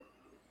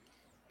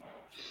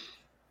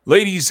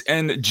Ladies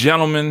and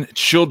gentlemen,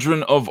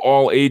 children of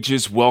all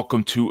ages,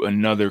 welcome to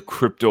another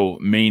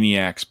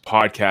CryptoManiacs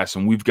podcast.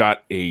 And we've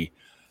got a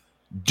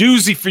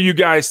doozy for you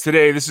guys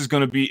today. This is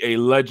going to be a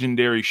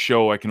legendary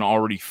show. I can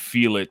already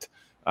feel it.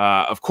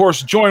 Of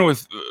course, join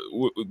with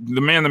the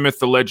man, the myth,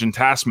 the legend,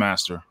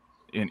 Taskmaster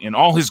in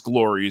all his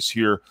glory is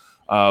here.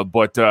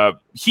 But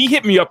he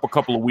hit me up a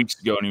couple of weeks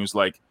ago and he was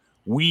like,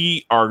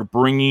 we are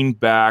bringing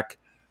back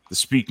the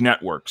SPK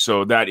Network.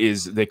 So that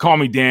is, they call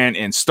me Dan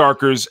and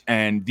Starkers,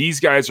 and these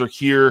guys are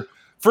here.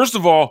 First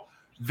of all,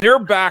 they're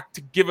back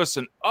to give us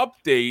an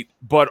update,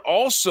 but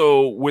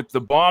also with the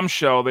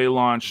bombshell they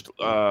announced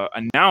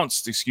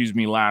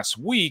last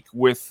week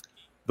with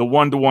the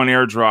one-to-one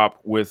airdrop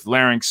with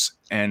Larynx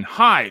and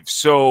Hive.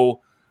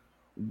 So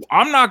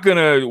I'm not going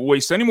to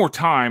waste any more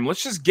time.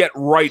 Let's just get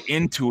right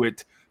into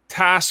it.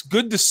 Task,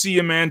 good to see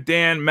you, man.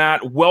 Dan,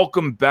 Matt,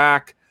 welcome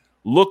back.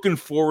 Looking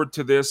forward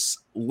to this.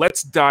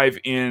 Let's dive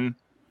in.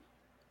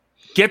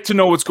 Get to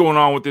know what's going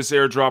on with this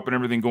airdrop and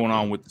everything going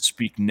on with the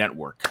SPK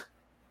Network.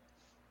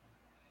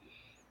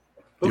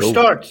 Who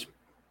starts?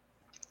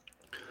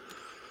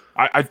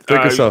 I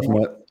take us off,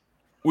 Matt.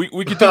 We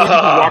can do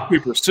rock,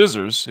 paper,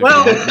 scissors.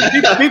 Well,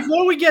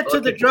 before we get to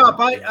the drop,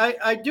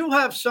 I do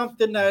have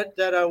something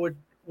that I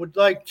would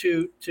like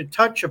to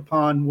touch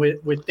upon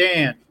with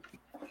Dan,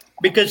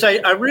 because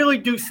I really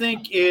do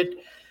think it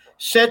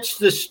sets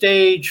the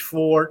stage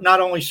for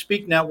not only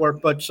SPK Network,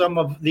 but some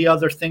of the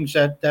other things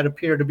that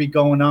appear to be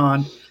going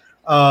on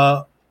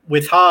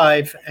with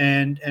Hive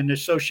and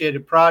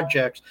associated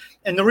projects.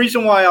 And the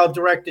reason why I'll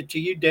direct it to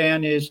you,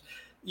 Dan, is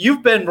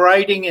you've been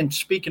writing and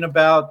speaking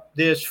about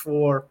this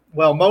for,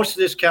 well, most of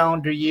this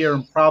calendar year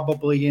and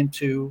probably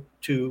into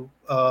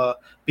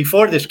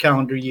before this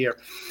calendar year.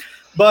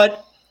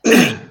 But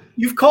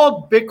you've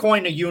called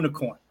Bitcoin a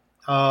unicorn.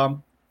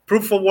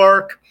 Proof of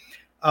work.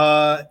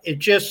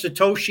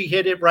 Satoshi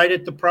hit it right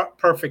at the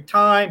perfect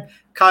time,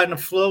 kind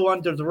of flew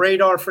under the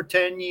radar for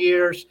 10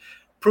 years.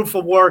 Proof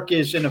of work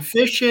is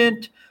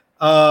inefficient,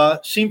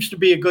 seems to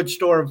be a good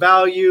store of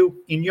value.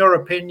 In your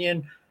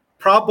opinion,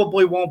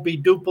 probably won't be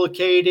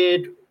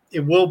duplicated.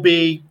 It will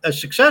be a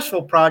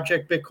successful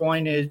project.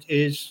 Bitcoin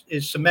is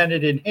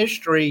cemented in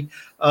history,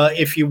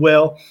 if you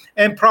will,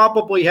 and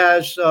probably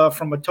has,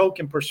 from a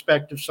token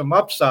perspective, some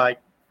upside.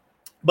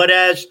 But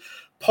as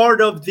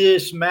part of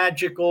this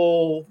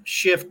magical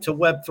shift to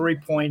Web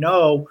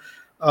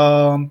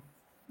 3.0,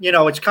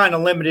 it's kind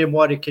of limited in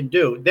what it can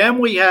do. Then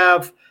we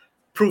have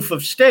proof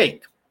of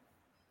stake.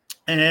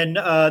 And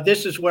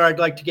this is where I'd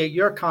like to get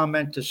your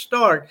comment to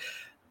start.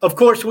 Of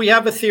course, we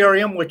have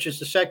Ethereum, which is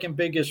the second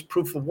biggest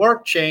proof of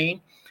work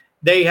chain.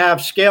 They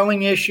have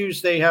scaling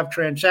issues. They have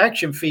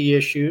transaction fee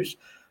issues.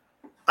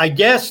 I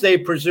guess they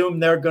presume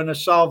they're going to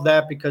solve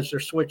that because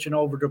they're switching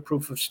over to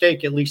proof of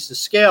stake, at least the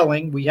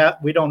scaling. We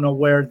don't know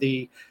where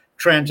the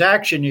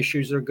transaction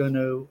issues are going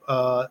to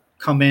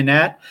come in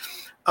at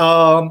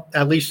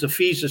least the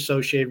fees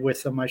associated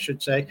with them, I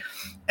should say.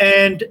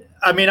 And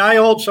I mean, I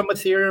hold some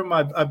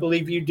Ethereum. I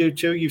believe you do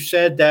too. You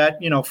said that,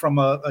 from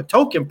a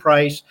token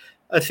price,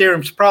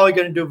 Ethereum's probably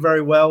going to do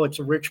very well. It's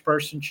a rich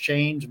person's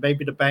chain.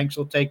 Maybe the banks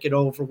will take it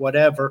over,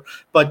 whatever.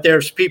 But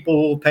there's people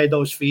who will pay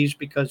those fees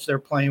because they're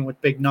playing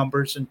with big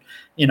numbers. And,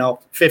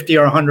 $50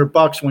 or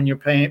 $100 when you're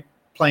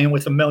playing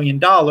with $1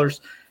 million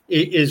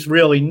is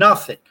really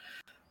nothing.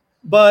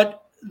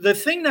 But the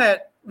thing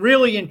that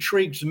really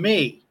intrigues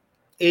me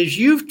is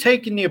you've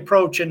taken the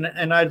approach, and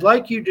I'd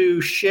like you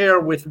to share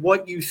with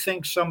what you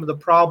think some of the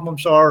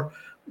problems are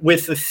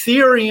with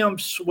Ethereum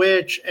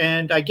switch.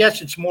 And I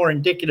guess it's more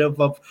indicative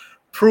of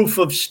proof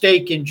of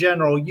stake in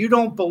general. You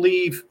don't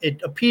believe,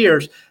 it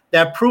appears,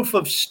 that proof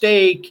of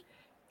stake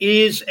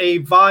is a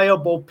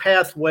viable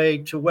pathway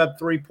to Web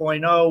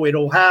 3.0.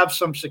 It'll have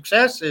some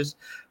successes,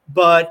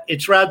 but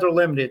it's rather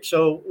limited.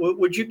 So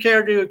would you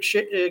care to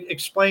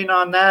explain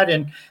on that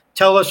and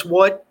tell us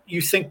what you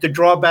think the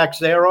drawbacks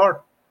there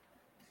are?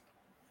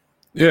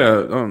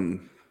 Yeah.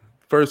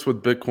 First,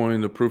 with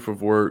Bitcoin, the proof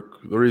of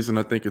work, the reason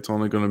I think it's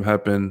only going to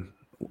happen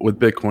with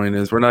Bitcoin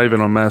is we're not even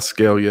on mass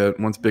scale yet.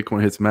 Once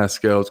Bitcoin hits mass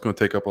scale, it's going to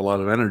take up a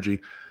lot of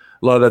energy.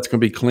 A lot of that's going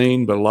to be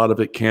clean, but a lot of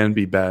it can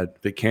be bad.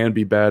 If it can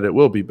be bad, it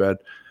will be bad.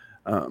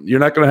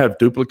 You're not going to have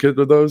duplicate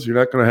of those. You're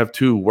not going to have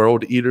two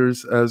world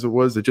eaters as it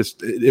was. It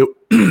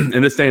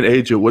in this day and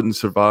age, it wouldn't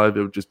survive.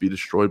 It would just be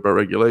destroyed by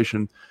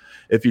regulation.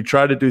 If you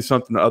try to do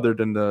something other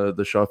than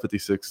the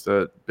SHA-56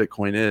 that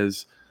Bitcoin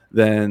is,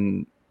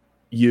 then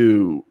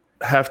you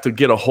have to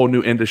get a whole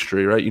new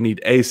industry, right? You need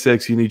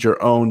ASICs, you need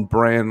your own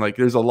brand. Like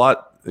there's a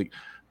lot. Like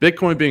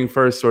Bitcoin being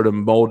first sort of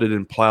molded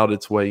and plowed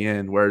its way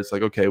in, where it's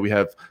like, okay, we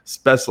have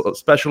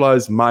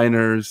specialized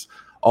miners,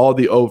 all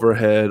the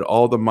overhead,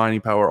 all the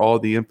mining power, all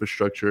the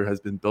infrastructure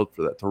has been built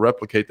for that. To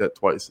replicate that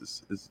twice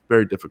is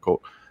very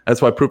difficult. That's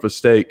why proof of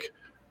stake,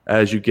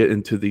 as you get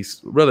into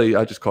these, really,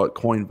 I just call it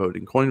coin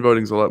voting. Coin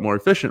voting is a lot more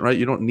efficient, right?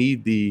 You don't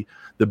need the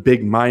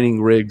big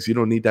mining rigs. You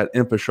don't need that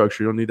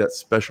infrastructure. You don't need that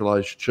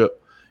specialized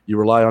chip. You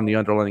rely on the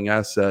underlying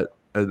asset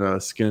and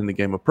a skin in the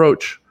game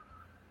approach.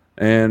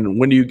 And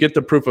when you get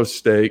the proof of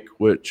stake,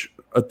 which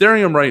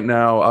Ethereum right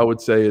now, I would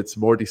say it's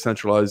more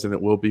decentralized than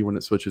it will be when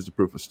it switches to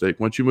proof of stake.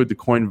 Once you move to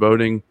coin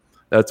voting,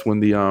 that's when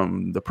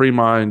the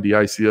pre-mine, the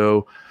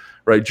ICO,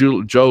 right?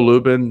 Joe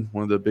Lubin,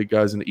 one of the big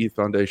guys in the ETH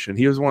Foundation,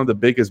 he was one of the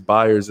biggest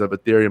buyers of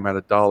Ethereum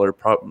at $1.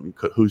 Probably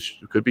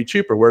could be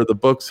cheaper. Where are the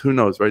books? Who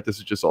knows, right? This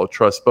is just all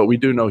trust. But we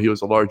do know he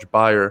was a large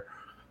buyer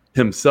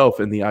himself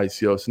in the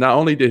ICO. So not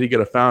only did he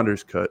get a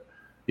founder's cut,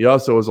 he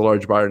also was a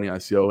large buyer in the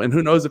ICO. And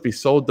who knows if he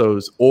sold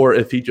those or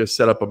if he just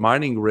set up a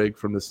mining rig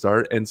from the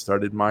start and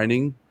started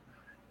mining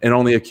and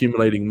only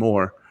accumulating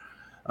more.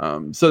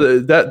 So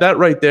that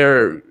right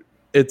there,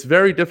 it's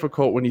very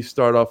difficult when you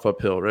start off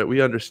uphill, right?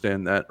 We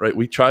understand that, right?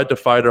 We tried to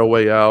fight our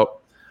way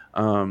out.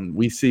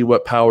 We see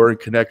what power and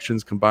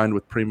connections combined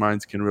with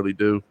pre-mines can really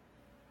do.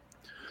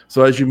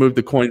 So as you move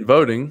to coin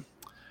voting,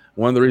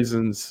 one of the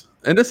reasons,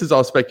 and this is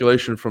all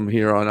speculation from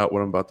here on out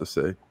what I'm about to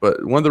say,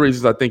 but one of the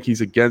reasons I think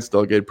he's against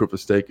delegated proof of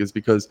stake is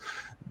because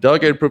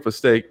delegated proof of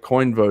stake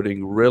coin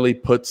voting really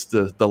puts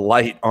the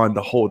light on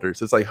the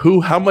holders. It's like,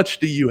 how much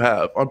do you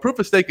have? On proof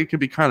of stake, it can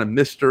be kind of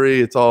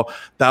mystery. It's all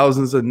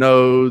thousands of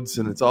nodes,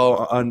 and it's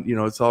all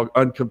it's all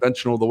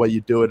unconventional the way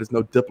you do it. There's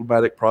no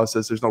diplomatic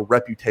process. There's no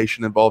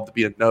reputation involved to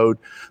be a node.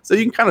 So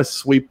you can kind of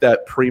sweep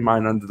that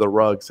pre-mine under the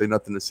rug, say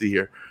nothing to see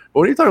here. But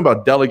when you're talking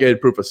about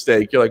delegated proof of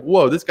stake, you're like,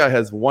 whoa, this guy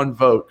has 1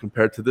 vote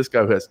compared to this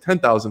guy who has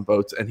 10,000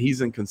 votes, and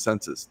he's in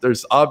consensus.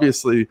 There's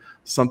obviously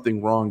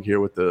something wrong here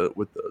with the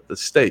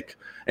stake.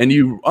 And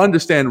you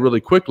understand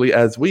really quickly,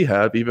 as we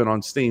have, even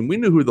on Steam, we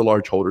knew who the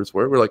large holders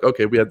were. We're like,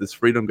 okay, we have this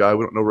Freedom guy.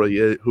 We don't know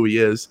really who he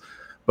is.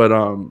 But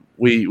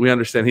we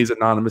understand he's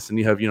anonymous, and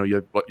you have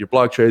your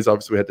block trades.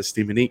 Obviously, we had the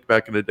Steam and Ink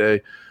back in the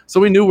day. So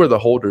we knew where the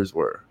holders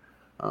were.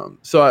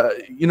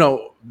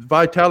 Vitalik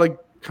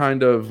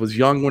kind of was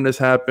young when this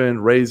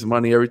happened, raised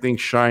money, everything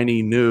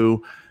shiny, new.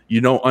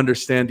 You don't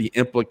understand the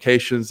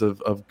implications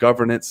of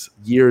governance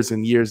years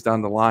and years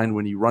down the line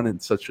when you run in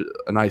such an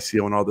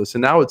ICO and all this.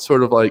 And now it's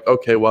sort of like,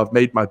 okay, well, I've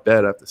made my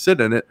bed. I have to sit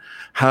in it.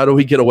 How do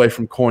we get away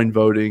from coin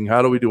voting?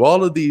 How do we do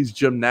all of these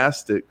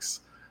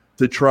gymnastics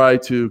to try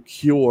to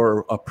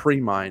cure a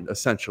pre-mine,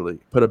 essentially,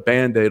 put a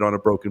Band-Aid on a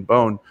broken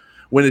bone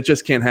when it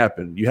just can't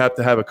happen? You have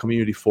to have a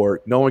community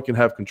fork. No one can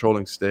have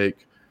controlling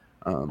stake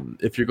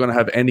if you're going to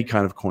have any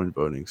kind of coin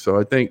voting. So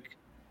I think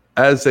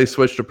as they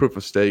switch to proof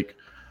of stake,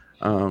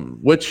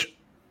 which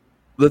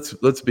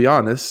let's be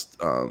honest,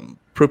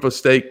 proof of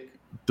stake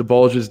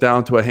divulges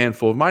down to a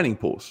handful of mining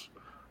pools.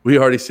 We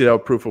already see how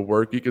proof of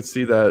work. You can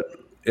see that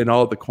in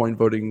all the coin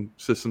voting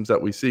systems that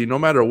we see. No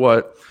matter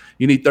what,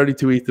 you need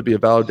 32 ETH to be a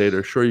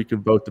validator. Sure, you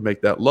can vote to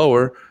make that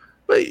lower,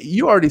 but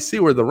you already see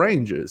where the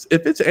range is.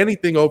 If it's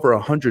anything over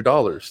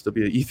 $100 to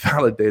be an ETH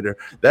validator,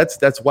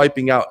 that's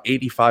wiping out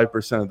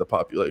 85% of the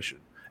population.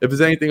 If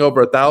it's anything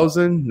over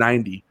 1,000,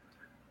 90.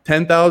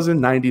 10,000,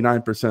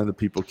 99% of the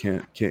people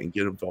can't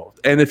get involved.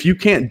 And if you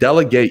can't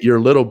delegate your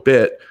little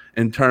bit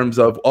in terms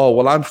of, oh,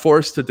 well, I'm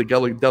forced to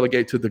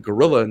delegate to the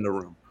gorilla in the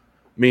room,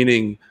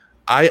 meaning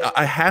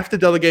I have to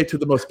delegate to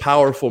the most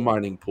powerful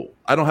mining pool.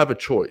 I don't have a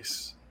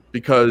choice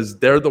because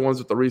they're the ones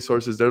with the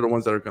resources. They're the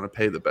ones that are going to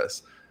pay the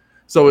best.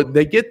 So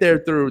they get there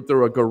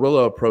through a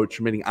guerrilla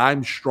approach, meaning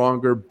I'm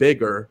stronger,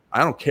 bigger.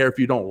 I don't care if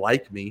you don't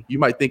like me. You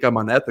might think I'm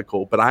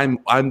unethical, but I'm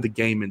the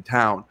game in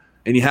town.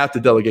 And you have to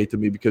delegate to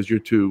me because you're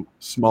too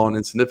small and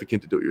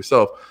insignificant to do it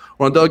yourself.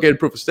 Well, on delegated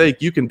proof of stake,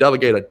 you can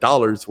delegate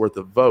 $1 worth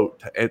of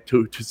vote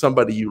to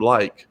somebody you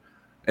like.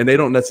 And they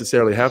don't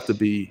necessarily have to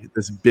be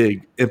this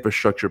big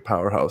infrastructure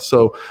powerhouse.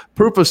 So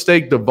proof of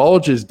stake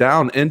divulges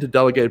down into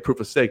delegated proof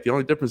of stake. The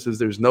only difference is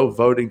there's no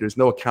voting. There's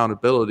no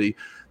accountability.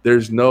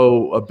 There's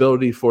no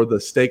ability for the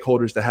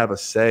stakeholders to have a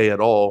say at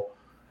all.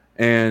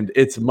 And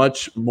it's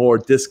much more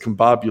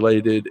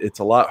discombobulated. It's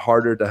a lot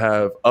harder to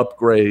have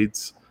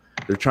upgrades.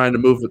 They're trying to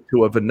move it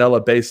to a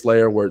vanilla base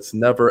layer where it's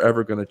never,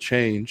 ever going to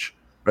change,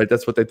 right?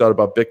 That's what they thought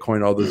about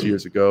Bitcoin all those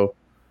years ago.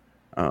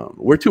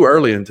 We're too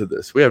early into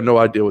this. We have no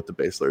idea what the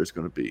base layer is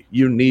going to be.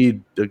 You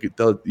need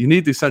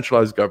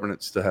decentralized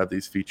governance to have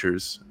these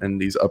features and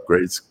these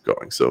upgrades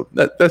going. So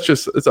that's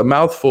just, it's a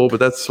mouthful,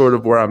 but that's sort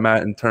of where I'm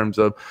at in terms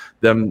of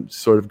them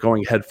sort of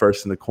going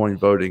headfirst into coin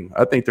voting.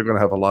 I think they're going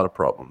to have a lot of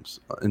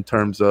problems in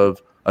terms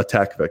of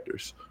attack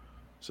vectors.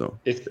 So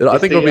I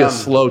think it'll be a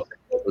slow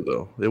takeover,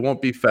 though. It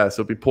won't be fast.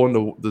 It'll be pulling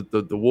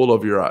the wool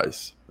over your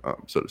eyes,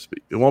 so to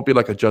speak. It won't be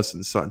like a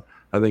Justin Sun.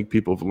 I think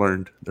people have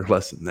learned their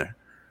lesson there.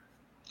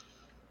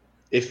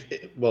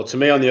 To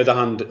me, on the other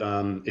hand,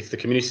 if the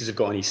communities have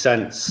got any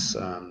sense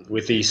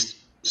with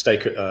these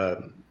proof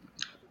of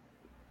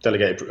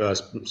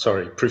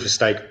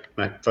stake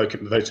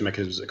voting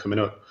mechanisms that are coming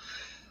up,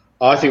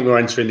 I think we're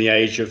entering the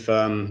age of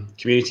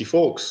community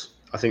forks.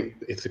 I think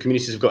if the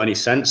communities have got any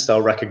sense,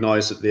 they'll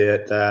recognise that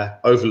they're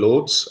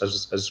overlords,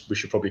 as we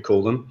should probably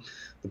call them.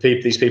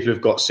 These people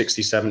who've got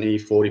 60, 70,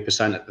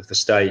 40% of the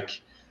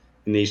stake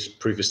in these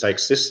proof of stake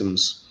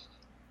systems,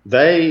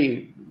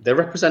 they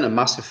represent a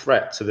massive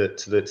threat to the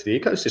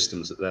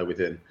ecosystems that they're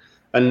within.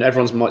 And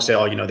everyone might say,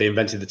 oh, they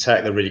invented the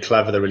tech, they're really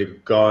clever, they're really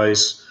good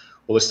guys,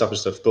 all this type of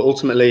stuff. But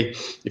ultimately,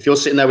 if you're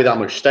sitting there with that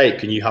much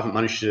stake and you haven't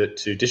managed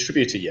to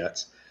distribute it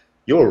yet,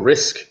 you're a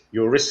risk.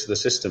 You're a risk to the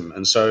system.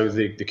 And so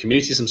the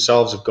communities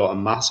themselves have got a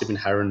massive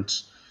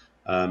inherent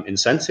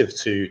incentive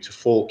to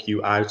fork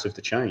you out of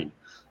the chain.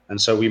 And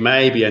so we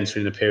may be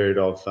entering a period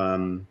of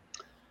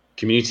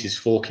communities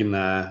forking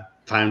their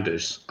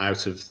founders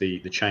out of the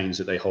chains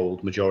that they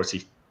hold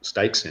majority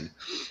stakes in.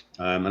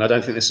 And I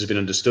don't think this has been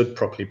understood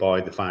properly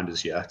by the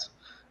founders yet,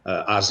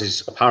 as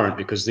is apparent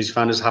because these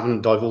founders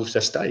haven't divulged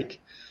their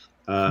stake.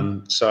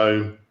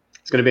 So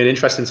it's going to be an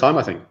interesting time,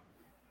 I think.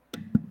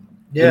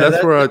 Yeah, and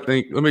that's where I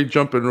think, let me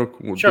jump in real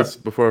quick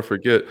just before I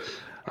forget.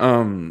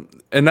 And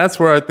that's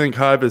where I think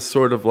Hive is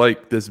sort of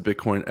like this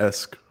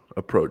Bitcoin-esque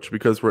approach,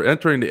 because we're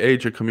entering the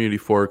age of community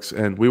forks,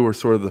 and we were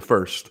sort of the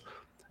first.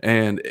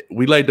 And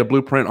we laid the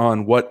blueprint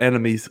on what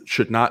enemies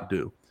should not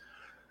do.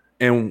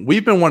 And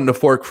we've been wanting to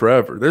fork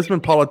forever. There's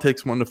been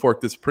politics wanting to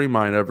fork this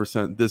pre-mine ever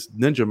since this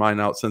Ninja mine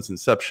out since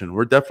inception.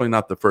 We're definitely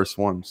not the first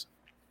ones.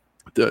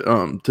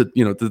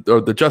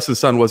 The Justice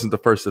Sun wasn't the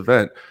first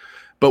event.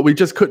 But we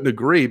just couldn't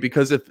agree,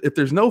 because if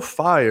there's no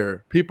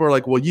fire, people are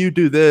like, well, you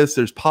do this,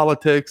 there's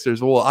politics,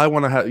 I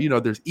want to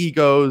have, there's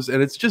egos.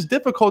 And it's just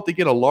difficult to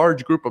get a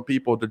large group of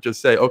people to just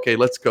say, okay,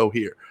 let's go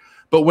here.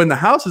 But when the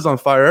house is on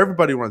fire,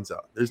 everybody runs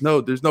out. There's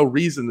no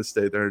reason to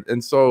stay there.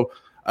 And so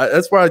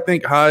that's where I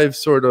think Hive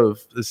sort of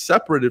is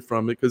separated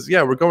from it, because,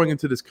 we're going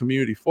into this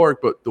community fork,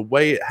 but the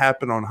way it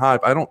happened on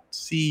Hive, I don't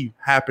see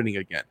happening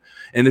again.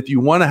 And if you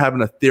want to have an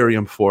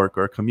Ethereum fork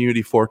or a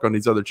community fork on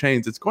these other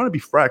chains, it's going to be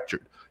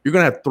fractured. You're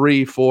going to have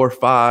 3, 4,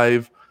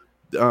 5.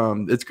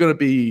 It's going to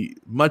be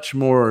much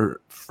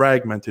more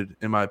fragmented,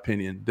 in my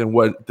opinion, than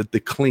what the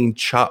clean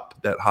chop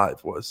that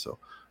Hive was. So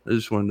I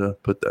just wanted to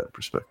put that in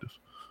perspective.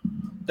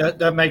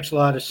 That makes a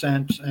lot of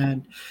sense.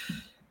 And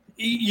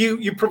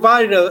you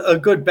provided a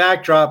good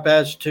backdrop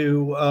as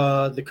to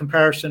the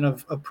comparison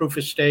of proof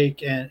of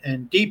stake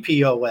and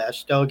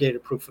DPoS,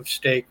 delegated proof of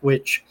stake,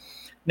 which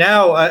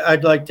now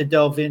I'd like to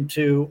delve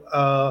into.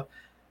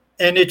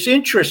 And it's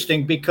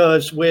interesting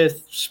because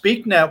with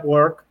SPK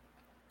Network,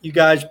 you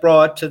guys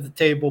brought to the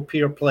table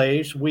peer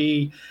plays.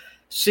 We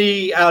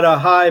see out of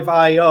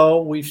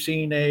Hive.io, we've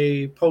seen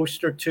a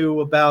post or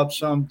two about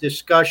some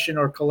discussion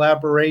or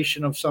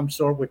collaboration of some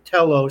sort with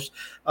Telos.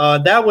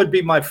 That would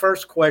be my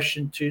first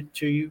question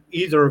to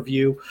either of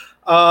you.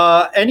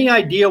 Any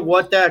idea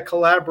what that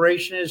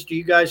collaboration is? Do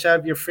you guys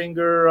have your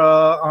finger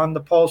on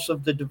the pulse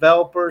of the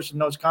developers in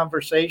those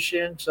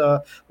conversations?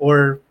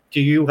 Or do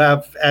you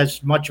have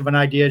as much of an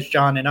idea as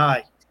John and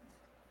I?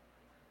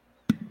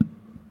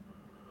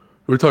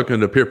 We're talking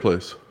the peer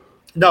plays.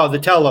 No, the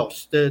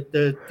Telos,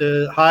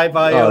 the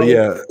Hive.io. Oh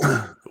yeah,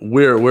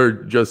 we're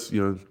just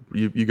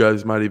you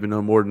guys might even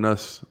know more than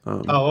us.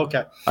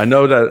 Okay. I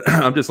know that.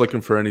 I'm just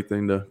looking for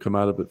anything to come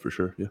out of it for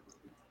sure. Yeah.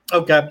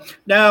 Okay.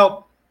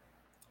 Now,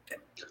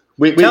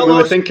 we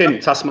were thinking,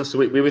 Taskmaster.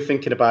 We were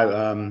thinking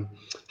about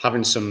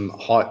having some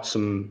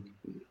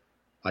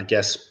I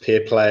guess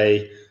peer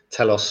play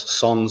Telos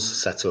Sons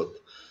set up,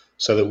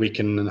 so that we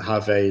can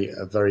have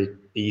a very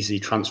easy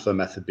transfer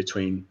method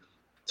between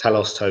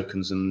Telos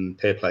tokens and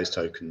peer plays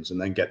tokens, and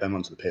then get them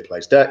onto the peer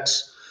plays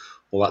decks,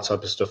 all that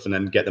type of stuff, and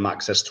then get them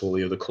access to all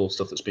the other cool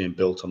stuff that's being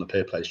built on the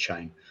peer plays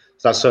chain.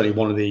 So that's certainly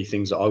one of the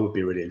things that I would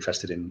be really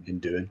interested in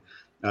doing.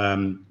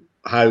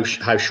 How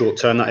short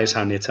term that is,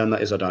 how near term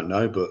that is, I don't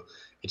know, but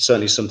it's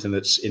certainly something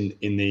that's in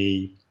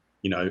the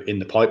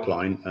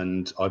pipeline,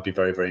 and I'd be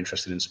very, very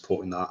interested in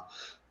supporting that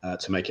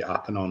to make it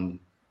happen on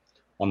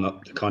the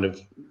kind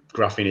of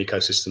graphene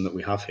ecosystem that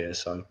we have here.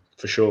 So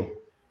for sure.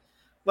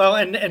 Well,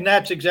 and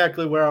that's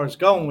exactly where I was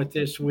going with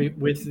this,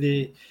 with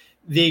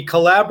the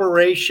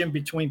collaboration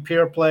between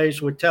peer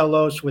plays with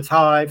Telos, with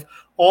Hive,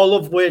 all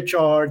of which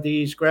are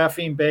these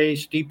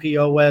graphene-based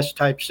DPoS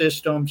type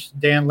systems.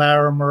 Dan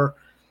Larimer,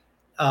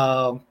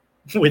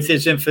 with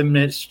his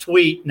infamous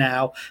tweet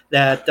now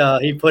that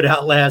he put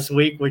out last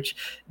week, which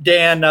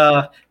Dan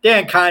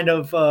kind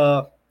of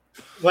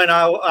went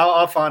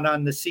off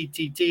on the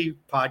CTT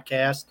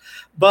podcast.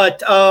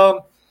 But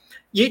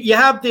you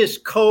have this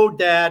code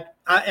that,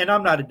 and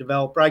I'm not a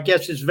developer, I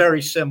guess is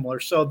very similar.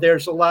 So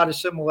there's a lot of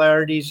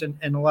similarities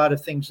and a lot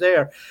of things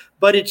there.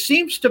 But it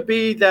seems to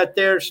be that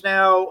there's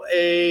now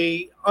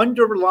a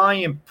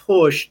underlying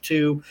push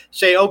to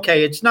say,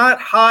 okay, it's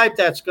not Hive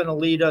that's going to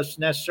lead us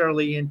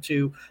necessarily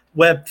into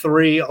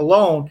Web3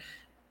 alone.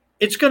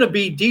 It's going to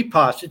be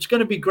DPoS. It's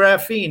going to be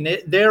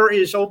graphene. There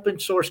is open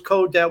source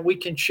code that we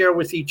can share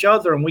with each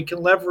other, and we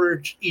can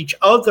leverage each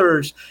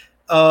other's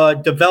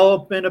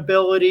development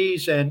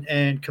abilities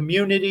and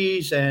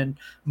communities and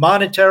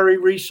monetary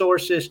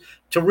resources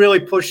to really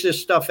push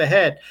this stuff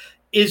ahead.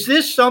 Is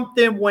this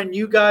something, when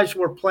you guys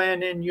were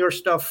planning your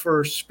stuff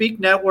for SPK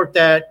Network,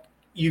 that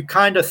you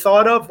kind of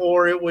thought of,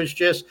 or it was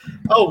just,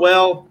 oh,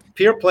 well,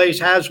 Peer Plays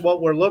has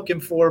what we're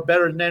looking for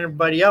better than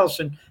everybody else,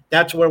 and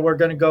that's where we're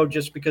going to go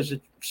just because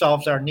it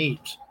solves our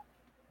needs?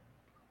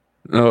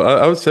 No,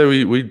 I would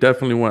say we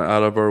definitely went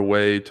out of our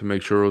way to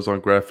make sure it was on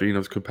graphene, it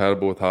was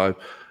compatible with Hive.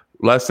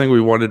 Last thing we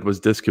wanted was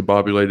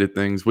discombobulated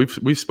things.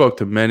 We've spoke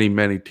to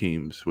many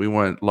teams. We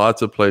went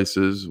lots of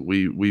places.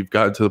 We've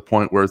gotten to the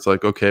point where it's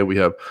like, okay, we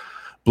have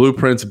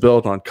blueprints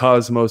built on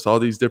Cosmos, all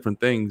these different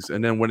things.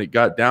 And then when it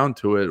got down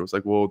to it, it was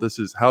like, well,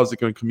 how's it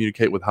going to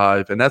communicate with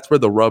Hive? And that's where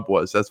the rub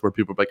was. That's where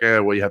people were like,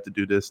 well, you have to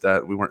do this,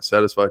 that. We weren't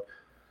satisfied.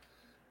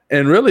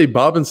 And really,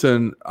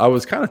 Bobinson, I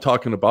was kind of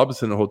talking to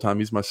Bobinson the whole time.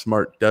 He's my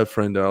smart dev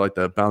friend that I like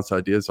to bounce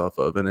ideas off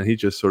of. And then he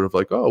just sort of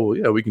like, oh, well,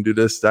 yeah, we can do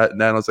this, that, and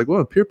that. And I was like,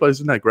 well, Peer Play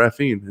isn't that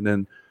graphene? And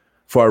then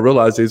before I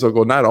realized, he's like,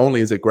 well, not only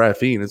is it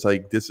graphene, it's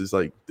like, this is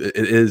like, it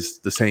is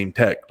the same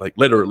tech. Like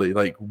literally,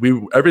 like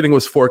everything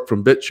was forked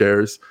from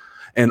BitShares,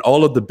 and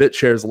all of the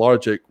BitShares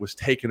logic was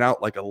taken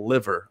out like a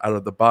liver out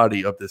of the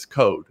body of this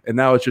code. And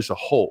now it's just a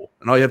hole.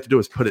 And all you have to do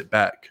is put it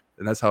back.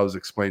 And that's how it was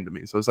explained to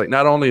me. So it's like,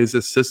 not only is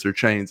this sister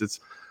chains, it's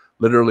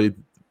literally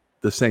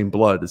the same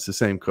blood. It's the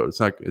same code.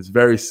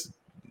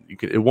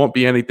 It won't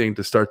be anything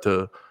to start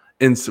to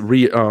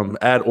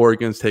add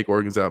organs, take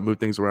organs out, move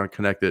things around,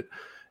 connect it.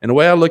 And the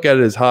way I look at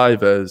it is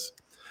Hive as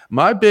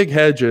my big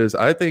hedge is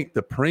I think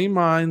the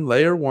pre-mine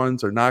layer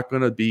ones are not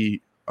going to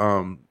be,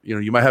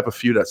 you might have a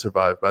few that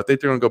survive, but I think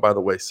they're going to go by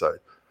the wayside.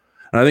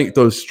 And I think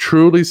those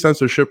truly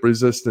censorship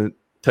resistant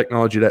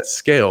technology that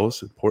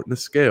scales, important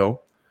to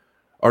scale,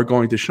 are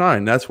going to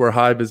shine. That's where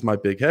Hive is my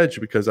big hedge,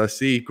 because I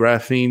see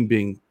graphene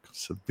being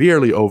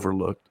severely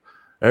overlooked.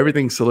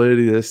 Everything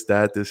Solidity,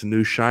 this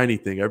new shiny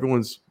thing.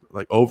 Everyone's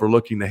like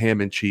overlooking the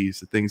ham and cheese,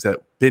 the things that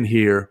been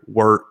here,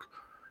 work.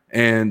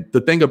 And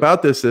the thing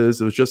about this is,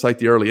 it was just like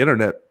the early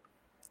internet.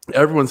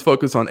 Everyone's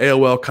focused on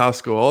AOL,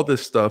 Costco, all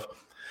this stuff.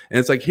 And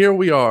it's like, here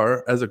we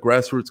are as a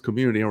grassroots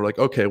community, and we're like,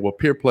 okay, well,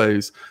 Peer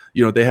Plays,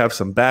 they have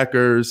some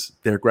backers,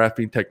 they're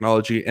graphene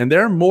technology, and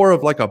they're more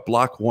of like a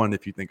block one,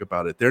 if you think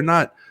about it. They're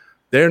not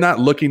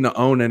looking to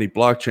own any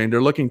blockchain.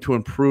 They're looking to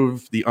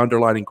improve the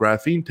underlying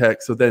graphene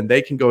tech, so then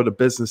they can go to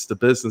business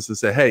and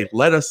say, hey,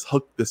 let us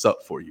hook this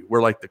up for you.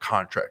 We're like the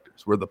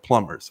contractors. We're the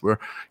plumbers. We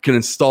can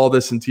install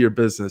this into your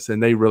business.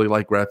 And they really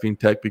like graphene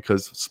tech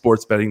because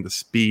sports betting, the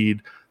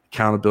speed,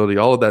 accountability,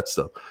 all of that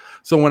stuff.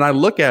 So when I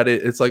look at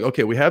it, it's like,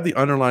 okay, we have the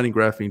underlying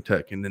graphene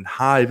tech, and then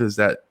Hive is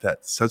that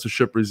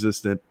censorship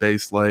resistant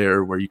base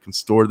layer where you can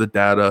store the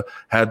data,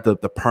 have the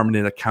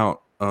permanent account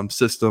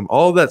system,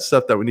 all of that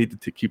stuff that we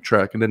need to keep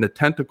track. And then the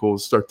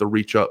tentacles start to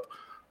reach up,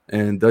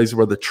 and these are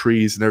where the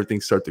trees and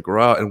everything start to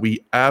grow out. And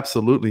we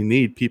absolutely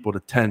need people to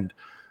tend.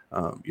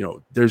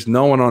 There's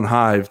no one on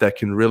Hive that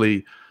can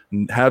really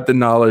have the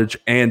knowledge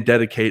and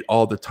dedicate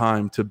all the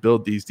time to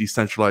build these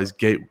decentralized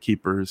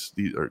gatekeepers,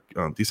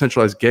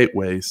 decentralized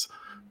gateways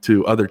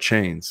to other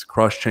chains,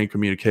 cross-chain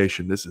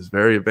communication. This is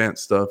very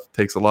advanced stuff,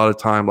 takes a lot of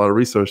time, a lot of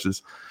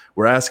resources.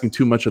 We're asking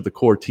too much of the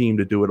core team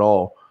to do it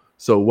all.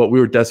 So what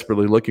we were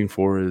desperately looking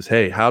for is,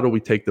 hey, how do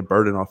we take the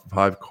burden off of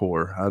Hive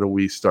Core? How do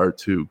we start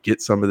to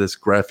get some of this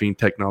graphene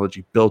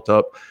technology built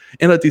up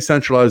in a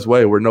decentralized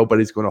way where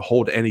nobody's going to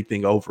hold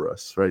anything over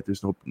us, right?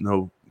 There's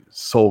no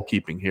soul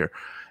keeping here.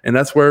 And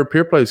that's where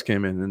Peer Plays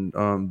came in.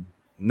 And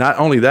not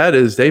only that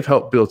is they've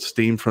helped build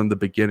Steam from the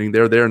beginning.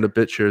 They're there in the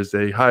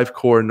BitShares. Hive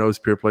Core knows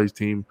Peer Plays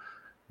team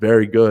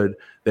very good.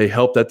 They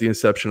helped at the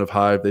inception of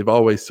Hive. They've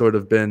always sort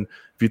of been,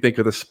 if you think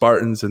of the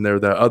Spartans, and they're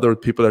the other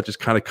people that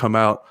just kind of come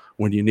out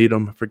when you need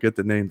them. I forget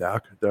the name,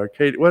 the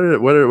arcade,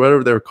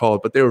 whatever they're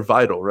called, but they were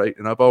vital, right?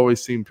 And I've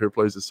always seen Peer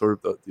Plays as sort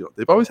of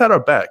they've always had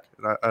our back,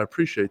 and I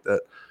appreciate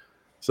that.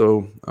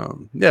 So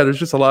there's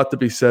just a lot to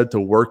be said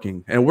to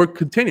working, and we're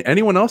continuing.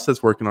 Anyone else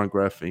that's working on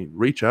graphene,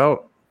 reach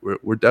out.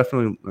 We're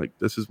definitely like,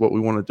 this is what we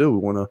want to do. We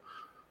want to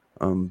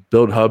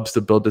build hubs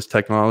to build this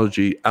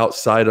technology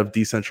outside of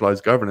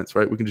decentralized governance,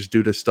 right? We can just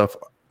do this stuff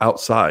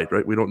outside,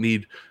 right? We don't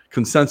need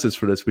consensus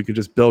for this. We can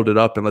just build it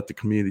up and let the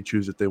community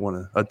choose if they want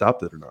to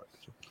adopt it or not.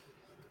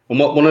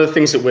 Well, one of the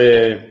things that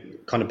we're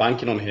kind of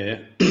banking on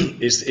here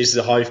is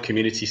the Hive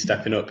community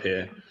stepping up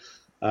here.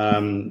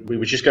 We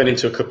were just going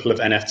into a couple of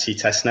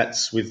NFT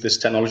testnets with this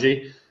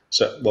technology.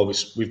 So,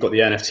 we've got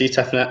the NFT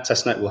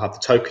testnet, we'll have the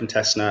token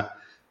testnet,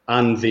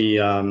 and the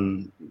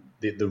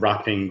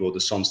wrapping or the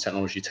SONS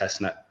technology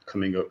testnet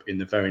coming up in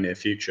the very near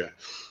future.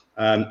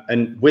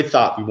 And with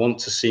that, we want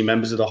to see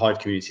members of the Hive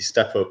community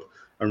step up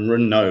and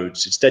run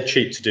nodes. It's dead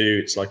cheap to do.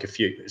 It's like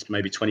it's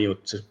maybe between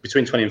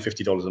 $20 and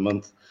 $50 a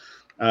month.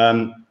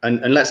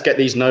 And let's get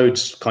these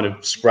nodes kind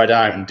of spread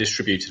out and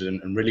distributed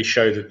and really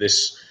show that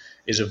this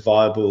is a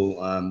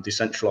viable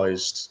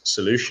decentralized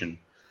solution.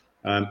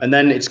 And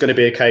then it's going to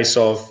be a case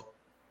of,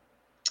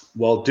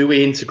 well, do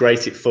we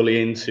integrate it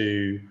fully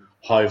into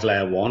Hive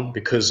layer 1?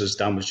 Because as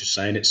Dan was just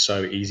saying, it's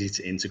so easy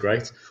to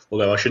integrate.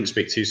 Although I shouldn't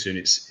speak too soon.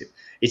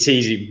 It's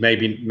easy,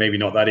 maybe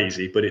not that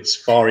easy, but it's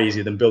far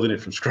easier than building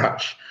it from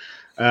scratch.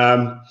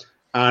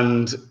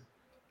 And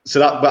so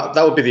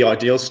that would be the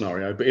ideal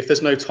scenario. But if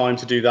there's no time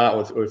to do that,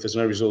 or if there's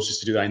no resources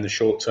to do that in the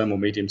short term or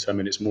medium term,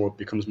 and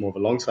becomes more of a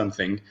long term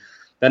thing,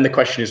 then the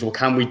question is, well,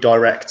 can we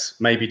direct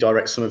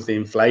some of the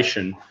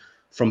inflation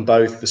from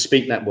both the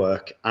Speak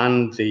network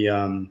and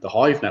the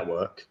Hive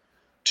network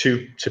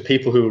to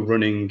people who are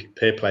running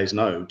Peer Plays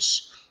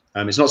nodes?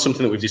 It's not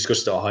something that we've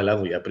discussed at a high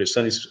level yet, but it's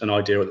certainly an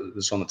idea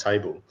that's on the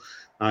table.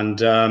 And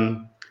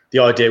The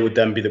idea would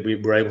then be that we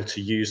were able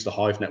to use the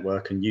Hive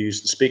network and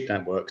use the Speak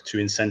network to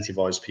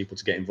incentivize people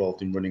to get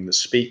involved in running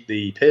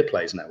the peer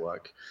plays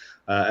network.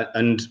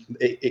 And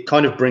it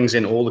kind of brings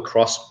in all the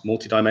cross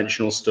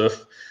multidimensional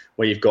stuff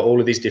where you've got all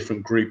of these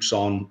different groups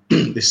on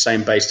this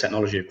same base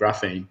technology of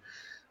graphene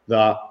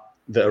that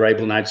are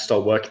able now to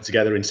start working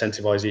together,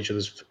 incentivize each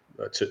other's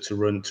to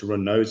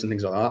run nodes and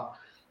things like that.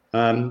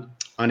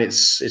 And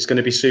it's going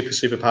to be super,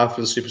 super powerful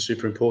and super,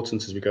 super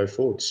important as we go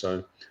forward.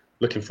 So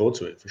looking forward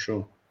to it for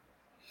sure.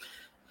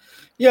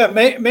 Yeah,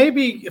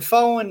 maybe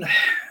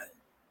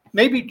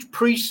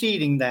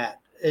preceding that,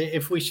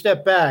 if we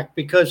step back,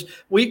 because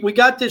we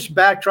got this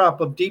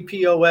backdrop of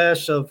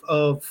DPoS,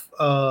 of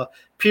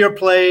peer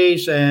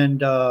plays,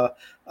 and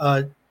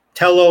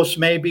Telos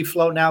maybe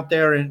floating out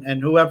there,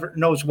 and whoever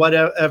knows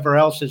whatever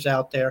else is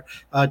out there.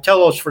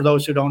 Telos, for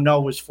those who don't know,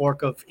 was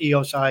fork of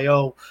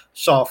EOS.io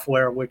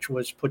software, which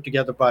was put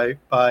together by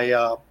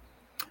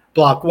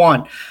Block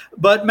One.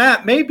 But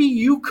Matt, maybe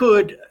you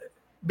could,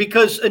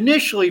 because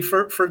initially,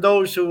 for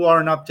those who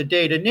aren't up to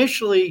date,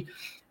 initially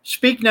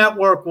Speak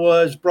Network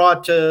was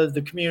brought to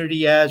the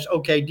community as,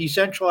 okay,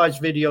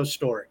 decentralized video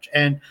storage.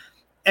 And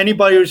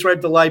anybody who's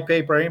read the light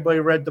paper, anybody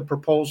who read the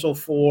proposal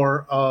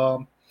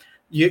for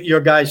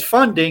your guys'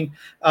 funding,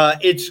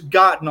 it's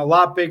gotten a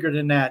lot bigger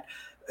than that.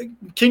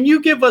 Can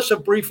you give us a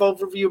brief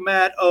overview,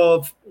 Matt,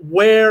 of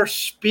where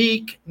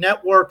Speak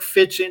Network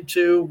fits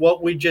into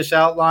what we just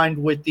outlined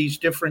with these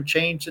different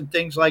chains and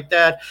things like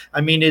that?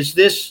 I mean,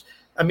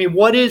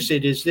 what is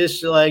it? Is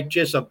this like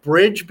just a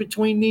bridge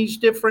between these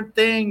different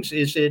things?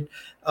 Is it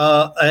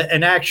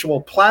an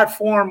actual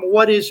platform?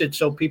 What is it,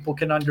 so people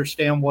can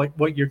understand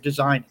what you're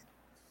designing?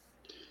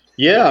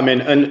 Yeah, I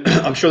mean, and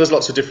I'm sure there's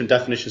lots of different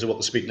definitions of what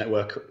the Speak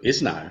Network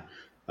is now.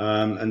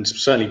 And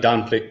certainly,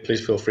 Dan,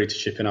 please feel free to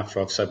chip in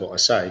after I've said what I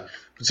say.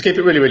 But to keep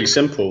it really, really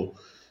simple,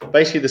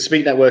 basically the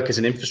Speak Network is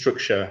an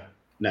infrastructure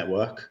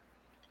network.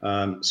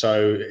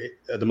 So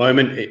at the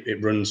moment,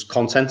 it runs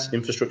content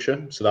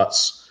infrastructure. So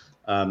that's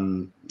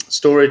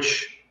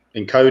storage,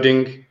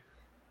 encoding,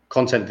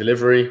 content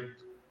delivery,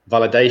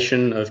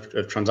 validation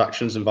of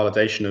transactions, and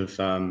validation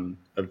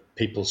of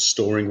people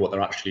storing what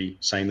they're actually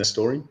saying they're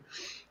storing.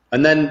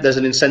 And then there's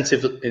an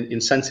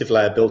incentive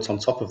layer built on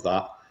top of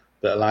that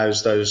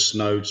allows those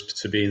nodes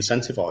to be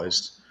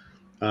incentivized.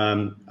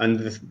 And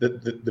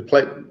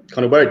the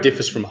kind of where it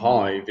differs from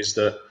Hive is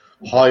that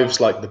Hive's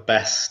like the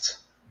best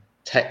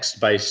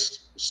text-based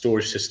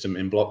storage system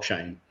in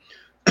blockchain.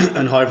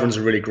 And Hive runs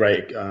a really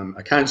great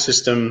account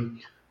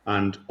system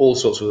and all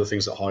sorts of other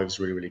things that Hive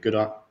is really, really good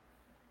at.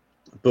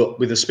 But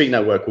with the Speak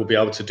Network, we'll be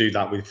able to do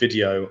that with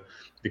video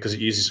because it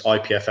uses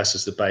IPFS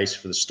as the base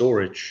for the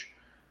storage.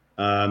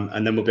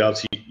 And then we'll be able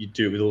to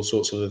do it with all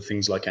sorts of other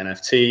things like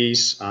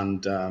NFTs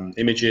and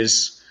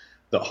images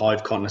that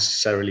Hive can't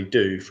necessarily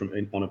do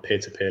on a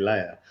peer-to-peer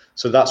layer.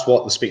 So that's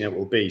what the Speak Network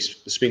will be.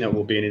 The Speak Network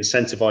will be an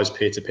incentivized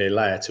peer-to-peer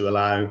layer to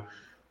allow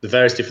the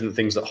various different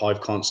things that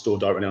Hive can't store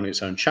directly on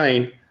its own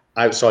chain,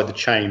 outside the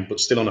chain, but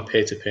still on a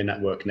peer-to-peer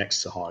network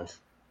next to Hive.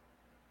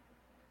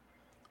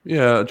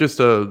 Yeah, just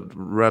to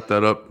wrap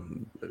that up,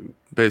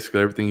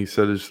 basically everything he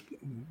said is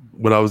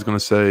what I was going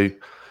to say.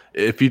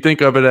 If you think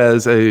of it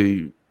as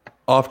a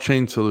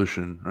off-chain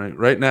solution, right?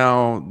 Right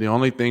now, the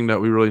only thing that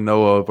we really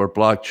know of are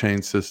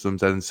blockchain systems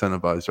that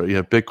incentivize, right? You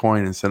have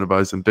Bitcoin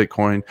incentivizing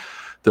Bitcoin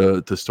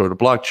to store the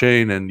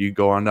blockchain, and you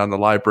go on down the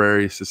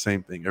library, it's the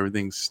same thing.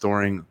 Everything's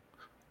storing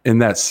in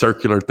that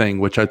circular thing,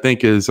 which I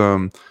think is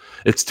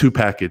it's too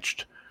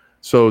packaged.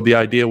 So the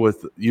idea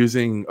with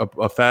using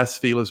a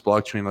fast feeless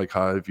blockchain like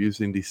Hive,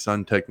 using the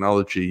Sun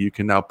technology, you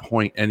can now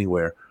point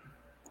anywhere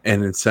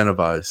and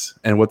incentivize.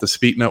 And what the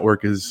Speak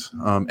Network is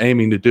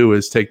aiming to do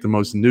is take the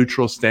most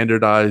neutral,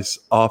 standardized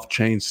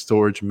off-chain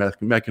storage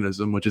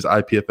mechanism, which is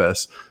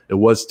IPFS. It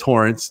was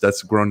torrents,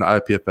 that's grown to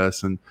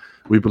IPFS, and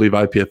we believe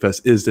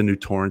IPFS is the new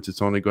torrents.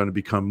 It's only going to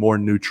become more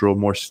neutral,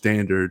 more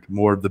standard,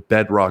 more of the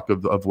bedrock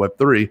of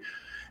Web3.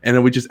 And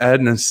then we just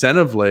add an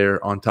incentive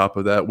layer on top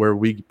of that where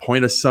we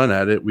point a sun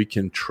at it. We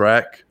can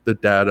track the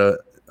data,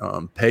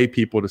 pay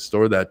people to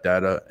store that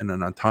data in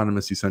an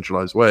autonomous,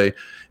 decentralized way.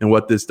 And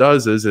what this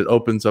does is it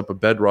opens up a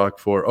bedrock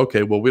for,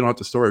 okay, well, we don't have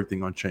to store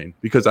everything on chain,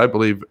 because I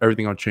believe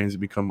everything on chain has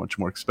become much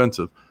more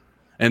expensive.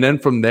 And then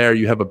from there,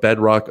 you have a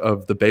bedrock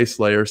of the base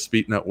layer,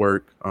 Speak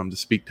Network, the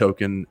Speak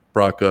token,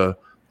 Braca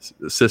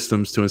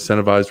systems to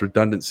incentivize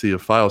redundancy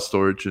of file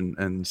storage and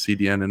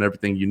CDN and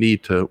everything you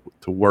need to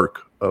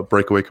work a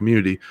breakaway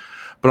community.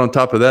 But on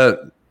top of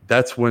that,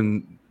 that's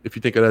when, if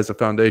you think of it as a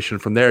foundation,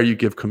 from there you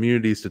give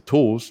communities the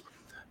tools,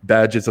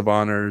 badges of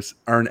honors,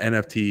 earn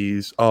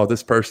NFTs. Oh,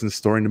 this person's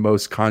storing the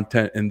most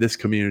content in this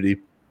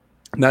community.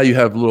 Now you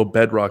have little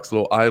bedrocks,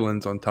 little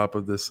islands on top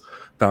of this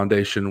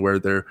foundation where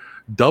they're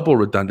double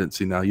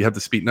redundancy. Now you have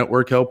the Speak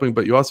Network helping,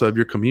 but you also have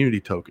your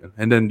community token.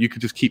 And then you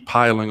could just keep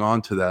piling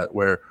on to that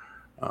where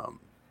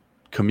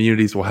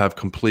communities will have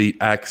complete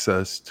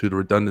access to the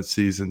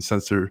redundancies and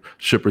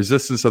censorship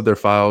resistance of their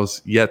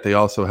files, yet they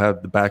also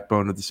have the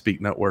backbone of the Speak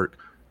Network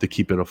to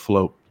keep it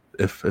afloat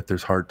if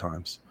there's hard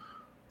times.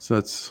 So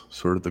that's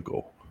sort of the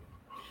goal.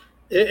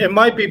 It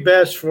might be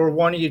best for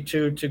one of you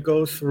two to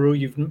go through.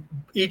 You've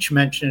each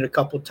mentioned it a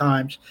couple of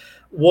times.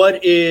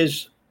 What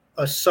is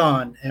a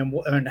sun,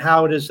 and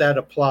how does that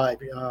apply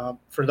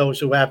for those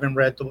who haven't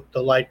read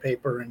the light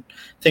paper and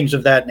things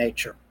of that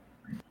nature?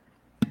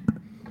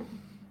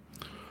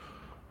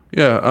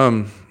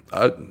 Yeah,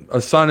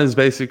 a sun is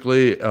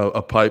basically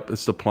a pipe.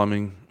 It's the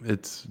plumbing.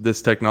 It's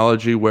this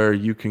technology where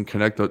you can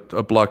connect a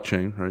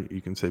blockchain, right? You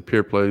can say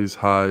PeerPlays,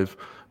 Hive.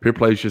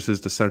 PeerPlays just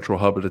is the central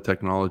hub of the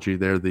technology.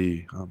 They're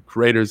the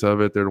creators of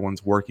it. They're the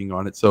ones working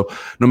on it. So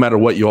no matter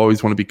what, you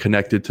always want to be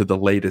connected to the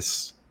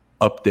latest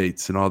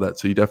updates and all that.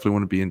 So you definitely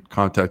want to be in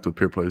contact with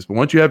PeerPlays. But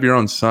once you have your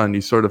own sun,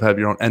 you sort of have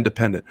your own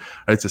independent.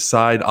 Right? It's a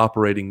side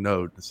operating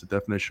node. That's the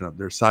definition of.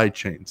 They're side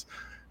chains.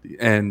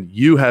 And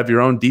you have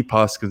your own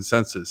DPoS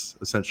consensus,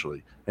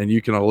 essentially. And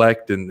you can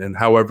elect and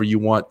however you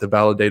want the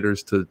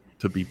validators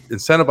to be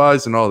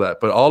incentivized and all that.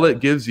 But all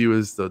it gives you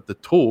is the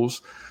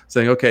tools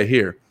saying, okay,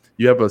 here,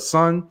 you have a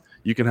sun.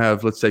 You can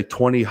have, let's say,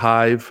 20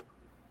 Hive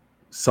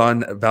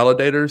sun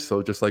validators.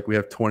 So just like we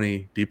have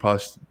 20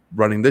 DPoS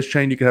running this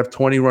chain, you can have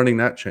 20 running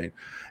that chain.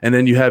 And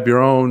then you have your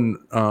own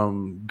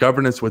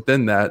governance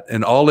within that.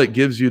 And all it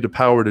gives you the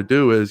power to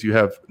do is you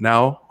have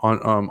now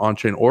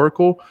on-chain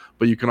Oracle,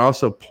 but you can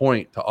also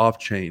point to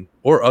off-chain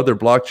or other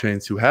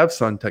blockchains who have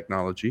sun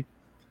technology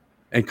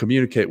and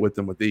communicate with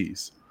them with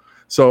ease.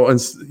 So,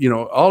 and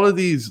all of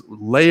these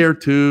layer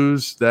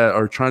twos that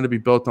are trying to be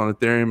built on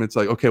Ethereum, it's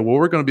like, okay, well,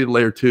 we're going to be the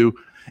layer two,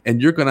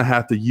 and you're going to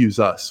have to use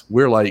us.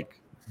 We're like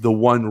the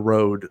one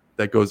road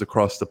that goes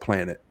across the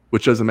planet,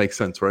 which doesn't make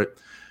sense, right?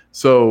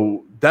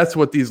 So that's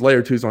what these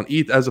layer twos on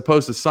ETH, as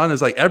opposed to Sun,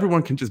 is like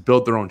everyone can just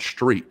build their own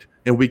street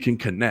and we can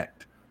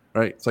connect,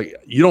 right? It's like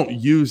you don't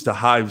use the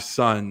Hive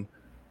Sun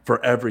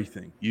for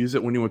everything. Use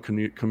it when you want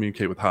to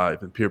communicate with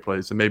Hive and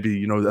PeerPlays, and maybe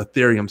the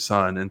Ethereum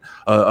Sun and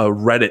a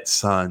Reddit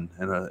Sun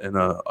and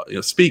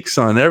a Speak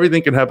Sun.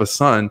 Everything can have a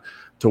Sun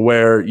to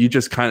where you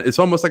just it's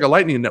almost like a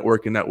Lightning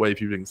Network in that way.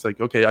 If you think it's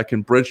like, okay, I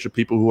can bridge to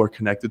people who are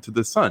connected to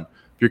the Sun.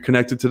 If you're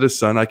connected to the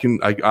Sun, I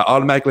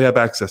automatically have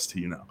access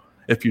to you now.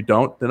 If you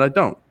don't, then I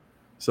don't.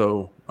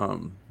 So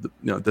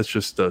that's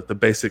just the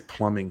basic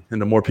plumbing. And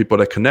the more people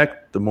that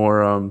connect, the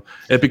more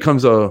it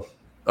becomes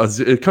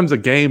a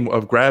game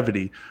of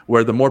gravity,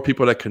 where the more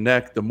people that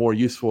connect, the more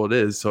useful it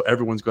is. So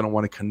everyone's going to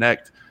want to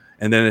connect,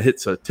 and then it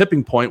hits a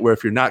tipping point where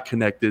if you're not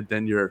connected,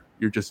 then you're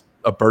just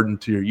a burden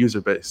to your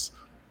user base.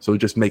 So it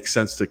just makes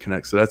sense to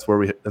connect. So that's where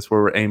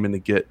we're aiming to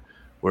get,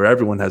 where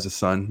everyone has a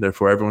Sun.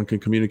 Therefore, everyone can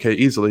communicate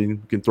easily.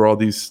 You can throw all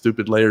these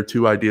stupid layer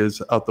 2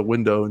 ideas out the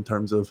window in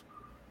terms of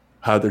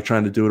how they're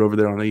trying to do it over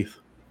there on ETH.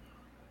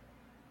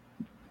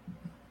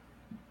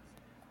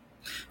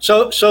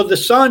 So the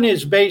Sun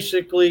is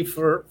basically,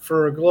 for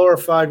a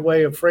glorified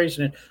way of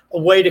phrasing it, a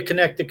way to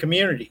connect the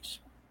communities.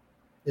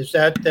 Is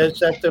that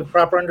the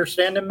proper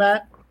understanding,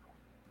 Matt?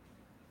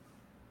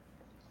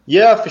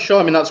 Yeah, for sure.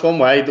 I mean, that's one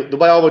way. The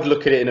way I would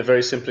look at it in a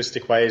very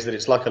simplistic way is that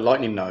it's like a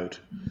Lightning node.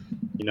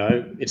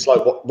 It's like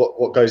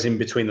what goes in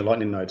between the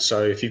Lightning nodes.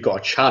 So if you've got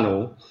a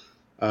channel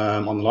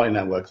on the Lightning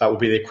Network, that would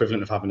be the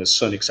equivalent of having a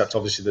Sun, except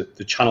obviously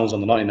the channels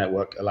on the Lightning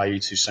Network allow you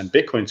to send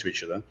Bitcoin to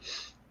each other.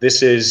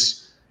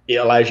 It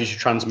allows you to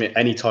transmit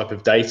any type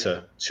of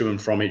data to and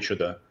from each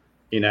other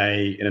in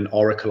an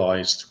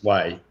oracleized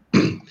way,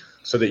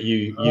 so that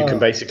you can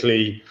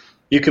basically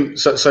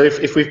so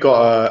if we've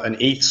got an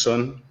ETH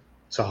Sun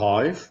to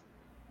Hive,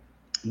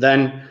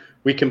 then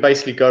we can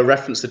basically go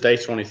reference the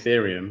data on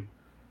Ethereum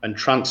and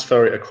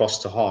transfer it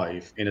across to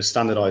Hive in a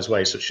standardized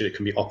way, such that it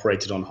can be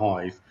operated on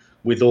Hive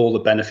with all the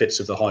benefits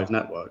of the Hive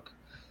network.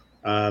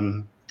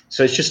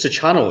 So it's just a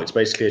channel. It's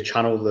basically a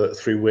channel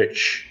through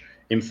which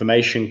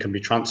information can be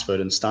transferred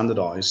and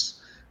standardized,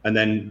 and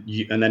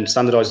then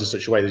standardized in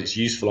such a way that it's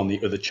useful on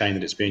the other chain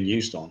that it's being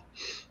used on.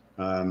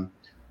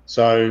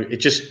 So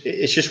it's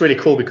just really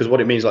cool, because what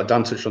it means, like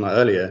Dan touched on that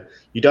earlier,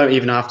 you don't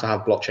even have to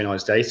have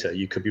blockchainized data.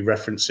 You could be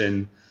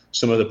referencing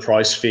some of the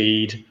price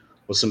feed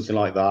or something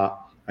like that,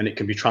 and it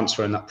can be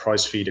transferring that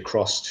price feed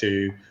across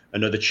to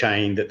another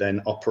chain that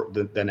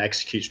then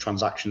executes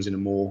transactions in a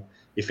more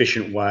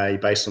efficient way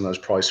based on those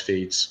price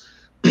feeds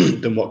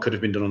than what could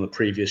have been done on the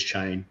previous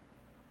chain.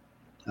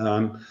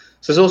 So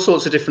there's all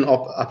sorts of different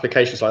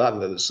applications like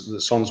that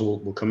Sons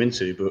will come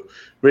into, but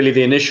really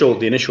the initial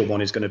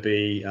one is going to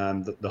be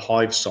the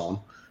Hive Son,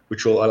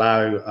 which will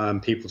allow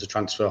people to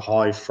transfer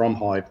Hive from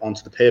Hive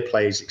onto the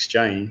PeerPlays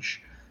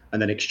exchange,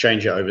 and then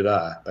exchange it over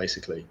there,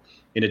 basically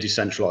in a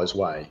decentralized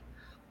way,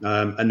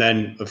 and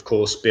then of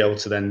course be able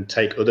to then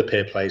take other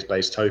PeerPlays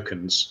based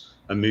tokens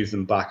and move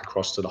them back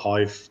across to the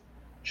Hive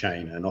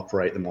chain and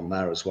operate them on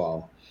there as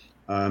well.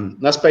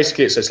 That's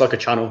basically it. So it's like a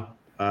channel.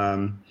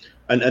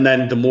 And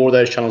then the more of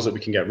those channels that we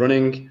can get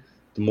running,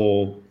 the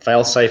more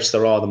fail-safes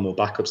there are, the more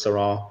backups there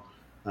are.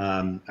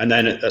 And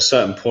then at a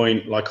certain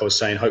point, like I was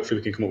saying, hopefully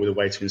we can come up with a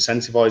way to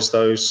incentivize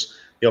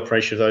the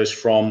operation of those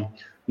from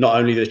not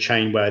only the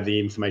chain where the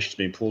information is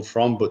being pulled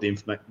from, but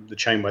the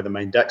chain where the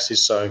main DEX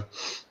is. So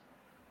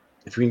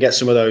if we can get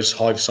some of those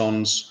Hive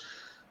Sons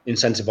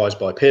incentivized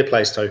by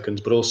PeerPlays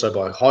tokens, but also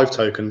by Hive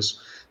tokens,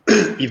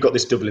 you've got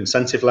this double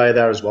incentive layer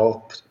there as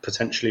well,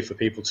 potentially for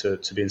people to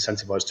be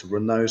incentivized to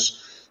run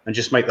those and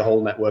just make the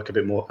whole network a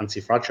bit more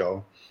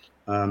anti-fragile.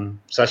 So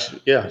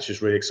it's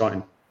just really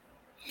exciting.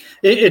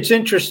 It's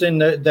interesting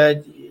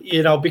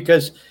that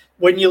because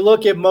when you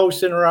look at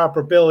most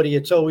interoperability,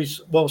 it's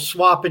always, well,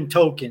 swapping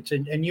tokens.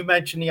 And you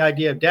mentioned the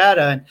idea of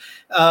data,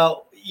 and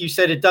you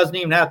said it doesn't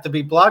even have to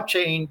be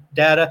blockchain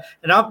data.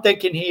 And I'm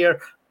thinking here,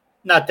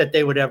 not that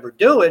they would ever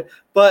do it,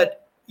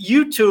 but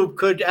YouTube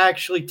could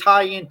actually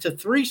tie into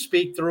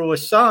ThreeSpeak through a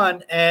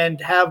Sun and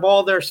have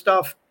all their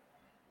stuff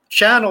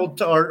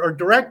channeled or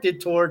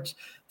directed towards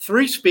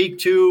ThreeSpeak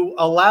to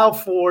allow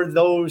for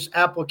those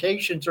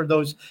applications or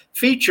those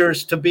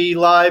features to be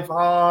live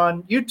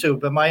on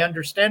YouTube. Am I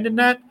understanding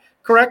that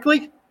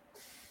correctly?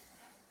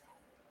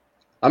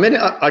 I mean,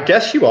 I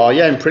guess you are,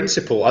 yeah, in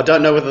principle. I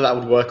don't know whether that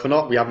would work or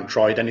not. We haven't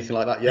tried anything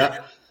like that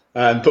yet.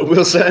 But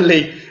we'll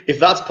certainly, if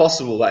that's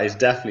possible, that is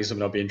definitely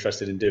something I'll be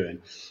interested in doing.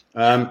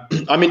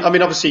 I mean,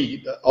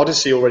 obviously,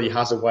 Odyssey already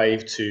has a way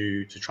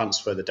to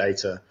transfer the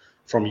data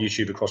from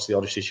YouTube across the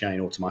Odyssey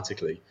chain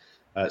automatically.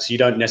 So you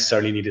don't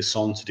necessarily need a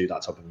SON to do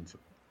that type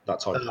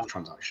of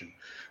transaction.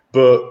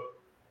 But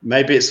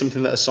maybe it's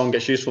something that a SON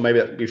gets used for.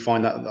 Maybe we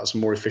find that that's a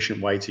more efficient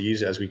way to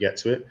use it as we get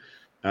to it.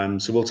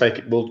 So we'll take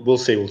it. We'll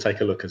see. We'll take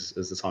a look as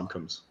the time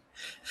comes.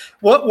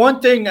 One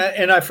thing,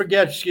 and I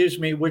forget, excuse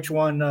me, which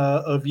one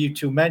of you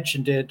two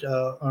mentioned it,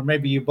 or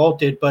maybe you both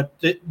did, but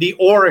the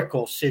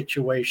Oracle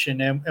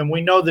situation, and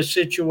we know the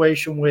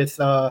situation with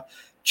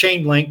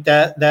Chainlink,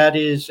 that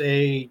is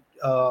a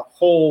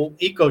whole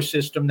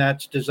ecosystem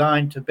that's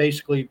designed to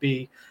basically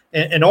be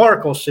an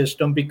Oracle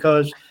system,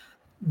 because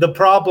the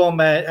problem,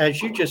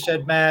 as you just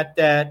said, Matt,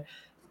 that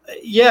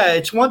yeah,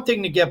 it's one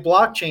thing to get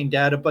blockchain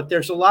data, but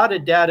there's a lot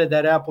of data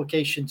that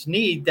applications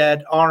need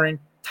that aren't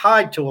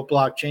tied to a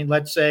blockchain.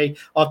 Let's say,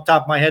 off the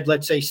top of my head,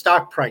 let's say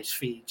stock price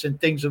feeds and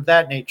things of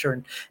that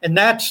nature. And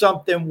that's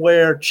something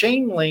where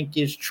Chainlink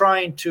is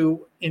trying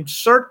to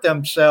insert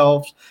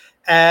themselves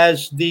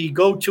as the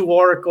go-to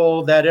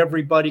Oracle that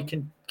everybody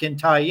can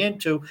tie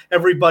into,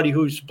 everybody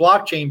who's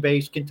blockchain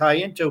based can tie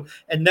into,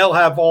 and they'll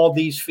have all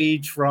these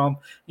feeds from,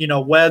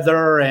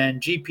 weather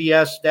and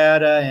GPS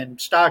data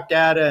and stock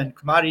data and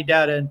commodity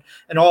data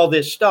and all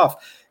this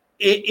stuff.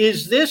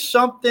 Is this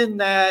something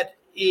that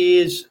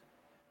is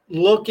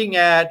looking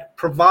at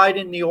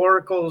providing the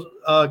Oracle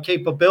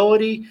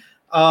capability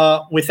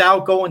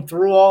without going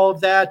through all of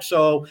that?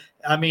 So,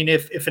 I mean,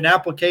 if an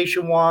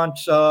application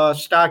wants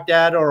stock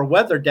data or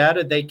weather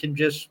data, they can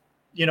just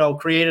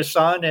create a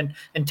Sun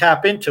and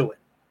tap into it.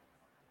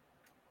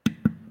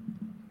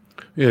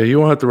 Yeah, you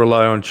won't have to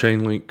rely on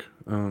Chainlink.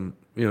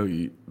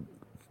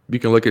 You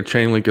can look at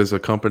Chainlink as a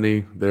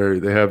company.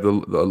 They have the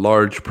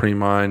large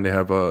pre-mine.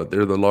 They're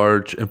the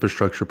large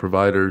infrastructure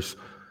providers.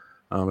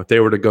 If they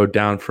were to go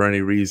down for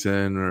any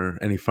reason or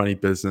any funny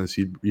business,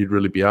 you'd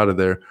really be out of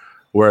there.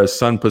 Whereas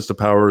Sun puts the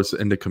powers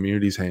into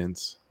community's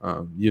hands.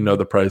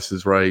 The price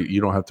is right.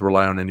 You don't have to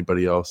rely on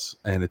anybody else,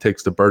 and it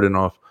takes the burden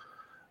off.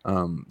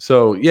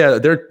 So yeah,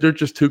 they're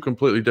just two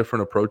completely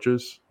different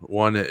approaches.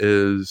 One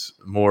is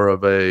more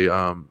of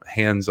a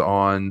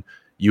hands-on.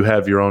 You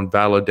have your own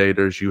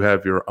validators. You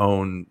have your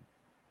own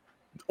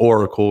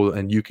Oracle,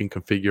 and you can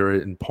configure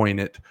it and point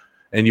it.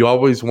 And you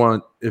always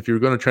want, if you're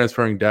going to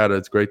transferring data,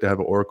 it's great to have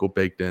an Oracle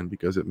baked in,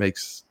 because it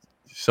makes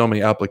so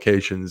many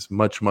applications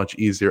much, much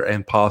easier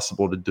and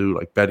possible to do,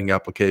 like betting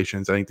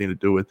applications, anything to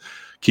do with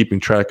keeping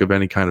track of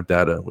any kind of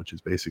data, which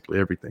is basically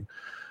everything.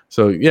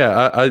 So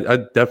yeah, I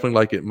definitely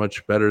like it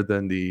much better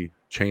than the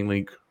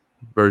Chainlink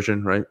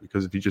version, right?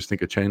 Because if you just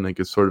think of Chainlink,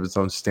 it's sort of its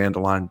own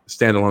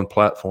standalone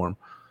platform,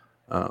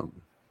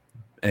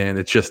 and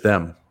it's just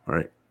them,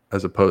 right?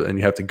 And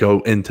you have to go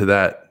into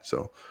that.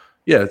 So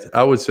yeah,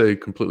 I would say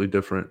completely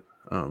different.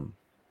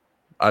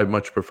 I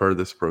much prefer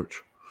this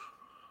approach.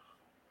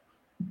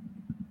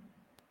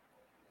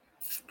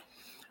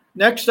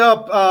 Next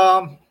up,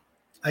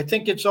 I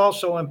think it's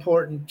also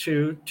important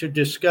to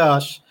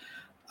discuss,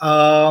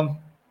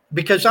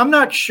 because I'm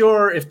not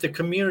sure if the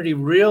community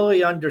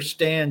really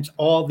understands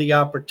all the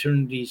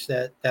opportunities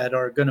that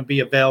are going to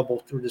be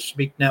available through the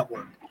Speak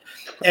Network.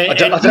 I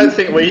don't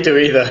think we do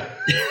either.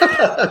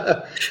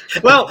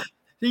 Well,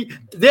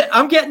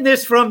 I'm getting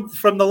this from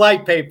the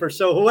light paper,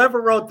 so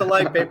whoever wrote the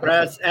light paper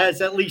has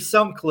at least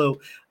some clue.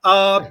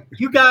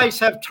 You guys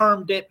have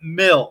termed it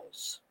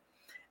mills.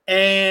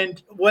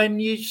 And when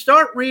you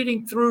start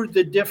reading through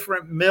the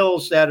different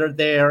mills that are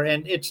there,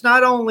 and it's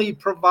not only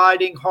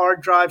providing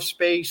hard drive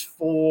space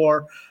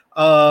for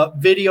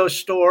video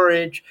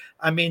storage.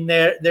 I mean,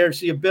 there's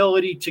the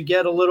ability to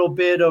get a little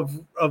bit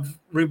of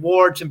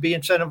rewards and be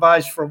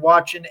incentivized for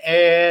watching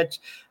ads.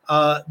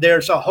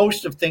 There's a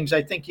host of things.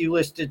 I think you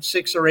listed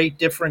 6 or 8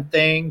 different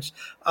things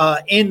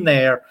in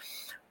there.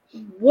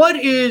 What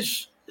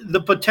is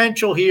the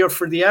potential here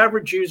for the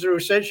average user who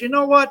says, you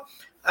know what,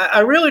 I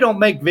really don't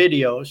make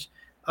videos.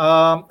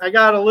 I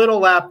got a little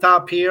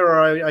laptop here,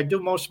 or I do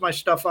most of my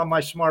stuff on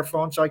my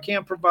smartphone, so I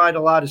can't provide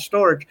a lot of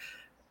storage.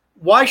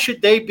 Why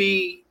should they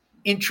be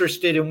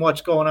interested in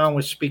what's going on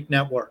with Speak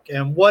Network,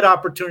 and what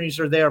opportunities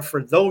are there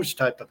for those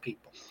type of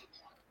people?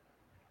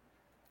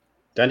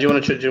 Dan, do you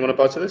want to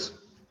buy to this?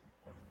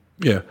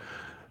 Yeah.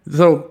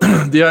 So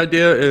the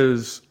idea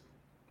is,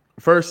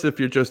 first, if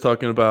you're just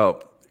talking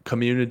about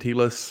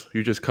communityless,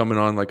 you're just coming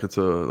on like it's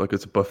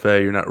a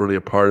buffet. You're not really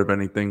a part of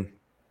anything.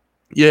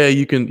 Yeah,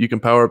 you can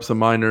power up some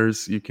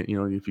miners. You can,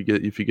 if you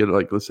get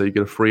like, let's say you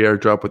get a free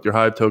airdrop with your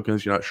Hive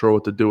tokens, you're not sure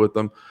what to do with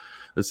them.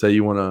 Let's say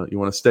you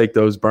wanna stake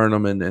those, burn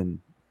them, and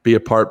be a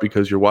part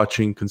because you're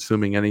watching,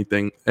 consuming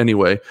anything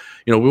anyway.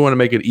 We want to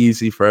make it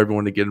easy for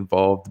everyone to get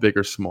involved, big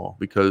or small,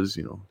 because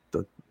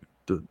the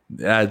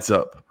it adds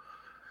up.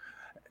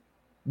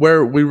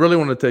 Where we really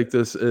want to take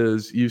this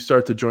is you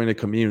start to join a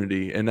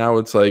community, and now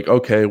it's like,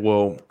 okay,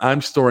 well,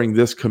 I'm storing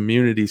this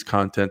community's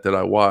content that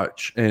I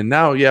watch, and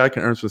now, yeah, I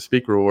can earn some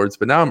speaker rewards,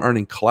 but now I'm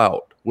earning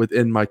clout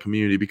within my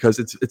community because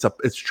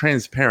it's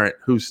transparent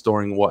who's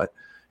storing what.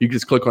 You can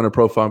just click on a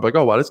profile and be like,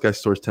 oh wow, this guy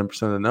stores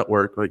 10% of the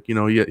network. Like,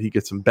 he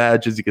gets some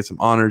badges, he gets some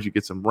honors, you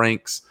get some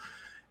ranks,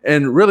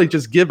 and really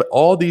just give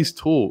all these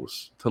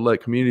tools to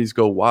let communities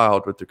go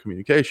wild with their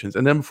communications.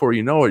 And then before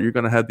you know it, you're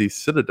going to have these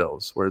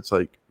citadels where it's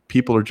like,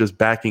 people are just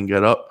backing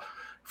it up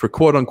for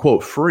quote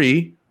unquote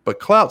free, but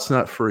clout's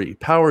not free.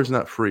 Power's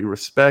not free.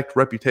 Respect,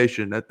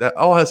 reputation, that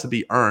all has to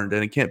be earned,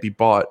 and it can't be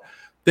bought.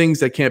 Things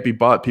that can't be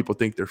bought, people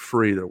think they're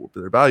free.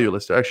 They're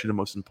valueless. They're actually the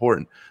most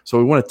important. So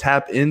we want to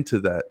tap into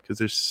that because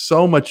there's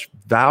so much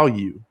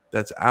value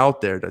that's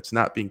out there that's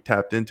not being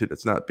tapped into,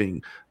 that's not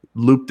being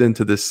looped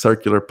into this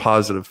circular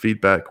positive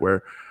feedback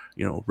where,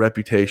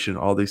 reputation,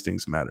 all these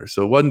things matter.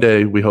 So one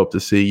day we hope to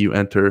see you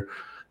enter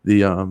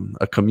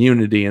a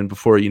community, and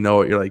before you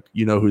know it, you're like,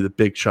 who the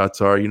big shots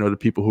are, the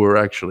people who are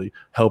actually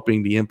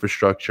helping the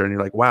infrastructure, and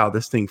you're like, wow,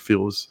 this thing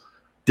feels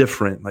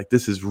different. Like,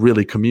 this is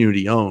really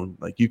community owned.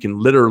 Like, you can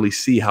literally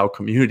see how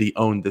community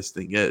owned this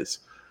thing is.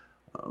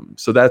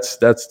 So that's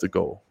the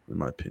goal, in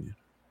my opinion.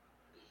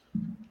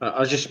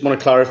 I just want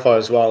to clarify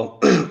as well.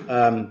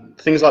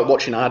 Things like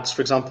watching ads,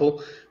 for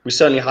example, we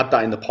certainly had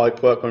that in the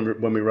pipework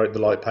when we wrote the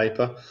light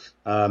paper.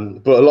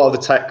 But a lot of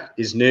the tech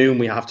is new, and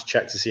we have to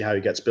check to see how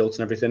it gets built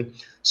and everything.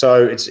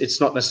 So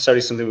it's not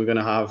necessarily something we're going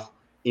to have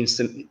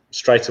instant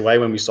straight away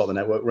when we start the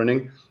network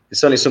running. It's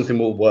certainly something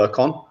we'll work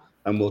on,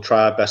 and we'll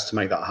try our best to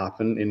make that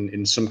happen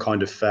in some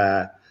kind of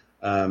fair,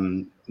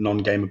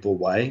 non-gameable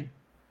way.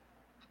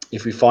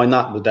 If we find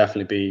that, we'll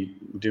definitely be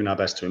doing our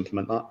best to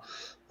implement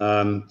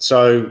that.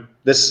 So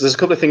there's a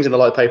couple of things in the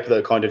light paper that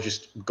are kind of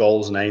just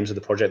goals and aims of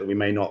the project that we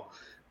may not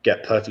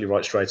get perfectly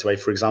right straight away.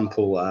 For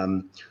example,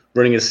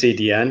 running a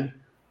CDN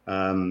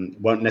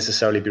won't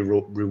necessarily be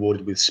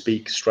rewarded with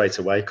Speak straight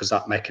away, because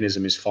that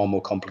mechanism is far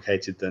more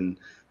complicated than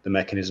the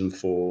mechanism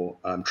for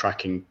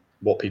tracking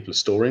what people are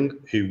storing,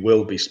 who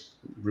will be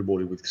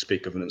rewarded with the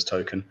Speak governance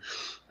token.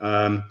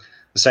 The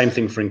same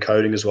thing for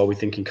encoding as well. We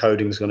think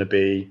encoding is going to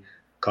be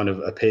kind of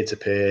a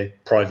peer-to-peer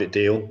private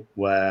deal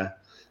where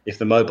if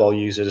the mobile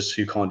users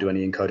who can't do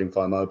any encoding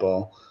via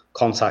mobile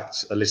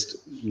contact a list,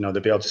 they'll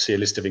be able to see a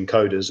list of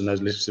encoders, and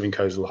those lists of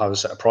encoders will have a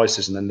set of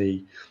prices, and then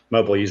the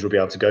mobile user will be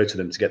able to go to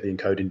them to get the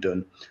encoding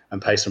done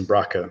and pay some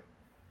braca.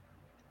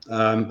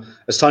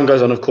 As time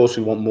goes on, of course,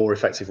 we want more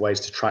effective ways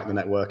to track the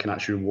network and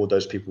actually reward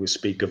those people with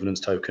Speak governance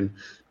token,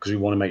 because we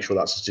want to make sure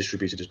that's as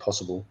distributed as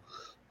possible.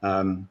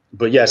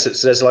 But yes,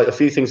 so there's like a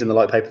few things in the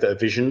light paper that are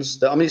visions.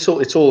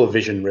 It's all a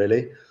vision,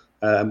 really.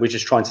 And we're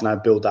just trying to now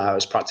build that out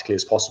as practically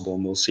as possible,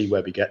 and we'll see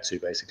where we get to,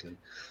 basically.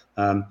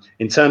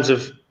 In terms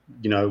of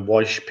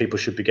why people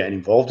should be getting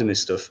involved in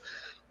this stuff,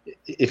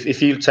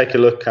 if you take a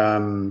look,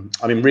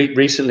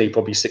 recently,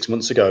 probably 6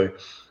 months ago,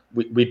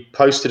 we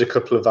posted a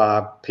couple of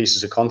our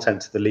pieces of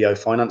content to the Leo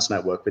Finance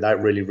Network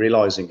without really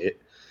realizing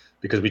it,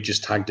 because we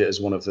just tagged it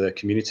as one of the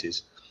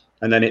communities.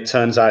 And then it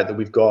turns out that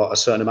we've got a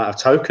certain amount of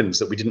tokens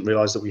that we didn't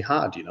realize that we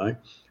had,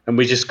 and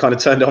we just kind of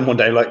turned on one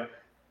day, like,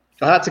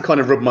 I had to kind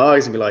of rub my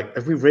eyes and be like,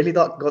 have we really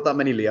got that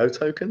many Leo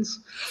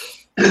tokens?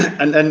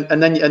 and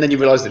then you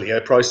realize the Leo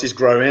price is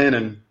growing,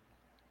 and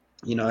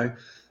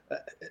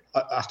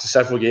after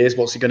several years,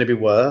 what's it going to be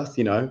worth?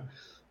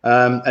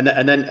 And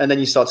then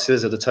you start to see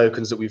there's other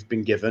tokens that we've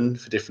been given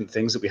for different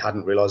things that we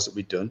hadn't realized that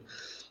we'd done.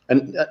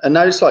 And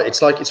now it's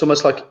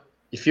almost like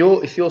if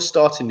you're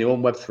starting new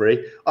on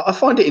Web3, I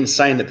find it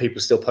insane that people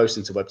still post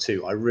into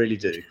Web2. I really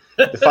do.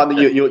 The fact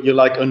that you're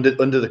like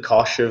under the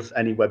cosh of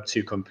any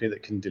Web2 company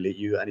that can delete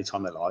you at any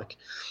time they like.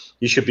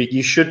 You should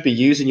be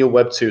using your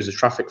Web2 as a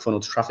traffic funnel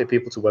to traffic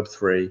people to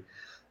Web3.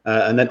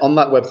 And then on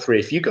that Web3,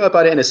 if you go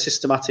about it in a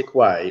systematic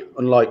way,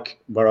 unlike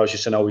where I was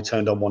just saying, we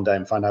turned on one day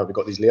and found out we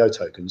got these Leo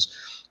tokens,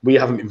 we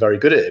haven't been very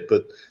good at it.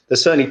 But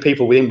there's certainly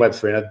people within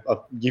Web3, and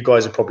you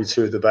guys are probably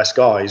two of the best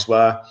guys,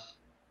 where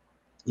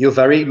you're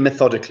very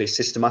methodically,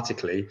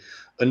 systematically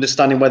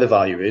understanding where the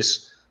value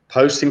is,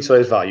 posting to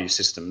those value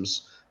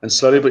systems, and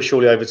slowly but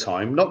surely over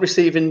time, not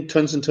receiving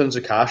tons and tons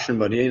of cash and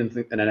money and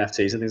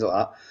NFTs and things like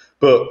that,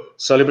 but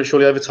slowly but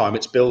surely over time,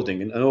 it's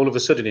building. And all of a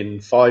sudden,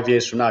 in 5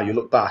 years from now, you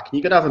look back and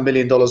you're going to have $1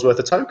 million worth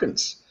of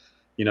tokens,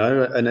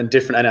 and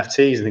different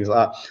NFTs and things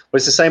like that. But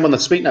it's the same on the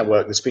SPK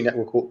Network. The SPK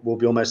Network will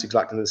be almost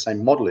exactly the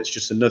same model. It's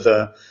just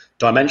another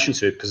dimension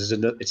to it because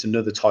it's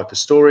another type of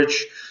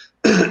storage.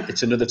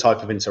 It's another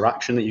type of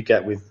interaction that you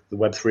get with the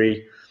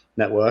Web3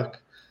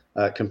 network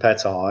compared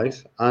to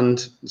Hive.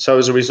 And so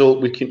as a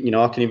result, I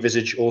can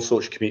envisage all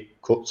sorts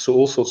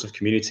of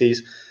community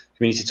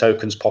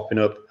tokens popping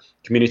up,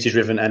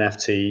 community-driven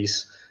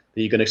NFTs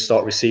that you're going to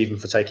start receiving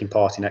for taking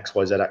part in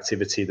XYZ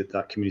activity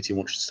that community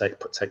wants to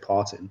take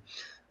part in.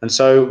 And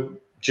so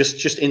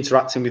just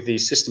interacting with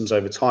these systems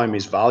over time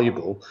is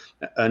valuable.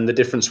 And the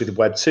difference with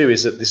Web 2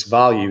 is that this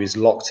value is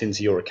locked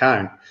into your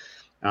account.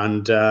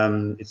 And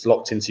it's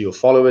locked into your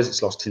followers,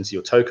 it's locked into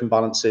your token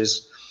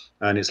balances,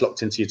 and it's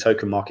locked into your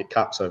token market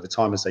caps over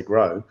time as they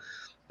grow.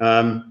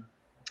 And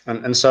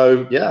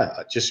so,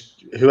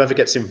 just whoever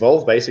gets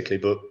involved, basically.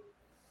 But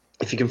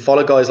if you can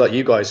follow guys like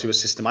you guys who are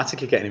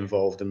systematically getting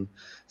involved and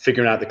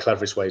figuring out the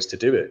cleverest ways to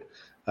do it,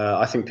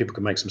 I think people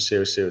can make some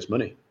serious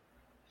money.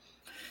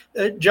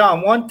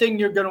 John, one thing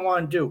you're going to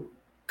want to do,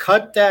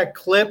 cut that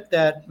clip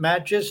that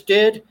Matt just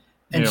did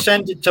and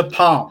send it to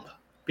Pomp,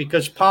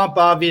 because Pomp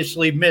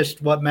obviously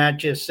missed what Matt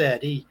just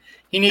said. He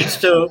needs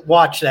to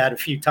watch that a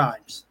few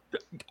times.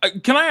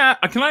 Can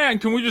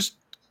we just,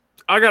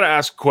 I got to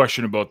ask a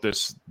question about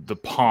the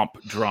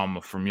Pomp drama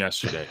from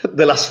yesterday.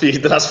 the last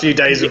few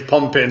days of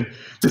pumping.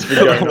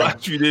 The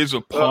last few days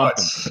of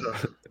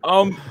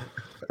pumping.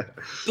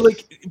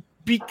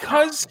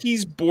 Because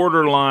he's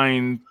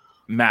borderline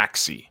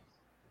maxi,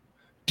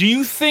 do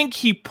you think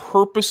he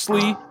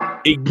purposely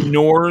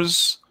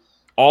ignores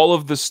all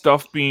of the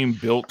stuff being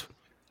built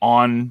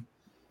on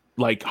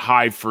like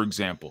Hive, for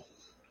example?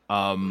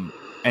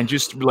 And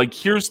just like,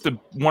 here's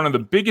one of the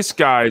biggest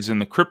guys in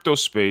the crypto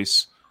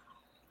space,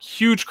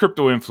 huge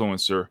crypto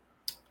influencer,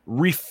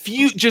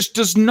 just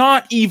does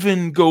not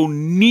even go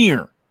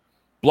near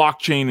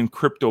blockchain and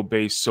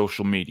crypto-based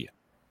social media,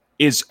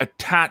 is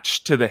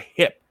attached to the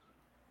hip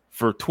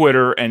for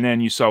Twitter, and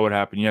then you saw what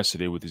happened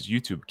yesterday with his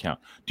YouTube account.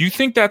 Do you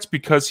think that's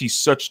because he's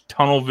such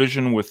tunnel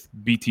vision with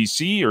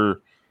BTC,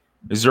 or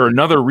is there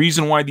another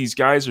reason why these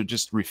guys are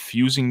just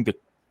refusing to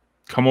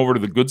come over to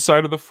the good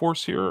side of the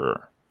force here?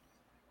 Or?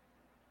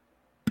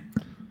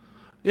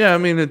 Yeah, I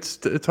mean,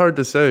 it's hard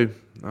to say.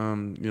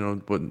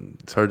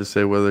 It's hard to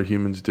say whether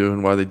humans do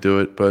and why they do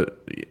it. But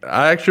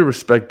I actually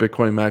respect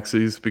Bitcoin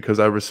maxis because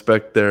I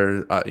respect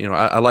their,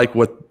 I like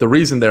the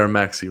reason they're a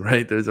maxi,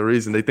 right? There's a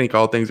reason they think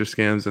all things are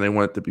scams and they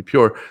want it to be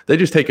pure. They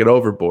just take it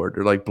overboard.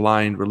 They're like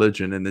blind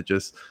religion, and it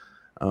just,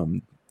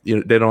 they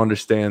don't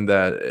understand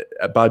that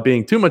by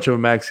being too much of a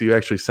maxi, you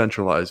actually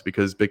centralize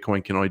because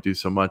Bitcoin can only do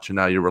so much, and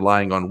now you're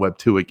relying on Web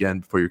 2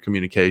 again for your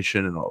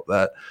communication and all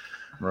that.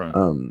 Right.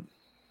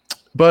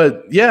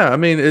 But yeah, I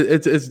mean,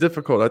 it's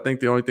difficult. I think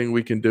the only thing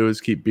we can do is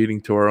keep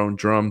beating to our own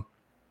drum,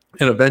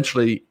 and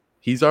eventually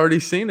he's already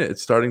seen it.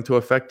 It's starting to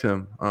affect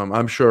him.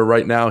 I'm sure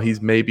right now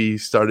he's maybe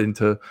starting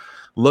to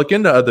look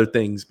into other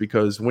things,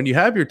 because when you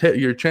have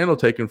your channel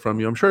taken from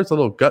you, I'm sure it's a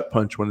little gut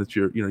punch when it's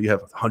you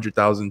have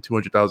 100,000,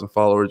 200,000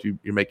 followers,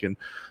 you're making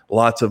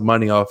lots of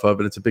money off of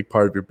it. It's a big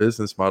part of your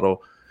business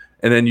model.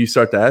 And then you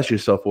start to ask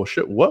yourself, well,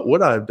 shit, what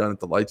would I have done if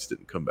the lights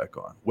didn't come back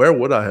on? Where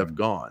would I have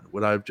gone?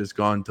 Would I have just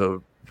gone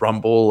to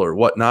Rumble or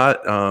whatnot,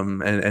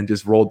 and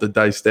just rolled the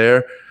dice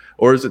there?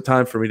 Or is it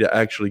time for me to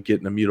actually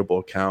get an immutable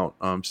account,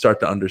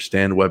 start to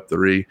understand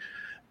Web3?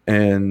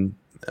 And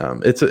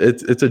it's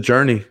a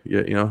journey,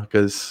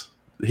 because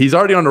he's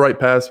already on the right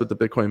path with the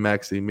Bitcoin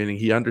maxi, meaning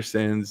he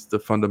understands the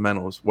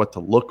fundamentals, what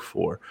to look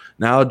for.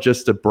 Now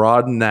just to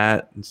broaden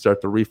that and start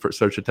to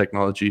research the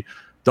technology.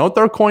 Don't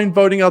throw coin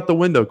voting out the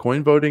window.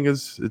 Coin voting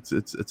it's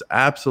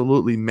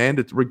absolutely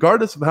mandatory,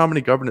 regardless of how many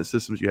governance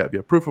systems you have. You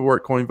have proof of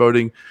work, coin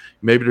voting.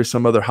 Maybe there's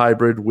some other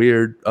hybrid,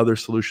 weird other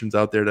solutions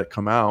out there that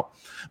come out.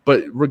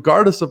 But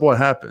regardless of what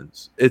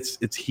happens, it's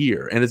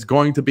here, and it's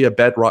going to be a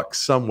bedrock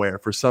somewhere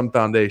for some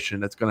foundation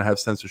that's going to have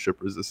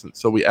censorship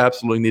resistance. So we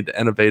absolutely need to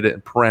innovate it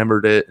and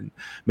parameter it and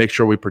make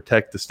sure we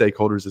protect the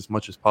stakeholders as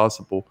much as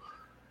possible.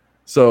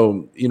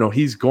 So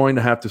he's going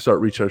to have to start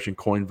researching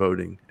coin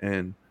voting,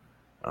 and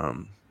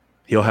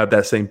he'll have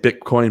that same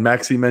Bitcoin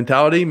maxi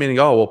mentality, meaning,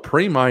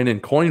 pre-mine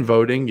and coin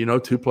voting,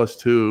 2 +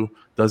 2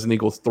 doesn't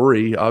equal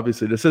 3.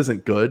 Obviously, this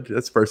isn't good.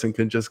 This person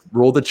can just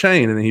rule the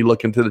chain. And then he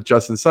look into the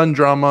Justin Sun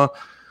drama,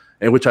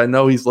 and which I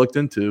know he's looked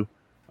into.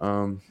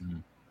 You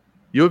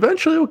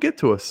eventually will get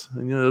to us,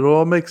 and it'll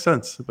all make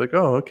sense. It's like,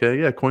 oh,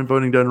 okay, yeah, coin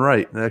voting done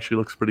right. It actually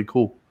looks pretty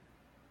cool.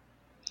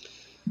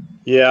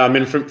 Yeah, I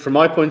mean, from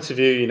my point of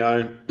view,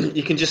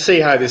 you can just see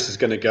how this is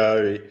going to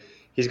go.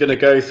 He's going to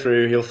go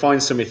through, he'll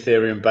find some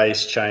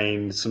Ethereum-based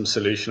chain, some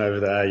solution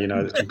over there,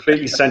 that's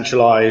completely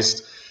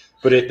centralized,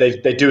 but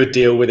they do a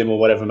deal with him or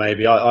whatever,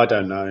 maybe. I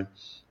don't know.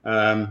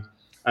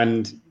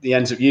 And he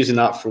ends up using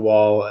that for a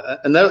while.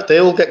 And they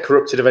all get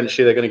corrupted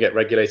eventually. They're going to get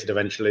regulated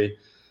eventually.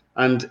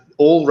 And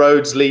all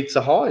roads lead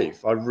to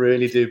Hive. I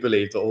really do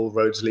believe that all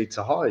roads lead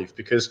to Hive,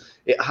 because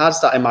it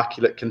has that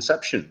immaculate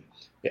conception.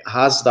 It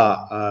has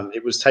that.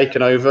 It was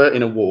taken over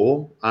in a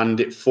war, and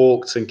it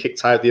forked and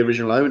kicked out the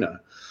original owner.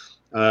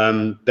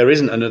 There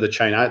isn't another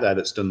chain out there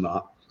that's done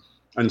that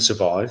and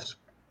survived.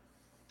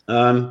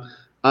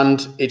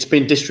 And it's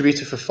been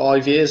distributed for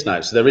 5 years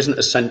now. So there isn't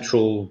a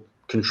central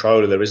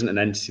controller. There isn't an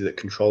entity that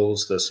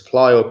controls the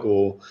supply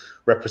or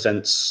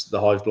represents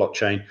the Hive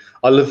blockchain.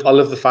 I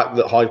love the fact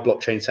that Hive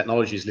blockchain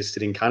technology is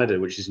listed in Canada,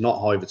 which is not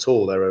Hive at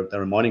all.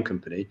 They're a mining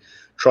company.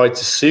 Tried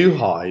to sue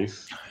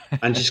Hive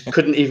and just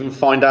couldn't even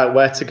find out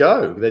where to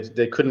go.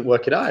 They couldn't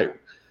work it out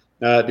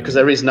because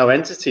there is no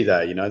entity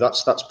there. You know,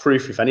 that's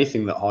proof, if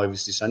anything, that Hive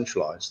is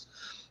decentralized.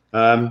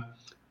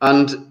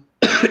 And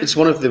it's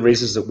one of the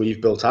reasons that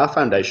we've built our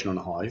foundation on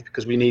Hive,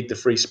 because we need the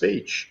free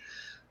speech.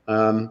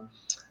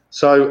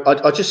 So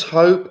I just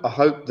hope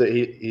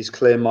that his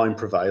clear mind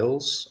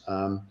prevails.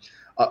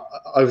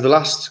 Over the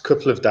last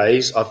couple of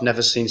days, I've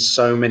never seen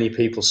so many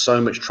people,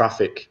 so much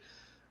traffic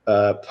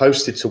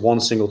posted to one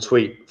single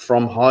tweet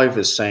from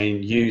Hivers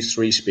saying use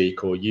free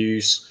speak or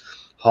use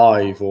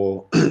Hive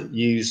or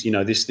use,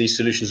 these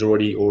solutions are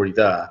already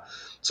there.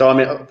 So I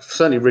mean, I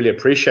certainly really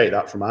appreciate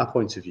that from our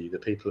point of view,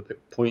 that people are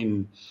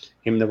pointing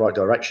him in the right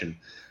direction.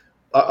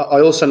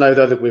 I also know,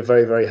 though, that we're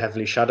very, very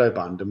heavily shadow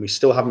banned, and we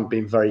still haven't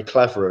been very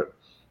clever at,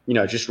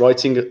 just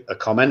writing a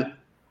comment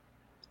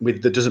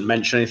that doesn't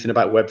mention anything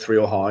about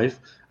Web3 or Hive,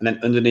 and then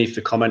underneath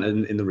the comment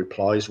and in the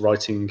replies,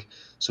 writing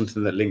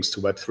something that links to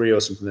Web3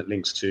 or something that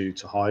links to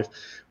Hive.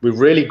 We're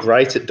really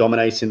great at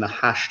dominating the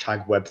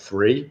hashtag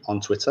Web3 on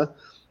Twitter.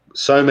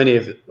 So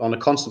many on a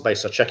constant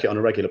basis, I check it on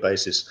a regular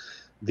basis.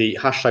 The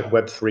hashtag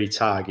Web3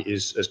 tag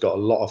has got a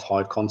lot of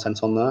Hive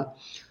content on there.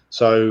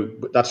 So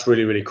that's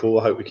really, really cool.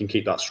 I hope we can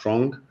keep that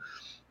strong.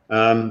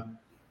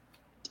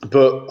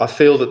 But I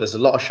feel that there's a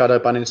lot of shadow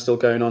banning still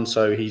going on.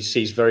 So he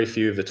sees very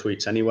few of the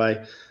tweets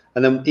anyway.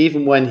 And then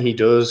even when he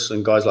does,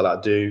 and guys like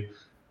that do,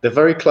 they're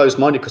very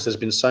closed-minded because there's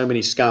been so many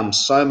scams.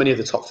 So many of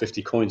the top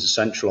 50 coins are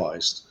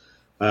centralized.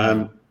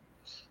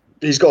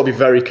 He's got to be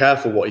very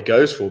careful what he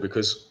goes for,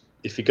 because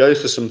if he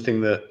goes for something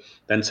that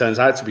then turns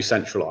out to be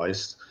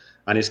centralized,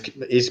 and is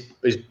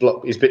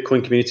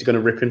Bitcoin community going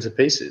to rip into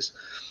pieces?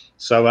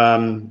 So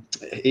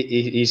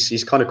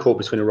he's kind of caught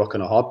between a rock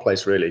and a hard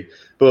place, really.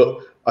 But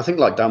I think,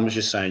 like Dan was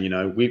just saying,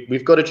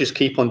 we've got to just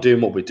keep on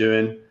doing what we're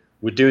doing.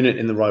 We're doing it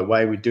in the right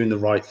way. We're doing the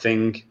right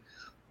thing.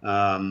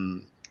 I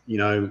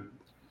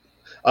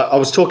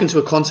was talking to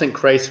a content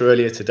creator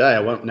earlier today. I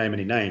won't name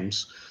any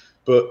names,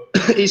 but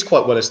he's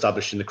quite well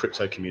established in the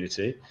crypto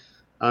community.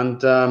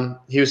 And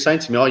he was saying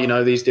to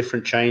me, these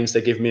different chains,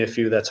 they give me a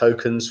few of their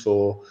tokens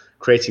for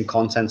creating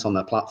content on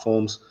their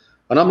platforms.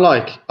 And I'm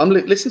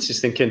listening to this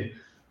thinking,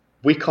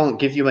 we can't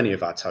give you any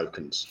of our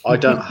tokens. I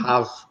don't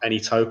have any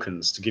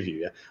tokens to give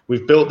you.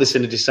 We've built this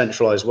in a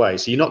decentralized way.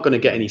 So you're not going to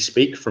get any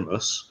speak from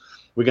us.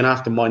 We're going to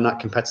have to mine that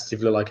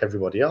competitively like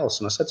everybody else.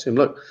 And I said to him,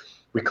 look,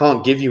 we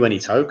can't give you any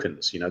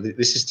tokens.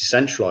 This is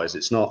decentralized.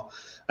 It's not.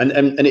 And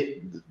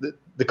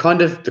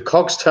the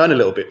cogs turn a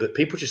little bit, but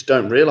people just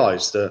don't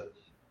realize that,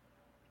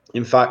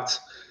 in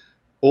fact,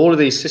 all of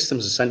these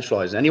systems are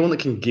centralized. Anyone that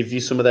can give you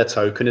some of their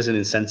token as an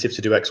incentive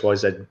to do X, Y,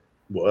 Z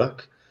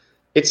work,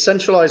 it's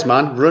centralized,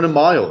 man. Run a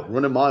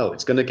mile.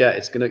 It's going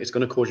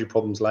to cause you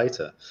problems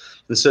later.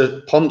 And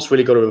so Pomp's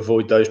really got to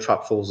avoid those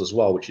trap falls as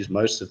well, which is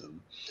most of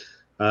them.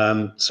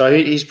 So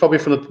he's probably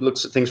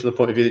looks at things from the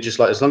point of view that just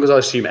like, as long as I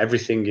assume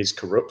everything is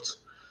corrupt,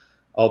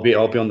 I'll be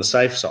on the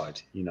safe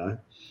side,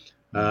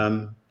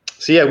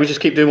 So yeah, we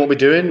just keep doing what we're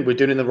doing. We're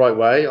doing it in the right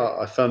way.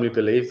 I firmly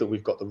believe that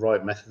we've got the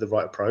right method, the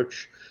right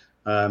approach.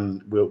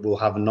 We'll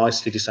have a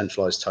nicely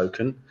decentralized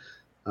token.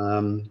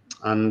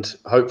 And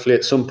hopefully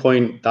at some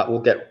point that will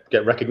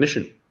get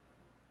recognition.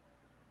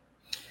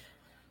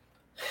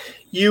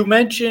 You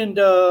mentioned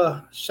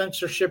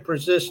censorship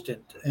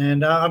resistant,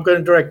 and I'm going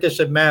to direct this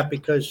at Matt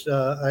because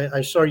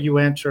I saw you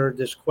answer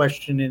this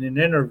question in an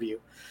interview.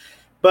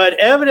 But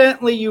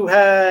evidently you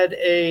had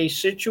a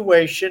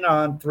situation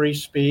on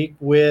ThreeSpeak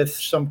with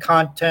some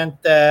content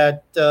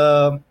that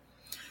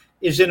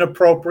is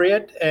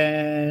inappropriate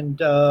and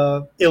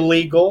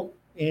illegal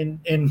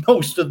in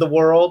most of the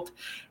world.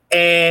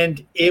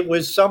 And it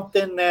was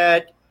something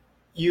that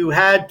you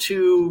had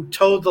to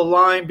toe the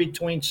line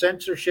between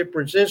censorship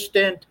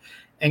resistant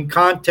and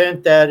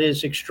content that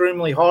is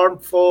extremely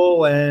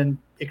harmful and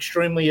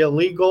extremely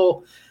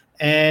illegal.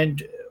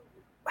 And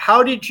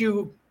how did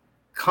you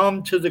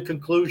come to the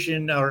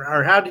conclusion,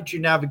 or how did you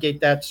navigate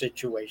that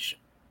situation?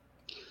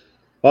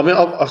 Well, I mean,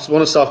 I want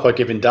to start by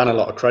giving Dan a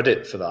lot of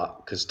credit for that,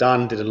 because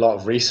Dan did a lot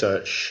of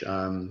research.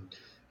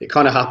 It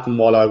kind of happened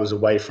while I was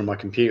away from my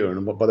computer,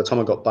 and by the time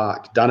I got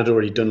back, Dan had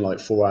already done like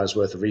 4 hours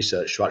worth of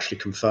research to actually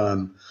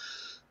confirm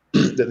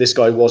that this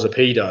guy was a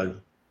pedo.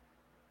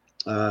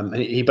 And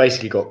he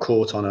basically got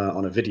caught on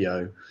a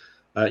video.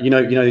 You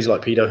know these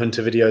like pedo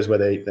hunter videos where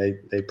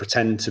they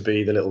pretend to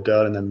be the little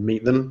girl and then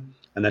meet them,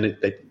 and then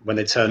when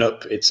they turn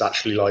up, it's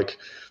actually like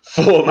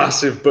 4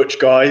 massive butch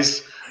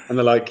guys, and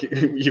they're like,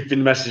 "You've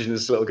been messaging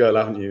this little girl,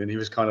 haven't you?" And he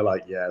was kind of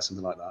like, "Yeah,"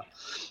 something like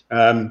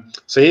that.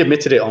 So he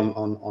admitted it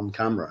on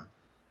camera.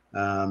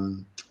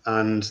 And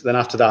then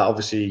after that,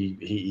 obviously,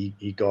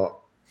 he got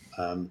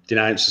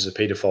denounced as a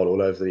paedophile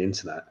all over the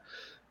internet.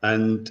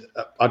 And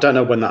I don't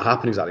know when that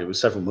happened exactly. It was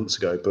several months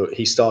ago, but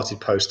he started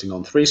posting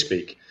on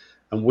ThreeSpeak,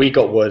 and we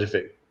got word of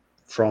it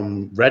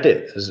from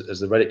Reddit as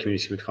the Reddit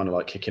community were kind of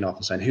like kicking off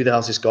and saying, who the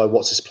hell's this guy?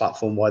 What's this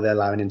platform? Why are they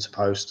allowing him to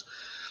post?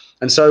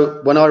 And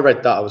so when I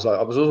read that, I was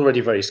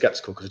already very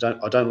skeptical because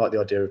I don't like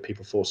the idea of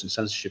people forcing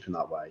censorship in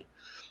that way.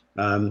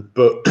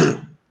 But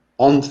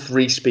on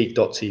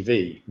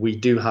ThreeSpeak.tv, we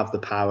do have the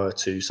power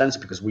to censor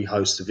because we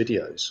host the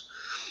videos.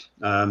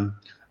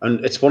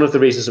 And it's one of the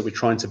reasons that we're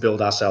trying to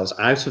build ourselves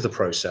out of the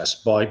process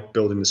by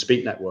building the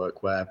Speak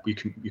network, where you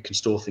can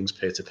store things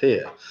peer to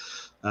peer.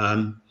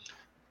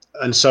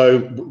 And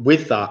so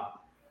with that,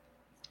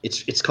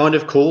 it's kind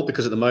of cool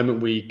because at the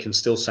moment we can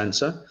still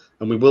censor,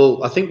 and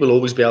I think we'll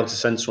always be able to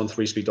censor on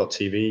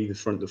ThreeSpeak.tv,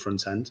 the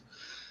front end,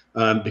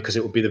 because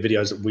it will be the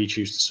videos that we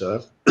choose to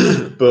serve.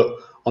 But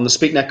on the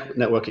Speak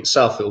network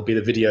itself, it will be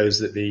the videos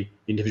that the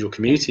individual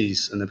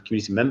communities and the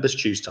community members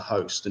choose to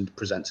host and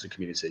present to the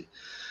community.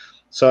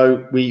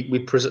 So we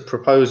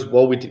proposed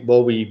while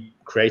we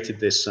created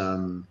this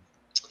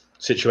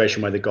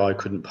situation where the guy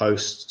couldn't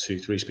post to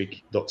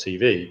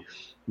ThreeSpeak.tv,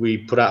 we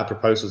put out a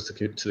proposal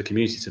to the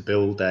community to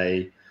build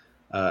a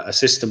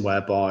system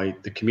whereby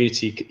the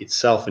community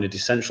itself, in a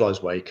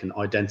decentralized way, can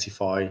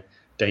identify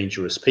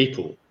dangerous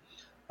people,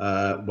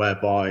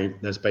 whereby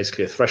there's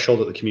basically a threshold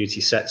that the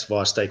community sets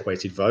via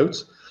stake-weighted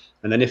vote,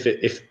 and then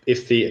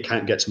if the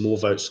account gets more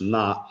votes than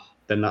that,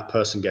 then that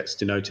person gets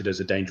denoted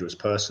as a dangerous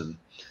person.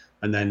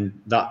 And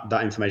then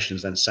that information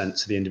is then sent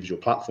to the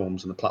individual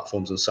platforms, and the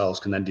platforms themselves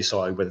can then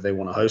decide whether they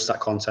want to host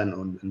that content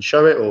and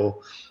show it, or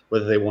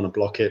whether they want to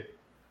block it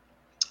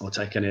or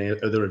take any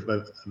other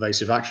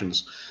evasive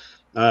actions.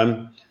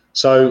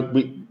 So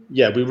we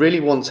really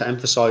want to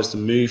emphasize the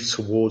move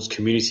towards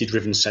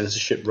community-driven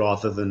censorship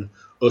rather than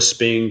us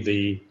being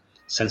the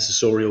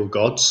censorial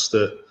gods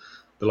that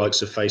the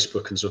likes of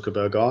Facebook and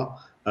Zuckerberg are.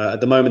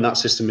 At the moment, that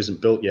system isn't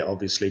built yet,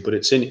 obviously, but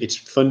it's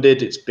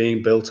funded, it's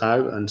being built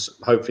out, and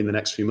hopefully in the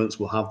next few months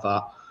we'll have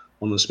that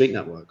on the Speak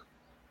network.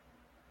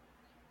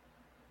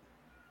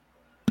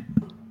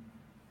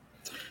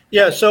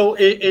 Yeah, so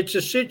it's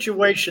a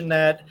situation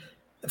that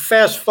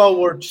fast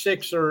forward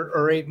 6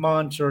 or 8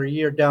 months or a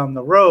year down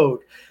the road,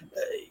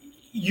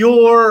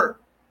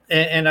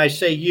 and I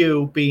say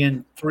you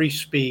being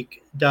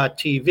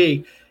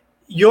ThreeSpeak.tv,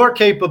 your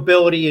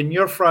capability in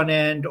your front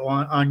end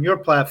on your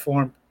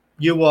platform,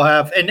 you will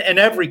have, and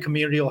every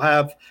community will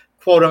have,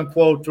 quote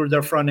unquote, through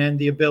their front end,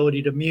 the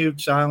ability to mute,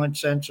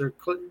 silence, censor,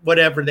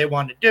 whatever they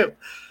want to do.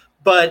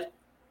 But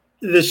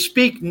the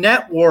Speak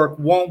network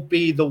won't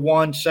be the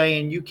one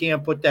saying you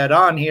can't put that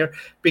on here,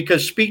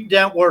 because Speak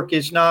network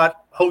is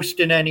not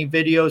hosting any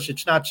videos.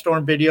 It's not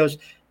storing videos.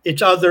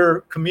 It's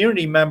other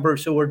community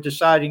members who are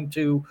deciding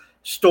to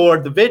store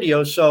the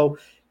video. So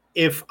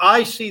if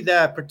I see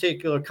that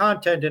particular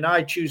content and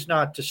I choose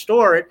not to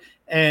store it,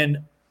 and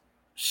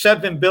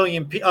 7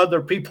 billion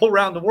other people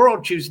around the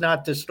world choose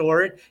not to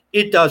store it,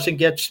 it doesn't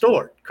get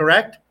stored,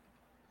 correct?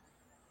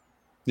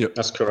 Yep,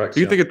 that's correct.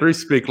 You think of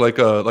ThreeSpeak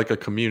like a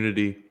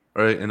community,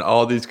 right? And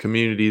all these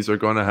communities are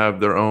going to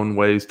have their own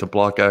ways to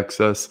block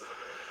access.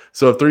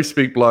 So if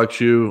ThreeSpeak blocks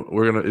you,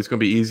 it's going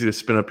to be easy to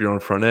spin up your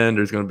own front end.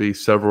 There's going to be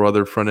several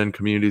other front end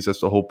communities.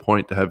 That's the whole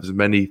point, to have as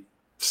many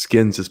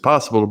skins as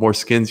possible. The more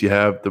skins you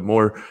have, the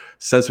more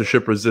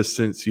censorship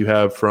resistance you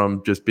have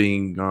from just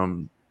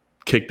being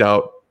kicked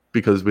out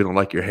because we don't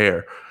like your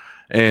hair.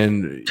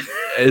 And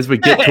as we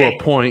get to a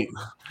point,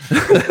 wait,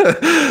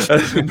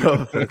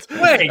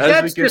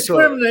 that's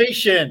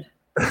discrimination.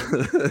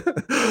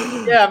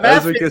 Yeah,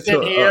 Matt's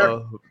in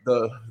here.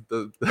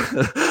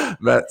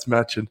 Matt's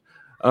matching.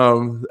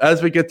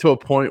 As we get to a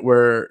point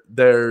where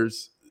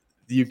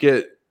you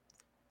get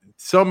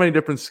so many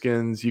different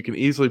skins, you can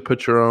easily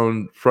put your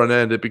own front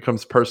end. It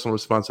becomes personal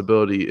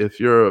responsibility. If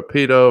you're a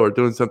pedo or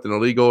doing something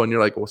illegal and you're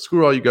like, well,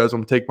 screw all you guys, I'm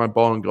gonna take my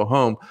ball and go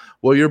home.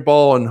 Well, your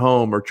ball and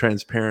home are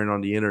transparent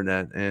on the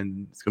internet,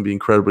 and it's gonna be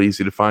incredibly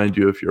easy to find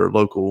you if you're a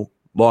local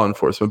law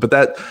enforcement.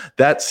 But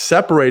that's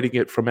separating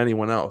it from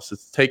anyone else.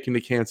 It's taking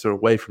the cancer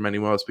away from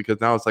anyone else, because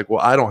now it's like,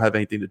 well, I don't have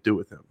anything to do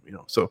with him,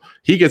 so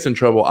he gets in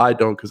trouble, I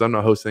don't, because I'm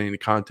not hosting any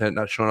content,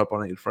 not showing up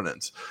on any front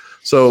ends.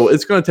 So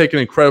it's going to take an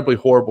incredibly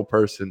horrible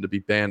person to be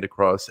banned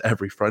across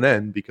every front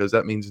end, because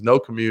that means no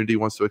community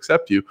wants to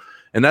accept you.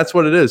 And that's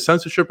what it is.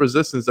 Censorship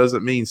resistance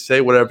doesn't mean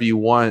say whatever you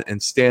want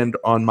and stand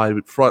on my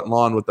front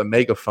lawn with a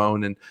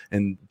megaphone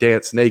and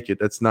dance naked.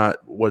 That's not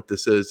what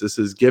this is. This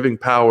is giving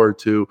power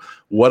to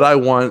what I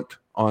want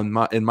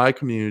in my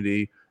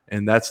community,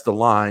 and that's the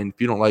line.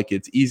 If you don't like it,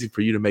 it's easy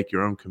for you to make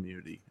your own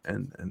community,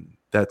 and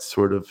that's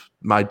sort of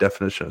my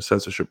definition of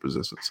censorship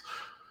resistance.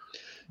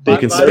 They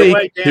can speak.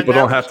 Way, Dan, people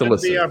don't have to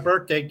listen. Be our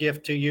birthday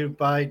gift to you.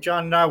 By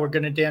John and I, we're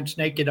going to dance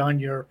naked on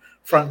your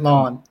front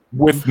lawn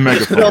with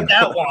megaphones.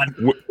 That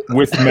one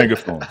with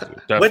megaphones.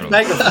 Definitely. With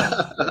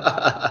megaphones.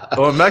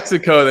 Well, in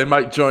Mexico, they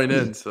might join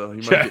in. So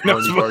you might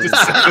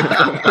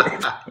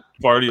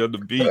party on the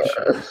beach.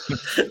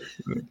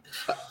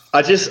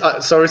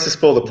 Sorry to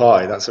spoil the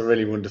party. That's a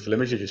really wonderful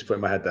image you just put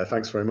in my head there.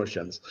 Thanks very much,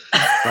 Jens.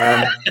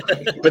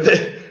 But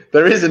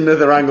there is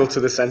another angle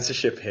to the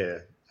censorship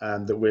here.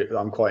 that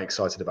I'm quite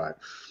excited about.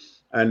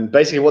 And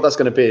basically what that's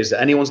going to be is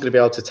that anyone's going to be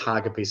able to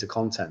tag a piece of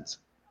content.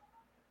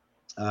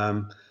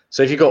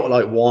 So if you've got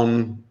like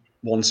one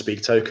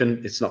speak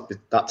token,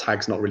 that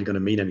tag's not really going to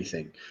mean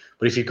anything.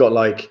 But if you've got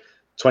like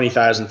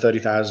 20,000,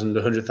 30,000,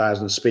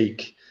 100,000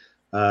 speak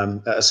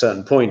at a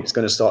certain point, it's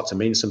going to start to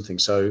mean something.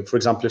 So for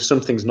example, if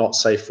something's not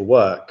safe for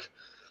work,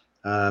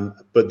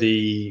 but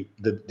the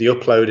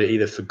uploader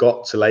either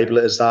forgot to label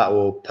it as that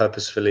or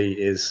purposefully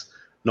is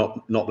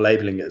not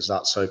labeling it as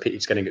that, so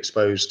it's getting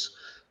exposed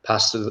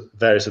past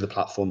various other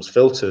platforms'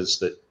 filters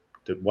that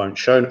won't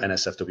show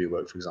NSFW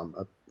work,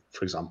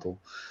 for example,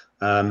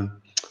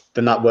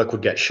 then that work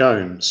would get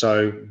shown.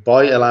 So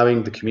by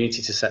allowing the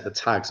community to set the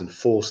tags and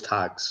force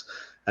tags,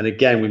 and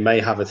again, we may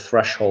have a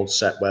threshold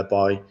set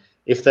whereby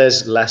if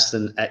there's less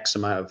than X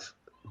amount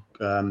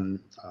of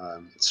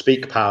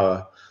speak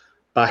power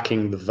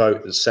backing the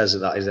vote that says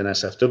that is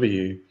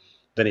NSFW,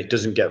 then it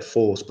doesn't get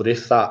forced. But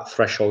if that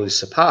threshold is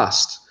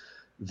surpassed,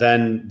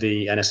 then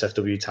the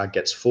NSFW tag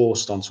gets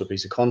forced onto a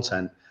piece of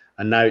content,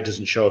 and now it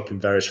doesn't show up in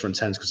various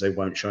front ends because they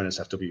won't show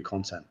NSFW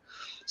content.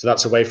 So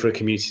that's a way for a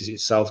community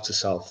itself to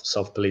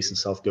self-police and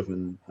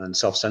self-govern and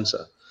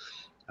self-censor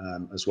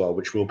as well,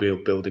 which we'll be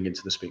building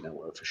into the Speak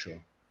Network for sure.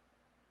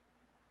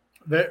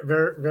 Very,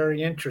 very,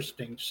 very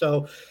interesting.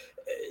 So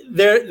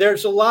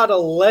there's a lot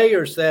of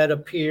layers that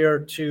appear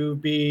to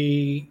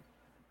be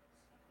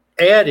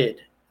added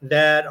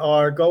that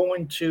are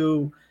going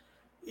to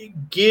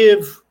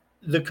give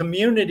the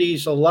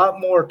communities a lot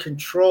more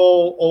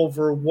control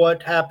over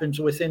what happens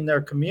within their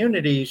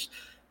communities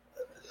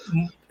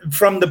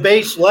from the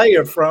base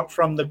layer,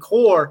 from the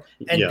core,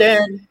 and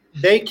then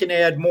they can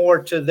add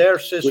more to their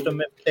system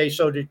if they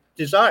so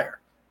desire.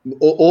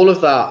 All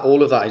of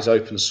that is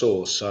open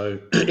source. So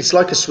it's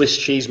like a Swiss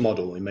cheese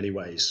model in many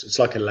ways. It's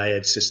like a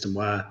layered system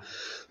where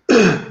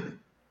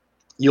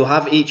you'll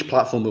have each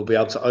platform will be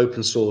able to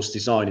open source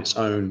design its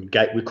own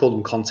gate. We call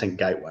them content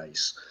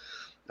gateways.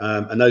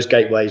 And those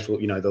gateways will,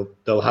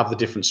 they'll have the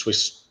different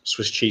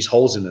Swiss cheese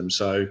holes in them.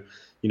 So,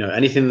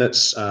 anything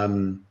that's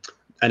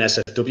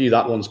NSFW,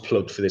 that one's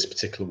plugged for this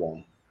particular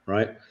one,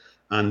 right?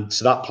 And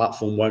so that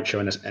platform won't show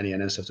any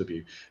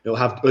NSFW. It'll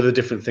have other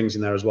different things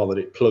in there as well that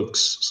it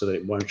plugs so that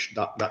it won't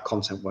that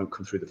content won't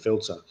come through the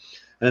filter. And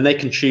then they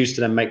can choose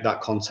to then make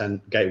that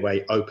content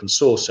gateway open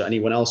source so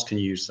anyone else can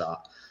use that.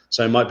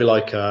 So it might be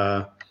like,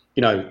 there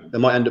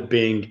might end up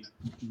being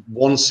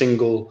one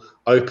single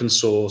open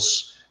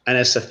source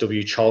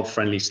NSFW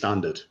child-friendly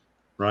standard,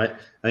 right? And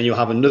then you'll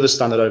have another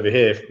standard over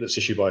here that's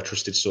issued by a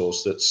trusted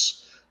source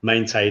that's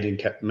maintained and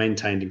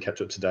kept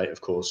up to date,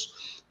 of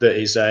course, that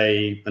is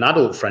an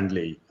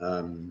adult-friendly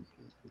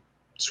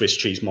Swiss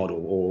cheese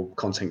model or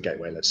content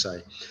gateway, let's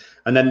say.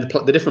 And then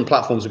the different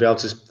platforms will be able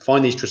to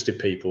find these trusted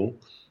people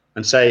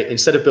and say,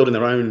 instead of building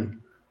their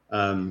own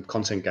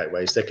content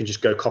gateways, they can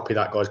just go copy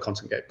that guy's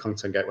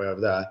content gateway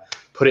over there,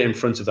 put it in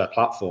front of their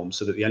platform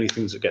so that the only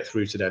things that get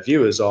through to their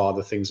viewers are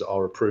the things that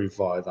are approved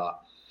via that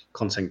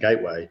content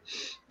gateway.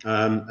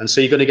 And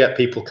so you're going to get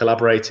people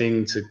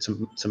collaborating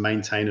to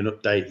maintain and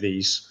update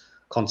these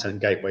content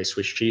gateway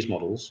Swiss cheese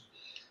models.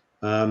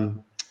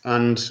 And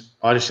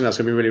I just think that's going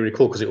to be really, really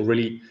cool because it will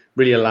really,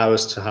 really allow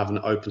us to have an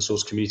open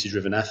source community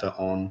driven effort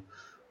on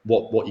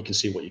what you can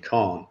see, what you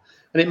can't.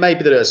 And it may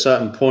be that at a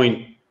certain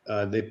point,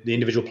 the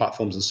individual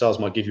platforms themselves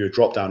might give you a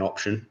drop-down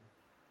option,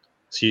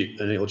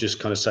 and it'll just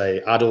kind of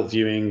say adult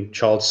viewing,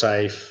 child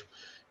safe,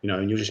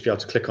 and you'll just be able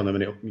to click on them,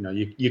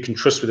 and you can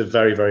trust with a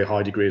very, very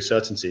high degree of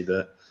certainty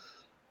that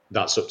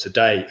that's up to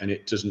date and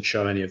it doesn't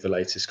show any of the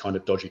latest kind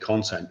of dodgy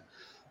content.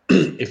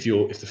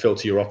 if the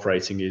filter you're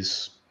operating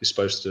is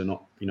supposed to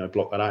not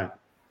block that out.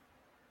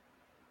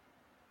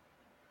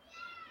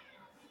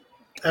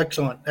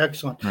 Excellent.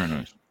 Very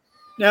nice.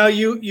 Now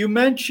you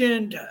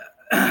mentioned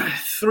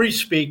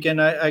ThreeSpeak,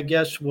 and I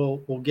guess we'll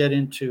get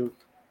into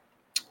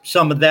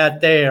some of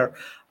that there.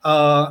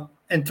 And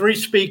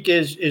ThreeSpeak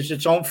is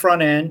its own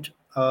front end.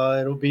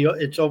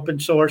 It's open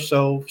source,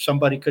 so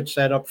somebody could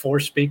set up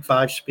 4Speak,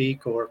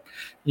 5Speak, or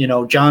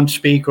John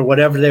Speak, or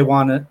whatever they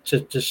want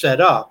to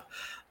set up.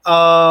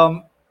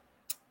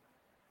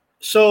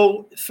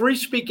 So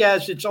ThreeSpeak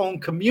has its own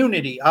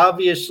community.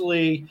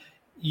 Obviously,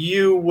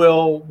 you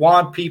will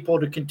want people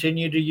to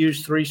continue to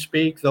use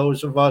ThreeSpeak.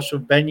 Those of us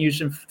who've been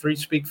using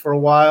ThreeSpeak for a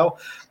while,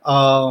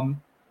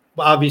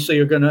 obviously,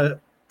 are going to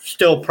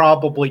still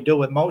probably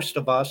do it. Most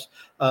of us,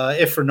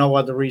 if for no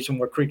other reason,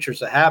 we're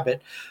creatures of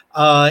habit.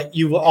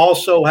 You will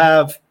also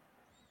have,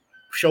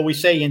 shall we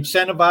say,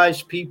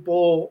 incentivize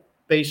people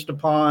based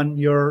upon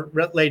your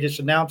latest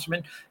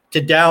announcement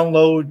to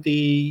download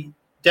the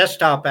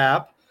desktop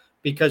app,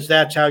 because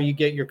that's how you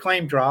get your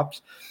claim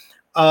drops.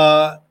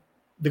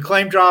 The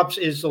claim drops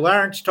is the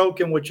Larynx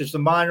token, which is the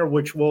miner,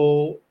 which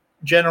will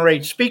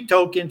generate Speak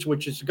tokens,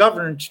 which is the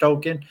governance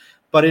token.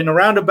 But in a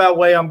roundabout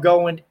way, I'm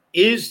going,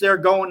 is there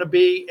going to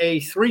be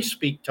a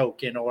ThreeSpeak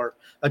token or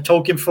a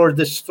token for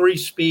this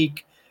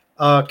ThreeSpeak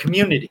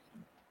community?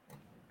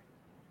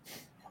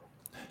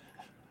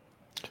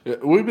 Yeah,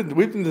 we've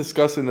been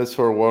discussing this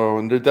for a while,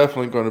 and they're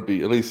definitely going to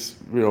be, at least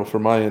for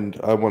my end,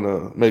 I want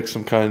to make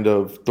some kind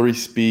of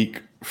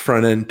 3Speak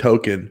front end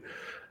token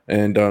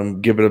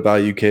and give it a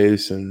value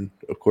case, and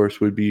of course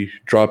we'd be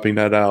dropping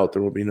that out.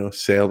 There will be no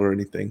sale or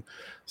anything.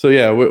 So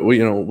yeah,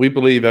 we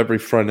believe every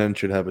front end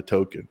should have a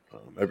token.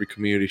 Every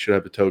community should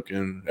have a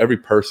token. Every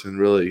person,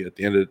 really, at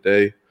the end of the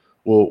day,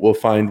 will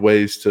find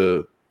ways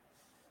to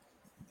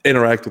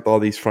interact with all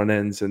these front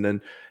ends, and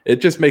then it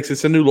just makes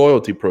it's a new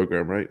loyalty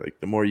program, right? Like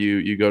the more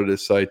you go to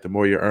this site, the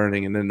more you're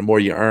earning, and then the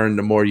more you earn,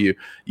 the more you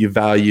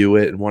value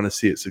it and want to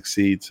see it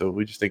succeed. So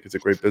we just think it's a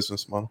great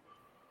business model.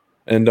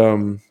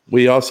 And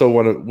we also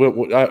want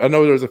to. I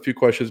know there's a few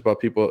questions about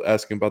people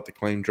asking about the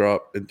claim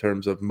drop in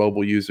terms of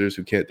mobile users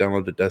who can't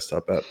download the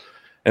desktop app,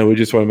 and we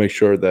just want to make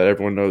sure that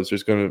everyone knows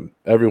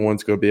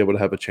everyone's going to be able to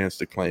have a chance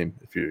to claim.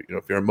 If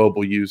you're a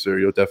mobile user,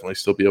 you'll definitely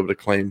still be able to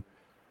claim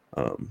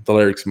the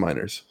Lyrics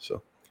miners.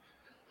 So.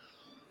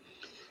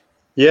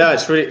 Yeah,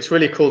 it's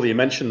really cool that you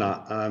mentioned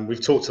that.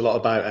 We've talked a lot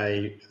about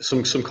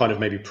some kind of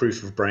maybe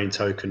proof of brain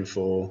token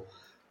for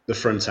the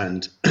front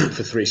end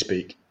for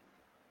 3Speak.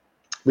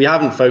 We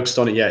haven't focused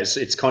on it yet.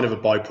 It's kind of a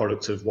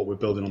byproduct of what we're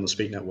building on the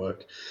Speak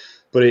network,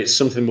 but it's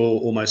something we'll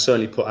almost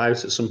certainly put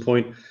out at some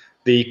point.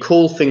 The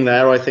cool thing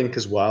there, I think,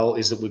 as well,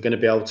 is that we're going to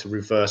be able to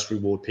reverse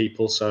reward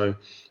people. So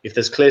if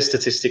there's clear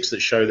statistics that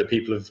show that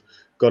people have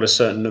got a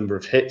certain number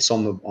of hits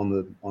on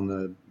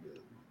the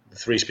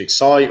 3Speak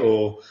site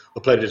or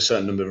uploaded a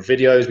certain number of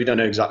videos, we don't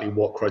know exactly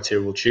what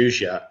criteria we'll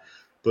choose yet,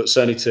 but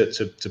certainly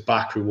to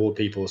back reward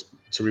people,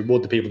 to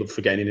reward the people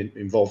for getting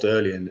involved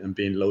early and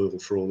being loyal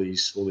for all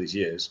these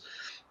years.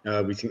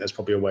 We think there's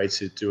probably a way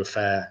to do a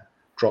fair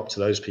drop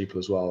to those people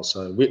as well.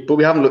 So, but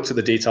we haven't looked at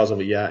the details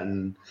of it yet,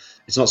 and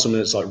it's not something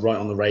that's like right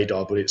on the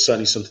radar, but it's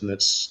certainly something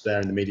that's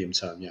there in the medium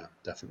term. Yeah,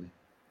 definitely.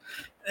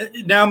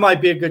 Now might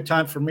be a good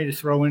time for me to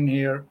throw in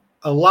here.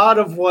 A lot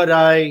of what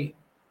I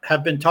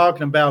have been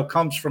talking about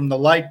comes from the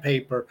light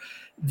paper.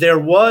 There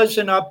was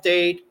an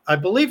update, I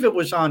believe it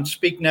was on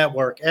Speak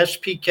Network,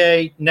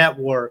 SPK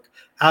Network.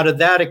 Out of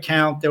that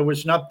account, there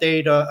was an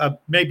update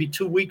maybe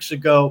 2 weeks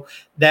ago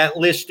that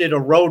listed a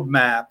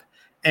roadmap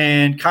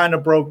and kind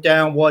of broke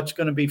down what's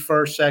going to be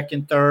first,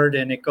 second, third,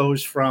 and it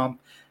goes from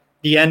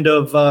the end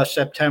of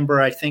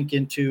September, I think,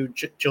 into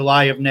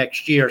July of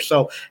next year.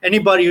 So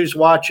anybody who's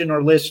watching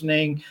or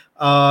listening,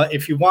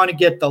 if you want to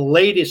get the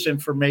latest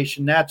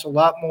information, that's a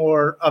lot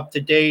more up to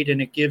date,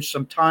 and it gives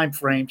some time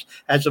frames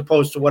as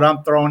opposed to what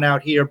I'm throwing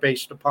out here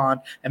based upon.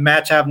 And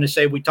Matt's having to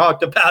say we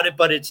talked about it,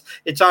 but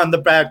it's on the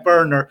back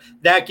burner.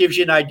 That gives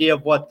you an idea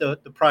of what the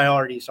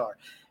priorities are.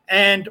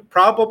 And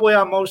probably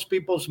on most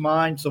people's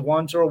minds, the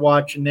ones who are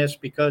watching this,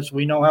 because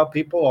we know how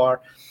people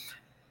are.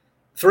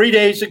 3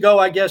 days ago,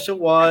 I guess it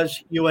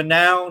was, you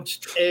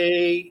announced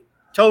a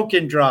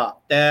token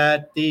drop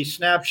that the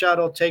snapshot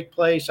will take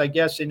place, I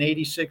guess, in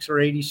 86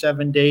 or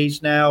 87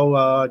 days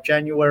now.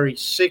 January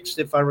 6th,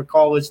 if I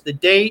recall, is the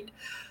date.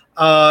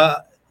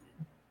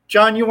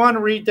 John, you want to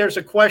read? There's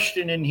a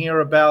question in here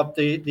about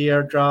the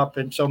airdrop,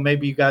 and so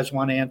maybe you guys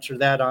want to answer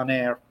that on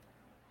air.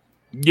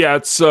 Yeah,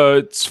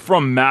 it's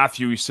from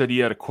Matthew. He said he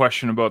had a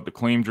question about the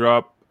claim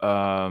drop.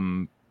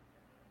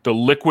 The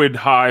liquid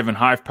Hive and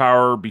Hive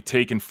Power be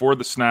taken for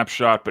the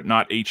snapshot, but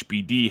not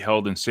HBD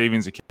held in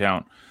savings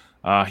account.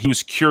 He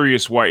was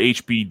curious why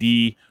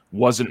HBD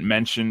wasn't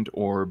mentioned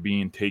or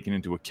being taken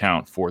into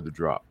account for the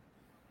drop.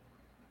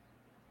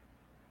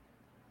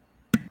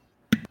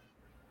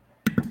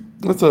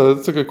 That's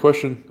a good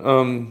question.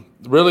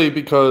 Really,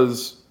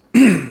 because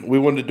we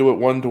wanted to do it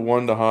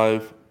 1-to-1 to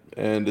Hive,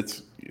 and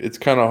it's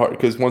kind of hard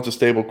because one's a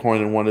stable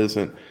coin and one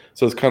isn't.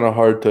 So it's kind of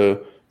hard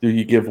to. Do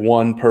you give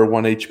one per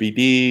one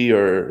HBD,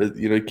 or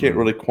you can't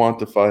really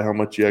quantify how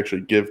much you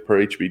actually give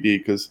per HBD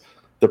because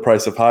the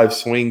price of Hive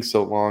swings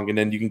so long, and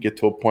then you can get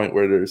to a point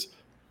where there's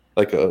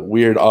like a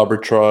weird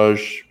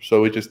arbitrage. So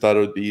we just thought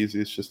it would be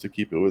easiest just to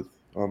keep it with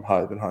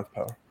Hive and Hive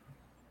Power.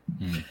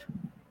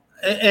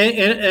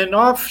 An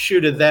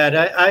offshoot of that,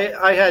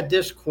 I had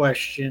this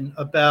question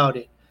about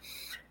it,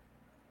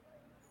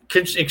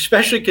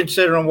 especially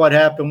considering what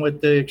happened with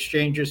the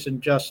exchanges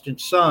and Justin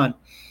Sun.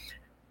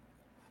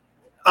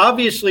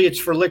 Obviously, it's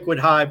for Liquid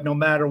Hive no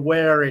matter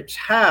where it's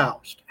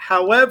housed.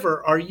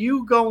 However, are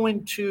you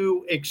going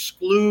to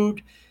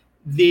exclude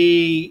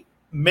the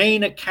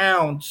main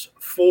accounts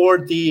for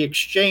the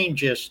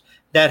exchanges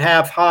that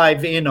have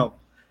Hive in them?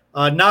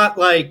 Not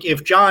like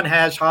if John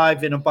has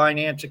Hive in a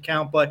Binance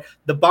account, but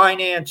the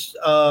Binance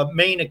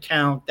main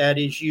account that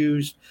is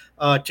used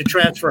to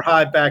transfer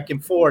Hive back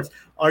and forth.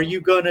 Are you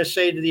going to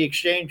say to the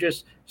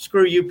exchanges,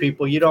 screw you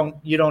people, you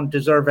don't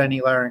deserve any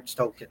Larynx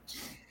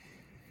tokens?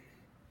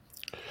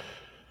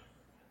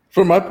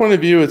 From my point of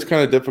view, it's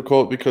kind of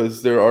difficult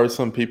because there are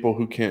some people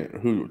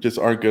who just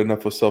aren't good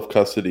enough with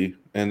self-custody,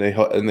 and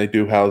they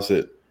do house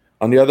it.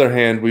 On the other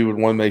hand, we would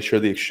want to make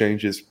sure the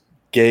exchanges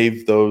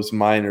gave those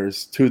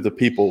miners to the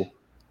people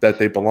that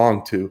they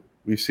belong to.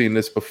 We've seen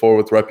this before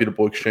with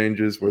reputable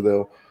exchanges where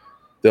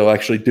they'll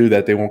actually do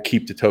that. They won't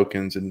keep the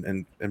tokens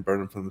and burn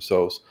them for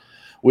themselves.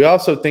 We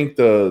also think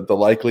the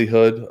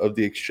likelihood of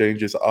the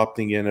exchanges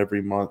opting in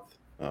every month,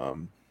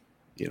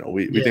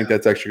 we think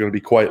that's actually going to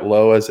be quite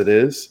low as it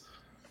is.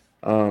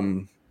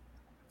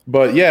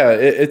 But yeah,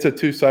 it's a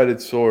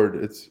two-sided sword.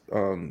 It's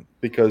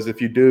because if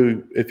you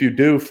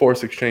do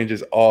force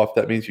exchanges off,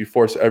 that means you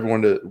force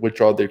everyone to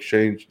withdraw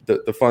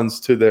the funds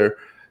to their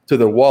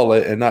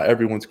wallet, and not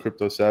everyone's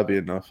crypto savvy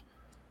enough.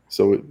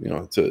 So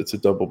it's a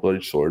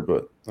double-bladed sword.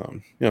 But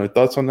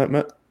thoughts on that,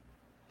 Matt?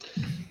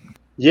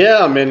 Yeah,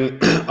 I mean,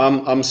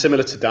 I'm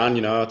similar to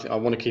Dan. I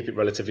want to keep it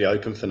relatively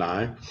open for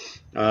now.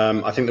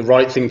 I think the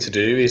right thing to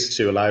do is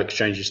to allow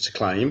exchanges to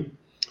claim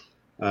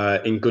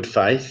in good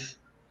faith.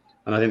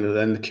 And I think that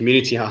then the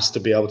community has to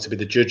be able to be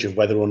the judge of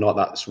whether or not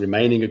that's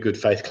remaining a good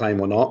faith claim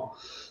or not.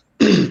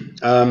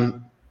 And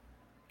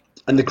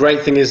the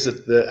great thing is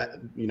that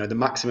the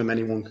maximum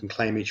anyone can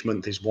claim each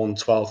month is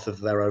 1/12 of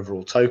their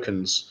overall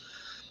tokens.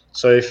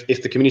 So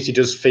if the community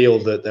does feel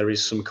that there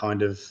is some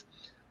kind of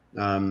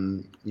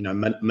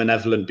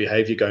malevolent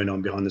behavior going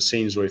on behind the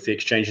scenes, or if the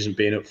exchange isn't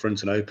being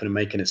upfront and open and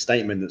making a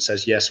statement that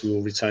says, yes, we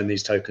will return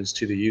these tokens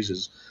to the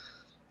users,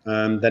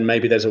 then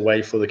maybe there's a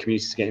way for the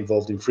community to get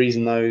involved in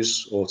freezing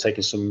those or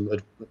taking some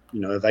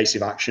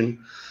evasive action.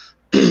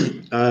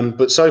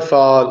 But so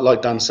far,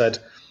 like Dan said,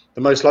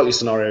 the most likely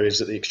scenario is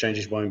that the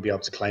exchanges won't be able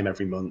to claim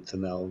every month,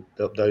 and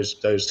those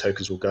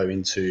tokens will go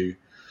into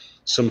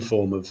some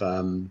form of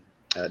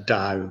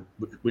DAO,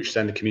 which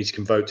then the community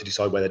can vote to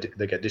decide where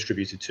they get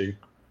distributed to.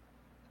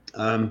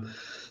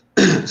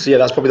 So yeah,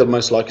 that's probably the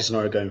most likely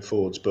scenario going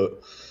forwards.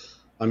 But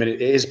I mean,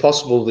 it is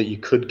possible that you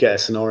could get a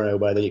scenario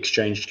where the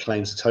exchange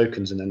claims the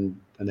tokens and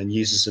then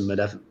uses them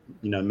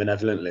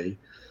malevolently.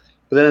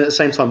 But then at the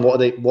same time,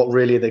 what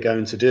really are they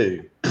going to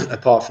do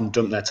apart from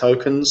dump their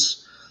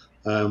tokens,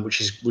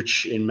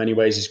 which in many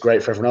ways is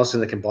great for everyone else,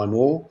 and they can buy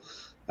more,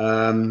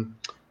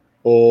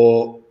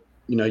 or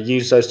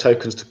use those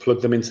tokens to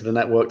plug them into the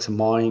network to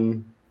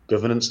mine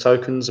governance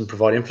tokens and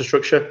provide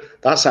infrastructure.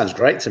 That sounds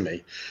great to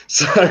me.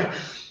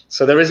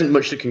 So there isn't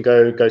much that can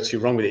go too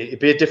wrong with it. It'd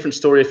be a different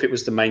story if it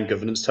was the main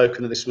governance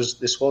token that this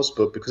was,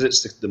 but because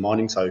it's the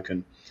mining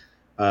token,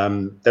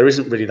 there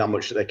isn't really that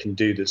much that they can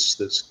do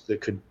that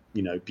could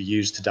be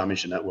used to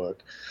damage the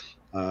network.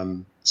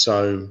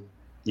 So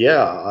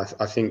yeah,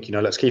 I think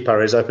let's keep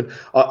our ears open.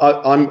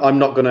 I'm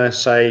not going to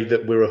say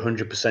that we're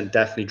 100%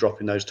 definitely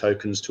dropping those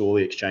tokens to all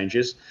the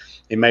exchanges.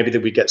 It may be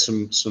that we get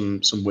some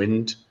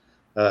wind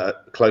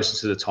closer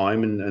to the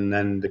time, and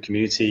then the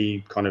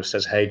community kind of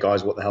says, hey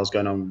guys, what the hell's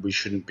going on? We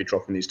shouldn't be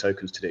dropping these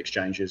tokens to the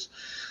exchanges.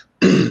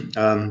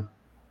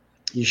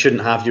 You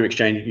shouldn't have your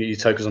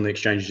tokens on the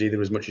exchanges either,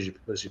 as much as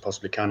you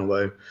possibly can,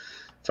 although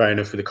fair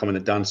enough with the comment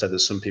that Dan said that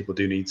some people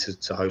do need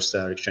to host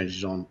their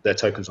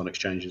tokens on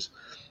exchanges.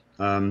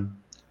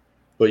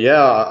 But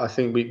yeah, I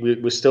think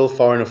we're still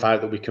far enough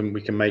out that we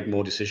can make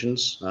more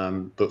decisions.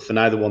 But for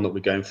now, the one that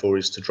we're going for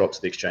is to drop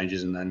to the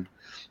exchanges, and then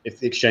if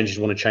the exchanges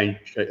want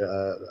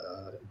to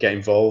get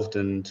involved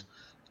and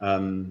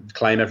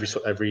claim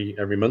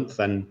every month,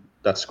 then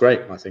that's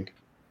great, I think.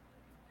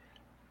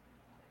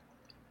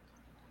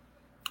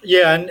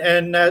 Yeah,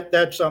 and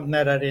that's something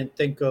that I didn't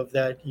think of,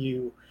 that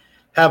you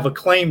have a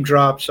claim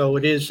drop, so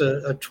it is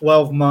a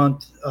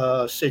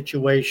 12-month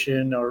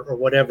situation or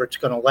whatever it's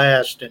going to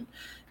last, and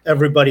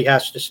everybody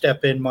has to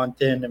step in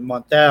and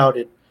month out.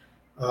 And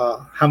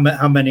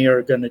how many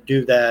are going to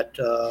do that?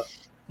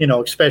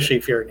 Especially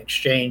if you're an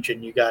exchange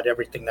and you got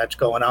everything that's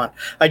going on.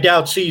 I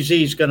doubt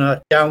CZ is going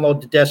to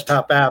download the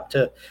desktop app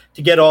to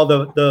get all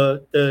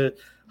the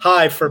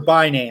Hive for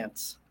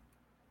Binance.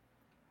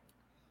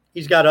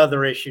 He's got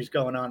other issues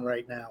going on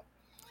right now.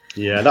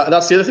 Yeah,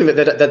 that's the other thing,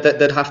 that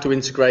they'd have to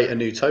integrate a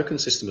new token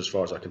system, as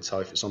far as I can tell,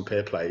 if it's on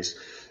peer plays,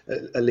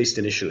 at least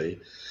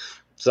initially.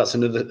 So that's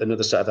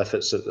another set of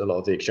efforts that a lot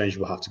of the exchanges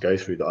will have to go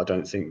through that I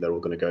don't think they're all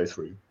going to go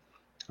through.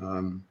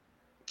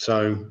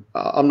 So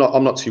I'm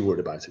not too worried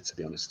about it, to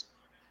be honest.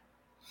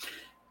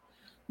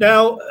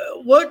 Now,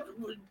 what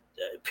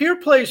Peer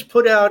Plays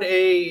put out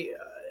a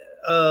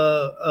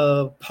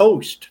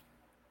post,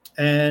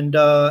 and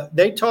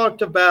they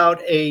talked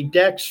about a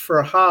DEX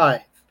for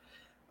Hive.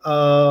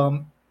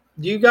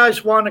 Do you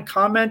guys want to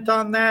comment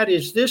on that?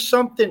 Is this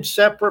something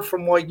separate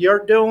from what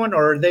you're doing,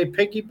 or are they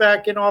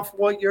piggybacking off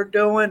what you're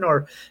doing,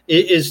 or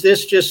is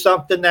this just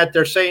something that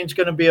they're saying is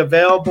going to be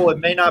available? It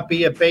may not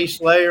be a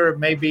base layer, it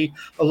may be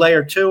a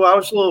layer 2. I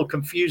was a little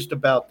confused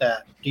about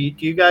that. Do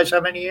you guys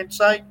have any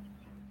insight?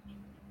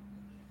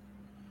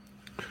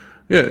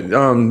 Yeah,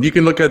 you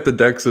can look at the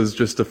DEX as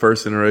just the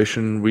first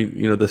iteration.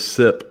 The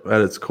SIP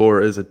at its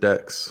core is a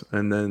DEX,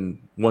 and then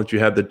once you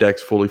have the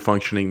DEX fully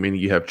functioning, meaning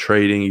you have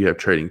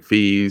trading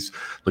fees,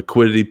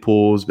 liquidity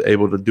pools,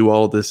 able to do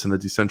all of this in a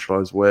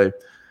decentralized way.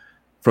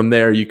 From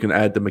there, you can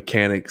add the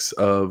mechanics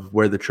of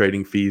where the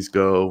trading fees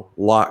go,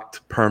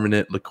 locked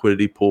permanent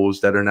liquidity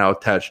pools that are now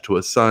attached to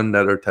a Sun,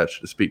 that are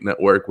attached to the SPK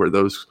Network, where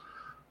those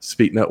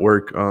SPK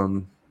Network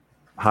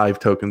Hive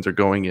tokens are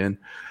going in.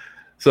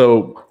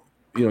 So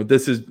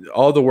this is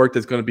all the work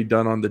that's going to be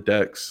done on the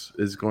DEX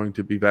is going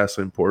to be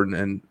vastly important.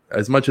 And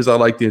as much as I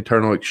like the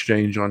internal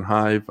exchange on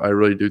Hive, I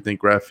really do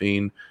think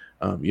Graphene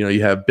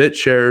You have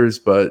BitShares,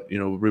 but we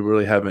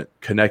really haven't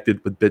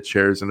connected with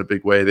BitShares in a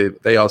big way.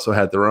 They also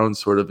had their own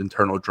sort of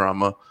internal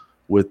drama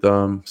with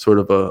sort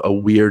of a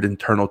weird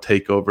internal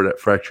takeover that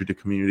fractured the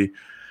community.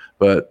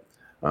 But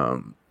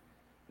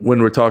when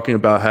we're talking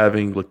about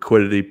having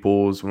liquidity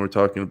pools, when we're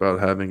talking about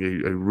having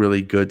a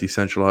really good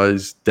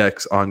decentralized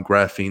DEX on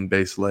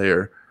graphene-based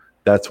layer,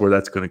 that's where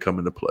that's going to come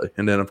into play.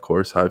 And then, of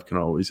course, Hive can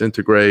always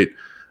integrate.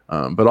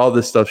 But all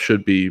this stuff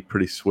should be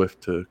pretty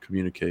swift to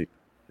communicate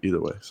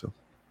either way. So,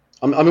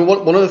 I mean,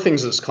 one of the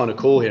things that's kind of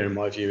cool here, in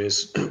my view,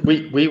 is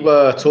we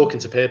were talking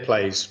to peer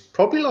plays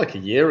probably like a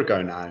year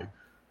ago now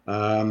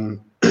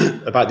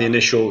about the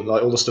initial,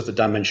 like all the stuff that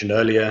Dan mentioned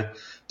earlier.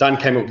 Dan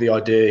came up with the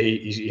idea.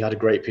 He had a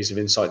great piece of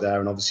insight there,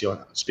 and obviously,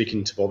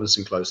 speaking to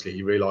Robinson closely,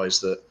 he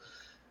realised that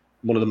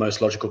one of the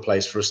most logical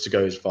plays for us to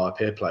go is via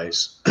peer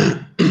plays.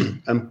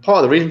 And part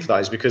of the reason for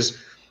that is because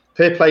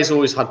peer plays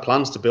always had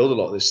plans to build a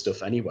lot of this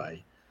stuff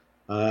anyway.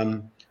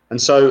 And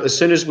so as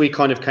soon as we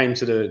kind of came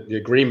to the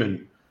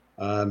agreement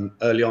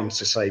early on,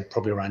 to say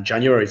probably around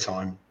January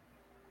time,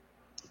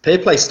 peer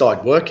plays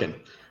started working.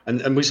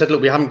 And we said,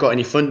 look, we haven't got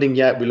any funding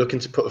yet. We're looking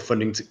to put a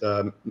funding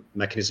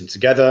mechanism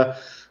together.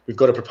 We've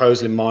got a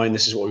proposal in mind.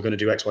 This is what we're going to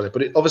do, X, Y, Z.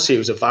 But obviously, it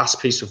was a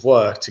vast piece of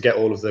work to get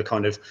all of the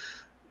kind of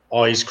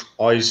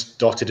I's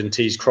dotted and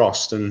T's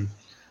crossed and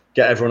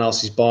get everyone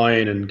else's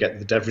buy-in and get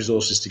the dev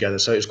resources together.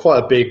 So it's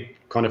quite a big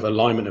kind of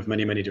alignment of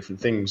many, many different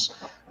things.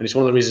 And it's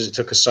one of the reasons it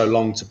took us so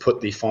long to put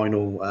the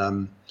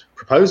final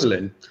proposal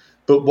in.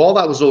 But while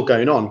that was all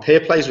going on, peer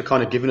plays were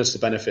kind of giving us the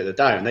benefit of the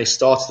doubt, and they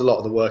started a lot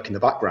of the work in the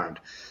background.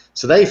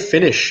 So they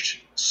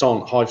finished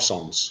Hive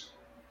songs.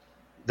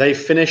 They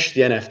finished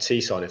the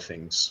NFT side of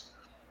things.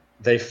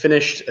 They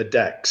finished a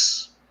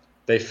DEX.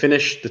 They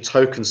finished the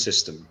token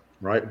system,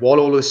 right? While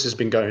all this has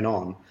been going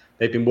on,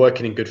 they've been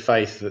working in good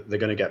faith that they're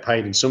going to get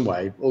paid in some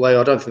way, although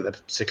I don't think they're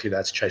particularly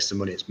there to chase the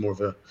money. It's more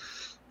of a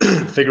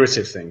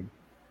figurative thing.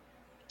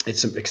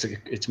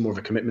 It's more of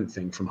a commitment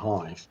thing from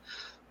Hive.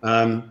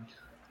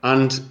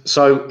 And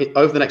so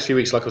over the next few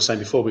weeks, like I was saying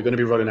before, we're going to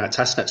be rolling out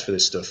testnets for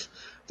this stuff.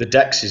 The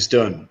DEX is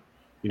done.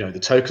 The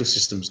token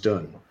system's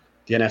done.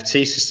 The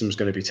NFT system's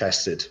going to be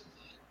tested.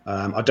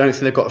 I don't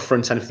think they've got a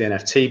front end for the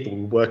NFT, but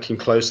we're working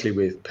closely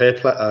with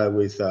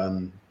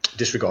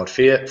Disregard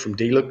Fiat from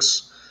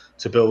Deluxe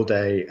to build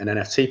an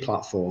NFT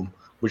platform,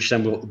 which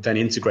then will then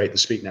integrate the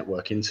SPK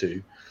Network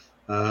into.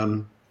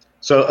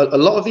 So a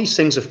lot of these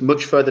things are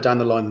much further down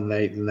the line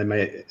than they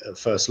may at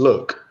first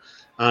look.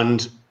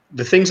 And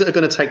the things that are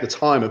going to take the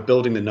time are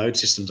building the node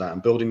systems out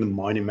and building the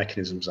mining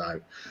mechanisms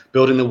out,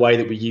 building the way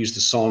that we use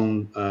the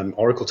Son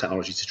Oracle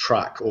technology to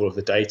track all of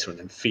the data and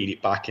then feed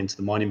it back into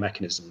the mining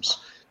mechanisms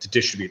to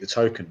distribute the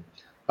token.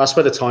 That's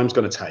where the time's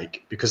going to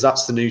take, because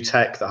that's the new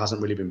tech that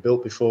hasn't really been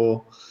built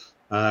before.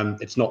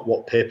 It's not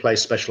what peer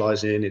plays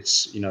specialize in.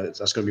 It's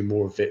that's going to be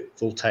more of it,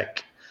 full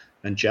tech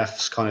and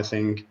Jeff's kind of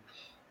thing.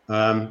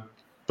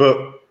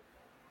 But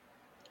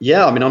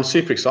yeah, I mean, I'm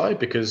super excited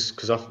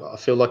because I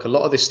feel like a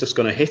lot of this stuff's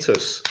going to hit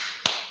us,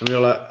 and we're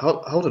like,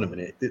 hold on a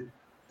minute,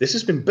 this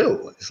has been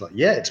built. It's like,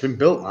 yeah, it's been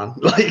built, man.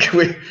 Like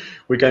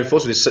we're going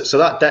forward with this. So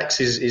that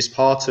DEX is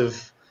part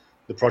of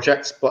the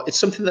project, but it's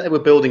something that we're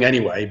building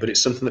anyway. But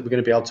it's something that we're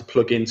going to be able to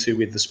plug into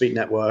with the SPK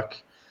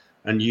Network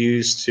and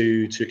use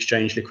to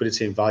exchange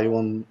liquidity and value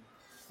on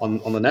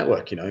the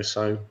network.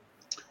 So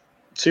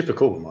super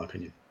cool, in my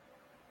opinion.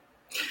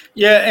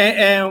 Yeah,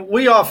 and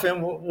we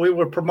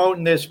were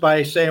promoting this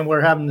by saying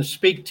we're having the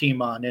Speak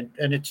team on,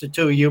 and it's the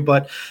two of you.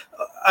 But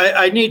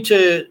I need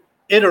to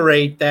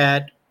iterate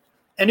that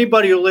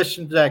anybody who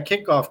listened to that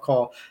kickoff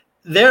call,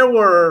 there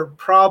were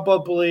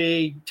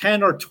probably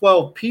 10 or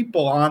 12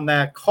 people on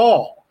that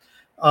call.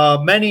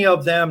 Many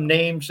of them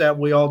names that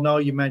we all know.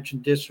 You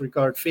mentioned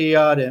Disregard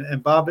Fiat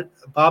and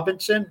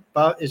Bobinson.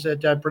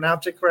 Did I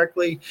pronounce it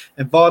correctly?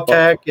 And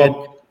Vautech.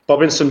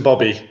 Bobinson,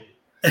 Bobby.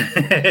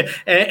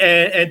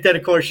 and then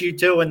of course you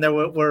too, and there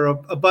were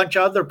a bunch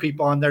of other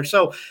people on there.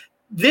 So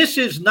this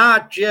is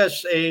not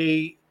just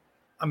I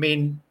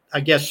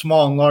guess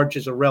small and large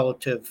is a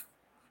relative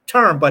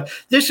term, but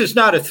this is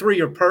not a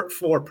 3 or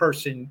 4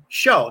 person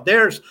show.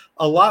 There's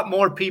a lot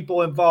more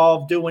people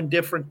involved doing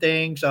different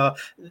things.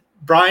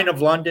 Brian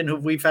of London, who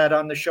we've had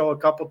on the show a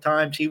couple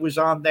times, he was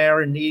on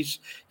there, and he's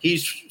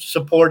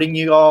supporting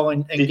you all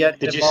and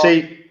getting involved.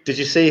 Did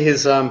you see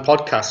his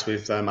podcast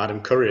with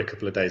Adam Curry a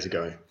couple of days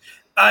ago?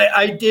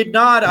 I did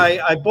not.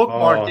 I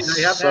bookmarked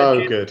it. I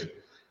so good.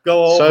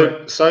 Go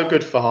over. So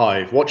good for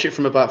Hive. Watch it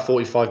from about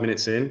 40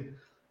 minutes in,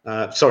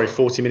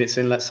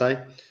 let's say.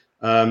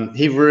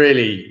 He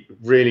really,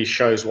 really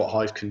shows what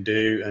Hive can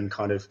do, and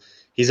kind of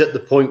he's at the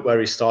point where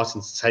he's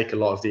starting to take a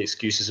lot of the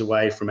excuses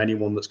away from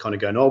anyone that's kind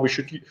of going, oh, we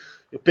should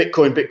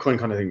Bitcoin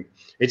kind of thing.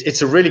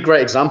 It's a really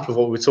great example of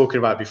what we were talking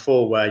about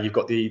before, where you've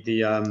got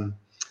the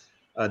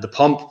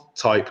pomp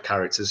type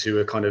characters who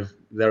are kind of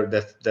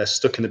they're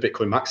stuck in the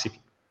Bitcoin maxi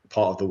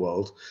part of the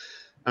world.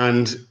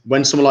 And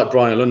when someone like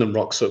Brian London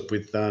rocks up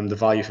with the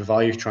value for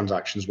value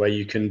transactions, where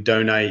you can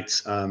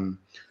donate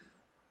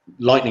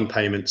Lightning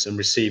payments and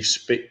receive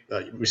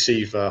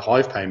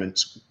Hive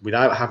payments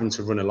without having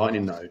to run a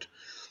Lightning node,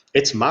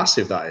 It's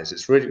massive. That is.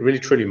 It's really, really,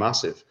 truly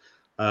massive.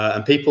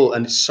 And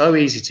it's so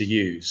easy to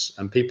use,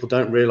 and people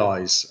don't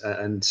realize.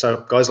 And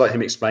so guys like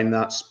him explain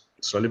that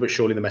slowly but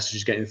surely the message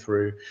is getting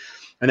through,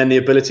 and then the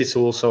ability to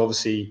also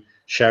obviously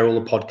share all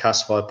the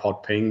podcasts via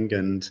Podping,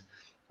 and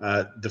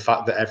the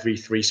fact that every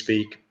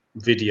ThreeSpeak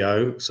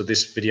video, so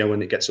this video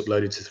when it gets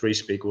uploaded to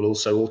ThreeSpeak will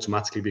also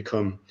automatically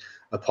become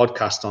a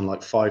podcast on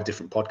like 5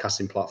 different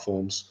podcasting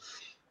platforms,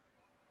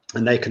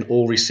 and they can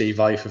all receive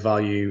value for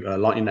value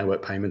Lightning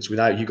Network payments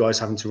without you guys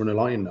having to run a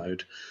Lightning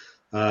node.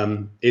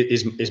 It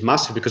is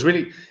massive, because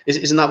really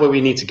isn't that where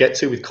we need to get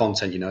to with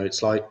content?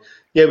 It's like,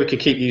 yeah, we can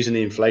keep using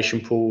the inflation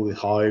pool with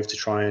Hive to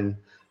try and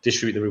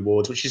distribute the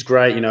rewards, which is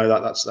great.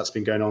 That's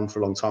been going on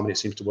for a long time, and it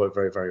seems to work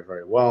very, very,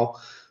 very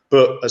well.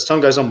 But as time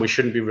goes on, we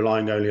shouldn't be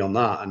relying only on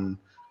that. And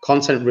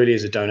content really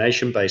is a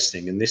donation-based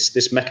thing. And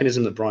this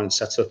mechanism that Brian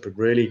set up, it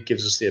really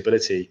gives us the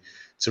ability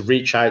to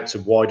reach out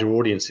to wider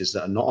audiences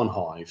that are not on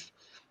Hive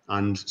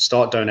and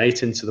start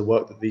donating to the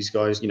work that these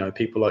guys,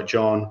 people like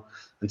John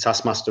and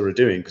Taskmaster are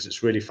doing, because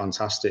it's really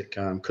fantastic,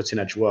 cutting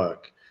edge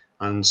work.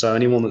 And so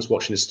anyone that's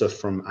watching this stuff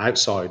from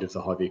outside of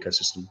the Hive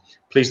ecosystem,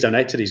 please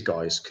donate to these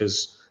guys,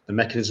 because the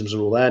mechanisms are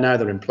all there now.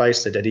 They're in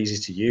place. They're dead easy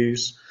to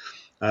use.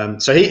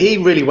 So he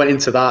really went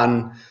into that,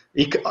 and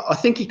I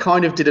think he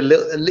kind of did a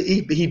little.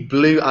 He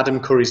blew Adam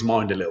Curry's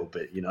mind a little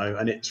bit,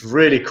 and it's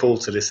really cool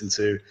to listen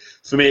to.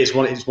 For me, it's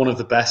one of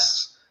the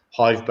best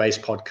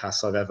Hive-based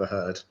podcasts I've ever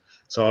heard.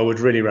 So I would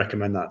really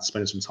recommend that.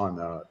 Spend some time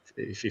there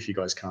if you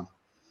guys can.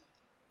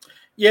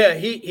 Yeah,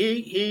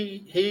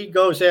 he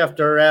goes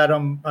after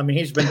Adam. I mean,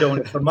 he's been doing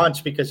it for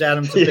months because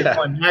Adam's a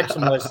Bitcoin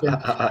maximalist.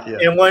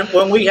 And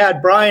when we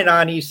had Brian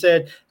on, he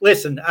said,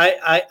 "Listen,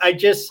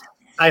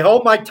 I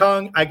hold my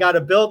tongue. I got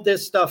to build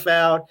this stuff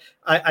out.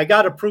 I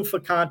got a proof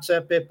of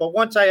concept it, but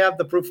once I have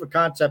the proof of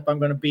concept, I'm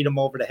going to beat him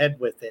over the head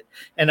with it."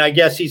 And I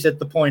guess he's at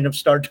the point of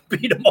starting to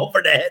beat him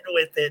over the head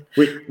with it.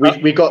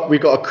 We got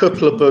a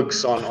couple of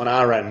bugs on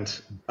our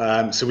end,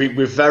 so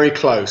we're very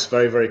close,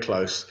 very, very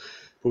close.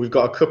 But we've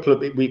got a couple of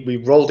we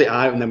rolled it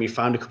out, and then we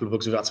found a couple of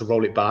bugs. We've had to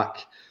roll it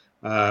back,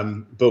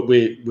 but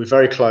we're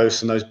very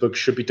close, and those bugs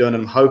should be done.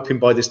 And I'm hoping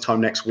by this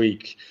time next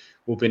week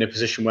we'll be in a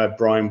position where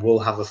Brian will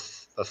have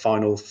a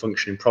final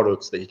functioning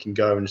product that he can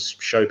go and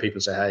show people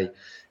and say, "Hey,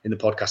 in the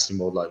podcasting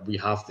world, like, we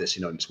have this,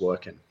 and it's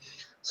working."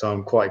 So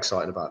I'm quite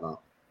excited about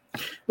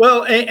that.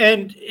 Well,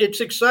 and it's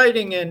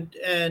exciting,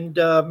 and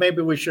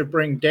maybe we should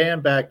bring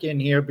Dan back in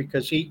here,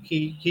 because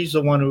he's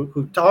the one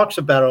who talks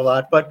about it a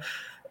lot. But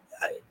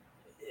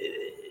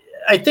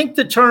I think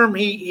the term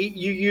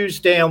you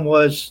used, Dan,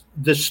 was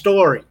the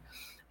story.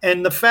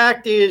 And the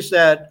fact is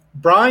that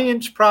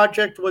Brian's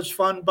project was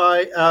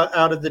funded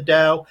out of the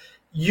DAO.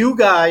 You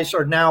guys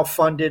are now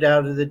funded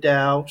out of the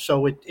DAO,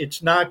 so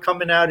it's not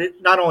coming out.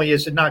 Not only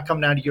is it not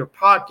coming out of your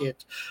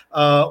pocket,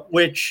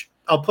 which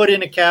I'll put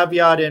in a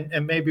caveat,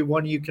 and maybe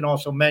one of you can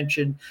also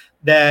mention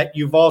that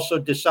you've also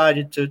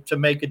decided to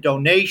make a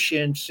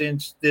donation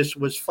since this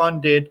was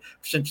funded,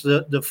 since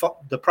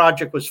the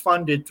project was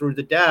funded through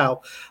the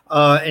DAO,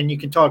 and you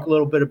can talk a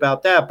little bit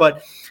about that.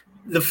 But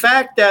the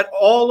fact that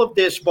all of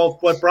this,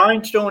 both what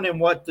Brian's doing and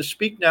what the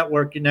Speak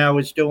Network now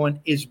is doing,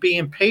 is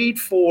being paid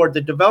for, the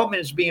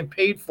development is being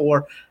paid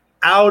for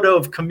out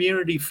of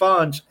community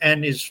funds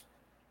and is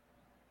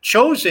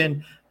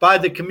chosen by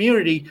the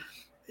community.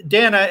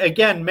 Dan,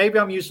 again, maybe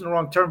I'm using the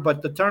wrong term,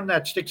 but the term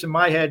that sticks in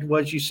my head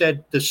was, you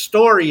said the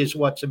story is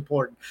what's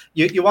important.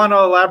 You want to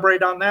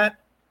elaborate on that?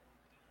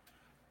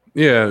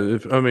 Yeah,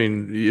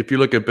 if you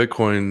look at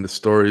Bitcoin, the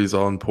story is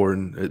all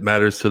important. It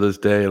matters to this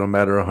day. It'll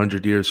matter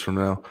 100 years from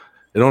now.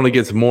 It only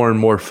gets more and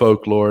more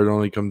folklore. It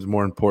only becomes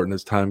more important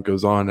as time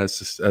goes on,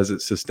 as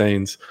it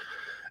sustains.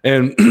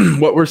 And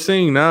what we're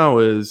seeing now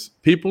is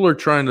people are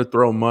trying to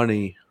throw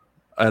money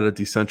at a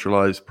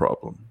decentralized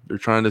problem. They're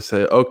trying to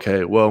say,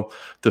 okay, well,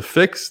 to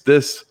fix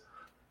this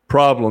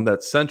problem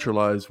that's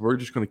centralized, we're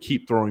just going to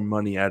keep throwing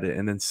money at it,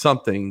 and then some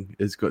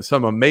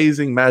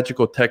amazing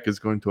magical tech is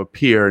going to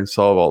appear and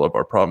solve all of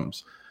our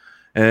problems.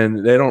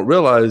 And they don't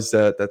realize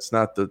that that's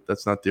not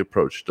the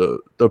approach. The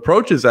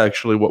approach is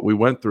actually what we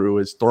went through,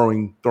 is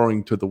throwing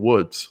to the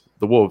wolves,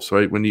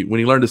 right? When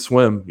you learn to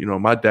swim,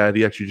 my dad,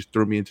 he actually just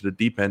threw me into the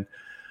deep end.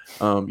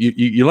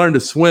 You learn to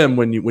swim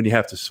when you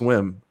have to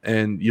swim,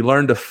 and you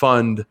learn to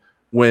fund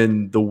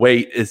when the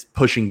weight is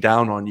pushing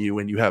down on you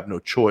and you have no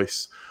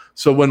choice.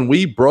 So when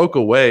we broke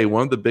away,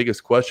 one of the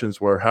biggest questions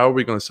were, how are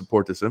we going to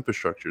support this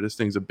infrastructure? This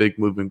thing's a big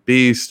moving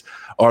beast.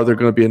 Are there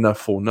going to be enough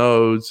full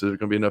nodes? Are there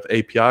going to be enough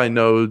API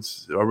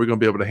nodes? Are we going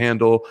to be able to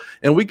handle?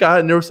 And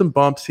there were some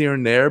bumps here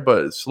and there,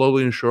 but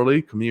slowly and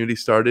surely, community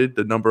started.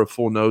 The number of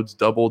full nodes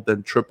doubled,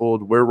 then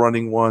tripled. We're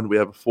running one. We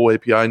have a full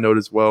API node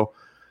as well.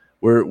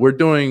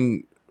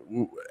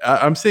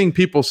 I'm seeing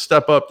people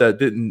step up that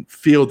didn't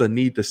feel the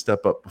need to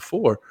step up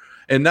before.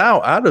 And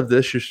now out of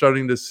this, you're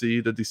starting to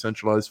see the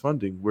decentralized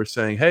funding. We're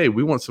saying, hey,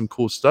 we want some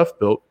cool stuff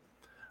built.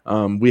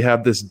 We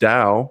have this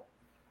DAO.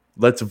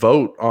 Let's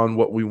vote on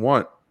what we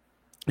want.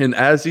 And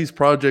as these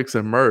projects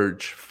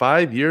emerge,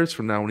 5 years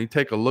from now, when you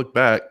take a look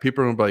back,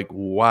 people are going to be like,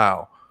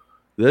 wow,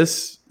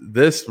 This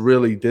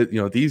really did,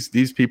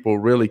 these people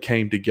really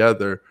came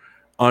together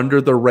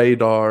under the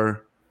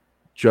radar,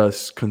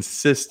 just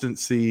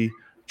consistency,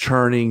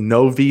 churning,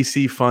 no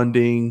VC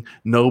funding,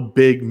 no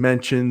big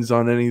mentions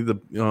on any of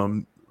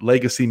the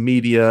legacy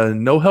media,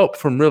 no help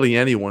from really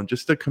anyone,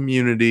 just a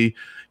community.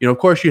 Of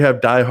course you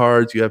have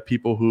diehards, you have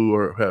people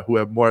who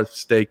have more at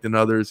stake than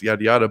others,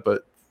 yada, yada.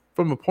 But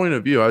from a point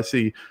of view, I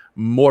see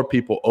more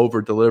people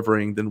over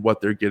delivering than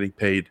what they're getting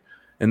paid.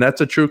 And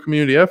that's a true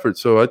community effort.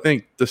 So I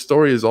think the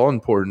story is all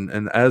important.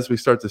 And as we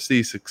start to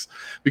see,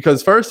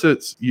 because first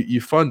it's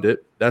you fund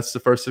it. That's the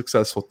first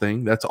successful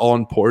thing. That's all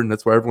important.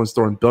 That's where everyone's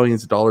throwing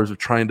billions of dollars of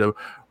trying to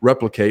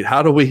replicate.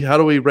 How do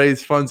we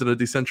raise funds in a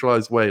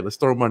decentralized way? Let's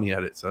throw money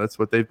at it. So that's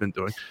what they've been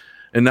doing.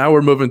 And now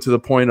we're moving to the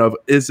point of,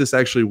 is this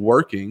actually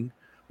working?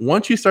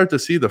 Once you start to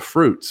see the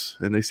fruits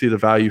and they see the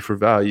value for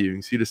value,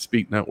 you see the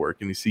Speak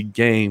Network and you see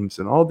games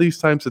and all these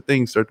types of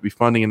things start to be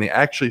funding and they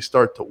actually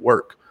start to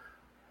work.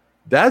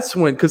 That's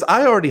when, because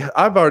I've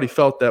already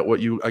felt that what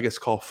you, I guess,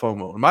 call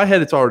FOMO. In my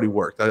head, it's already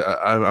worked.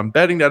 I'm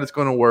betting that it's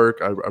going to work.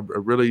 I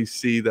really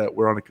see that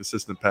we're on a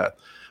consistent path.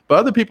 But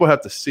other people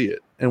have to see it.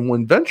 And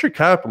when venture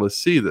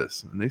capitalists see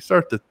this and they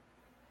start to,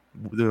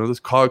 those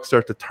cogs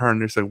start to turn,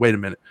 they're saying, wait a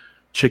minute,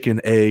 chicken,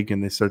 egg.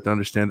 And they start to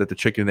understand that the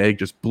chicken egg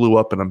just blew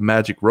up and a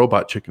magic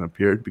robot chicken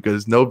appeared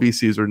because no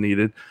VCs are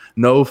needed,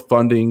 no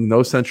funding,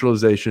 no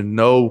centralization,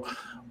 no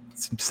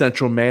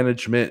central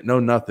management, no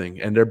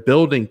nothing. And they're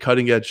building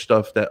cutting edge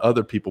stuff that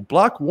other people.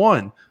 Block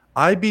One,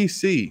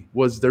 IBC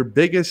was their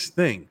biggest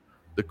thing.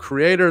 The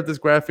creator of this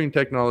graphene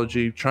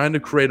technology, trying to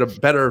create a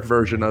better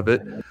version of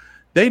it.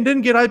 They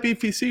didn't get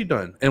IBPC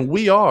done. And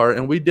we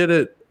did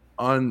it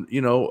on, a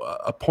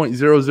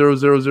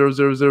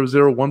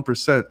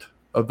 0.0000001%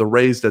 of the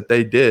raise that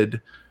they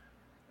did.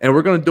 And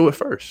we're going to do it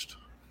first.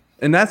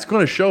 And that's going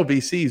to show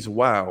VCs,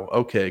 wow,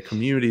 okay,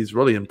 community is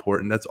really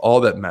important. That's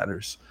all that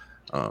matters.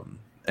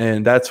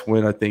 And that's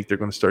when I think they're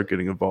going to start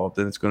getting involved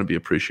and it's going to be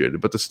appreciated.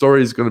 But the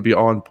story is going to be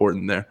all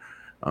important there.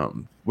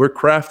 We're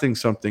crafting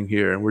something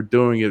here and we're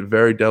doing it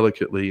very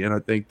delicately. And I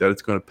think that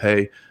it's going to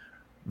pay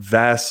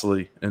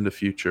vastly in the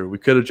future. We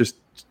could have just,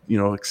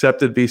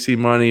 accepted VC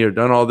money or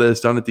done all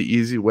this, done it the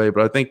easy way.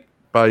 But I think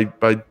by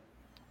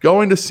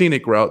going the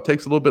scenic route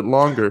takes a little bit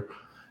longer.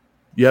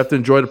 You have to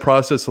enjoy the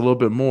process a little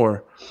bit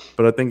more.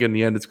 But I think in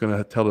the end, it's going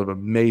to tell an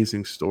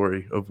amazing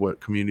story of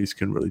what communities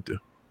can really do.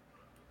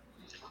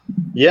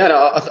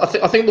 Yeah,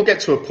 I think we'll get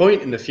to a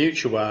point in the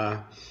future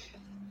where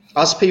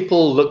as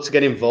people look to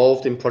get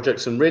involved in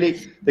projects and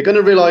really they're going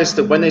to realize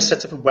that when they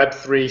set up a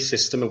Web3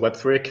 system, a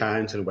Web3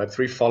 account and a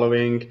Web3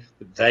 following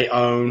that they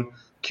own,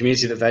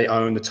 community that they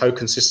own, the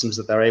token systems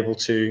that they're able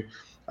to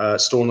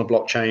store on the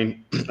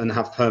blockchain and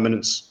have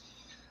permanence,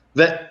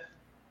 that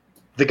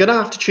they're going to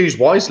have to choose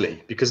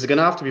wisely because they're going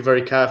to have to be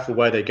very careful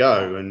where they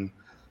go. And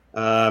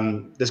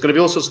there's going to be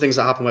all sorts of things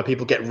that happen where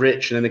people get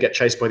rich and then they get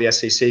chased by the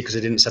SEC because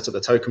they didn't set up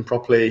the token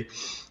properly,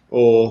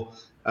 or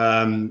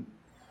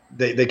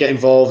they get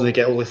involved and they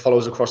get all the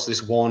followers across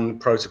this one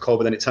protocol,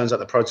 but then it turns out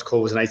the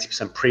protocol was an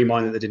 80%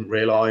 pre-mine that they didn't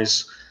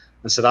realize,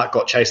 and so that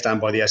got chased down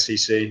by the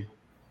SEC.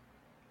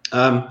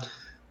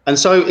 And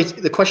so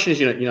the question is,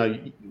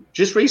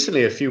 just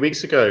recently, a few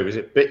weeks ago, was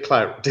it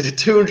BitClout did a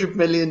 $200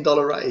 million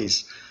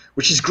raise,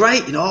 which is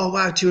great, oh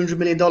wow, $200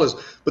 million.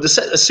 But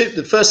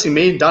the first thing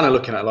me and Dan are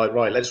looking at, like,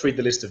 right, let's read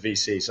the list of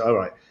VCs. All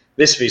right,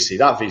 this VC,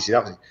 that VC,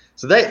 that VC.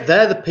 So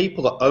they're the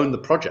people that own the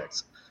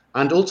project,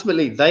 and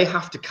ultimately they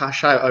have to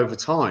cash out over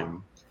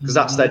time because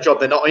that's their job.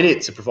 They're not in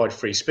it to provide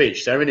free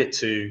speech. They're in it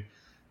to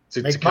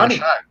cash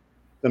out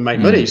and make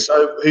money.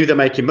 So who they're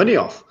making money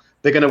off?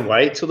 They're going to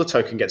wait till the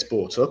token gets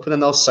bought up, and then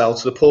they'll sell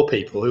to the poor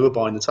people who are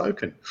buying the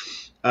token.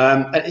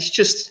 And it's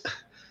just,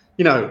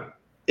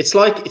 it's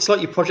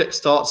like your project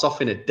starts off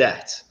in a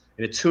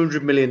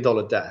 $200 million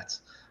debt,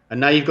 and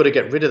now you've got to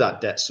get rid of that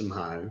debt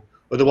somehow.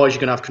 Otherwise, you're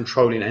going to have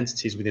controlling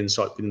entities within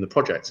the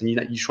project, and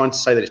you're trying to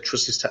say that it's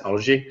trustless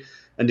technology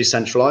and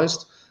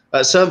decentralized.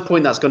 At a certain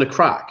point, that's going to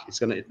crack. There's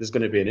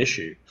going to be an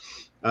issue.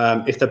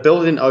 If they're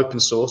building open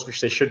source,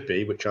 which they should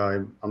be, which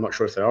I'm not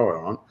sure if they are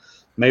or aren't,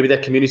 maybe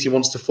their community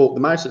wants to fork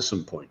them out at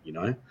some point.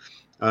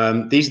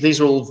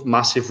 These are all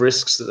massive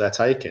risks that they're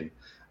taking,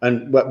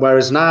 and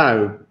whereas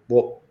now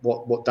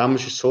what Dan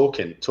was just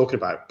talking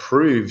about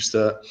proves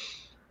that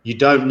you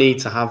don't need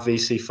to have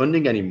VC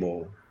funding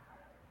anymore,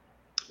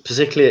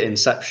 particularly at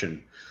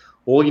inception.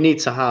 All you need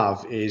to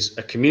have is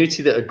a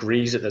community that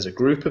agrees that there's a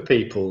group of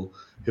people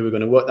who are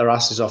going to work their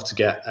asses off to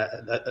get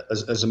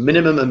as a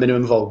minimum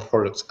viable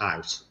product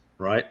out,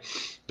 right?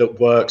 That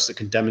works, that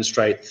can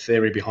demonstrate the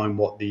theory behind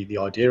what the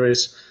idea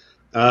is.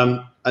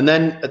 And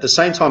then at the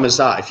same time as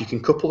that, if you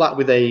can couple that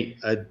with a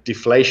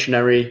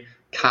deflationary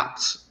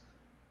capped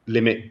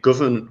limit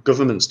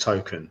governance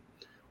token,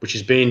 which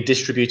is being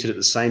distributed at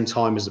the same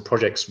time as the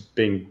project's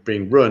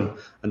being run,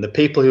 and the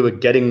people who are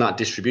getting that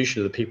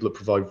distribution are the people that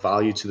provide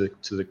value to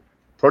the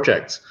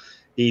project,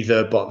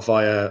 either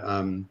via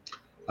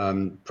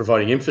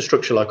providing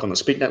infrastructure like on the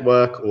Speak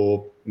Network,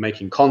 or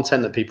making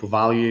content that people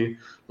value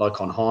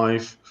like on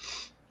Hive.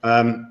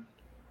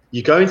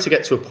 You're going to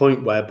get to a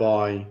point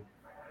whereby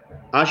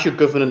as your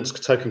governance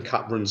token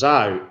cap runs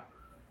out,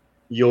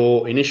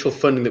 your initial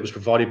funding that was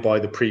provided by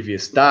the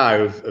previous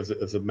DAO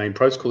of the main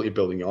protocol that you're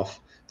building off,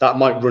 that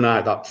might run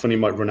out, that funding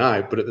might run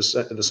out. But at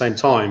the same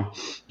time,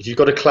 if you've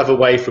got a clever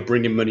way for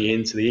bringing money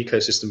into the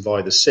ecosystem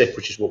via the SIP,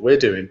 which is what we're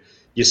doing,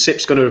 your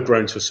SIP's going to have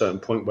grown to a certain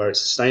point where it's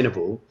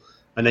sustainable.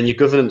 And then your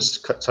governance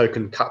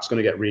token cap's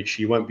going to get reached.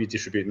 You won't be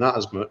distributing that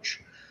as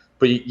much.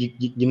 But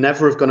you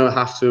never are going to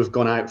have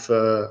gone out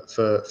for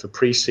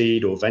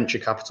pre-seed or venture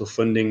capital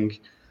funding.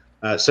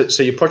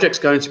 So your project's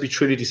going to be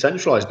truly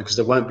decentralized because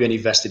there won't be any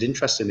vested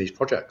interest in these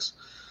projects,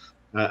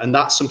 and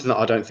that's something that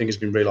I don't think has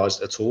been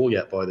realized at all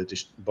yet by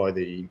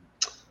the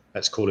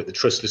let's call it the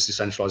trustless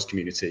decentralized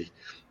community.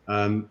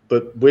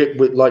 But we're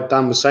like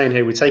Dan was saying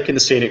here, we're taking the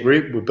scenic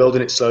route, we're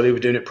building it slowly, we're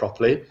doing it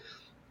properly,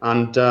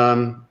 and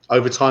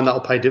over time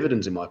that'll pay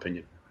dividends, in my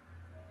opinion.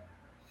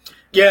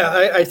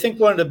 Yeah, I think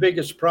one of the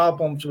biggest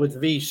problems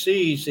with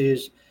VCs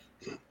is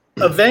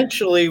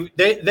eventually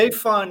they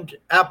fund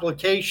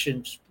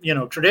applications.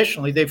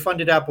 Traditionally they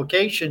funded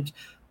applications,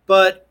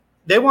 but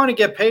they want to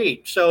get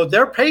paid. So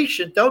they're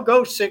patient. They'll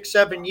go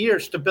 6-7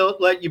 years to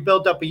let you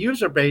build up a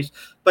user base.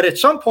 But at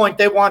some point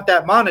they want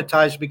that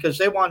monetized because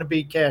they want to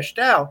be cashed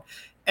out.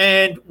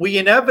 And we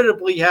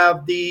inevitably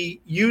have the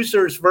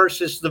users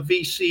versus the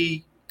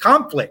VC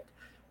conflict,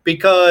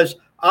 because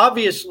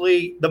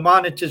obviously the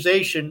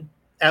monetization,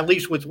 at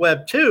least with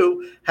Web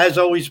 2, has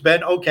always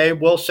been, okay,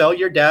 we'll sell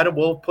your data,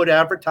 we'll put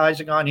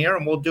advertising on here,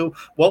 and we'll do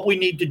what we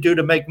need to do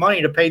to make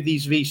money to pay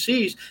these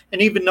VCs.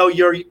 And even though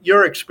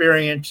your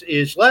experience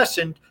is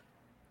lessened,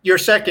 your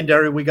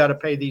secondary, we got to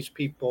pay these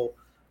people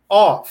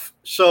off.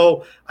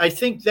 So I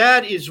think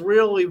that is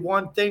really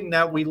one thing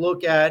that we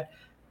look at.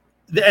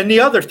 And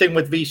the other thing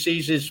with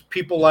VCs is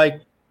people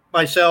like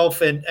myself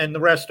and the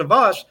rest of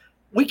us,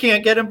 we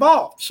can't get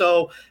involved.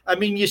 So, I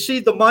mean, you see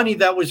the money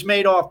that was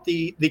made off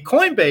the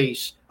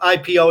Coinbase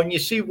IPO, and you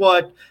see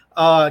what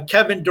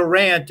Kevin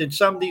Durant and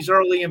some of these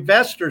early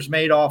investors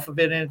made off of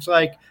it. And it's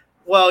like,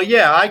 well,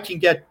 yeah, I can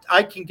get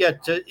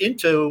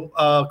into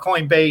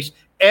Coinbase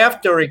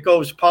after it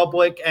goes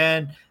public,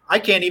 and I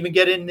can't even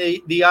get in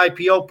the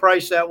IPO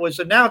price that was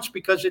announced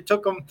because it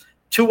took them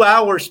 2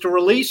 hours to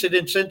release it,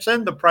 and since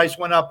then the price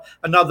went up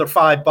another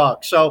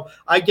 $5. So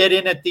I get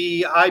in at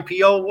the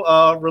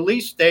IPO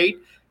release date,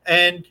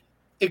 and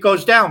it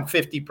goes down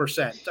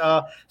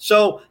 50%.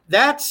 So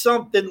that's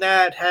something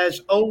that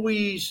has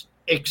always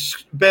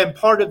been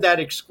part of that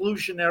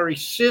exclusionary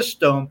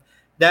system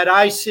that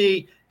I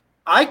see.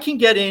 I can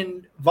get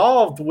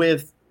involved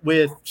with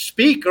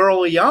Speak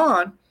early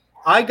on.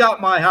 I got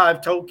my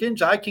Hive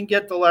tokens. I can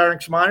get the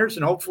Larynx miners,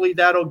 and hopefully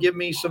that'll give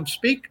me some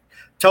Speak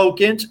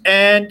tokens,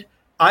 and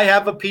I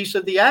have a piece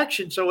of the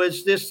action. So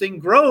as this thing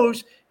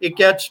grows, it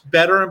gets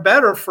better and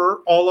better for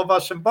all of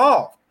us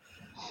involved.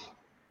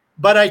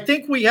 But I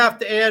think we have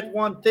to add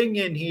one thing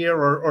in here,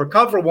 or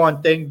cover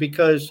one thing,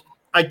 because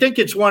I think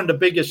it's one of the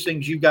biggest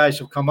things you guys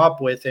have come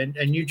up with, and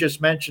you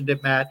just mentioned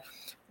it, Matt,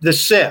 the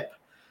SIP.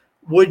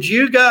 Would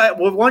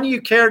one of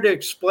you care to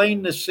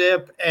explain the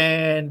SIP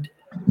and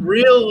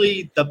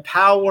really the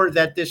power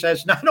that this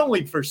has, not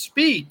only for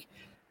Speak,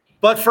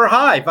 but for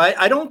Hive?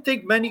 I don't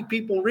think many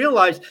people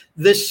realize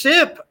the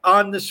SIP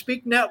on the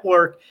Speak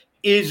network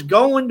is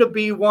going to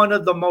be one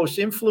of the most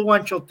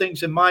influential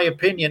things, in my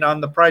opinion,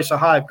 on the price of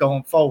Hive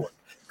going forward.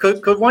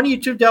 Could one of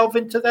you two delve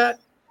into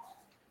that?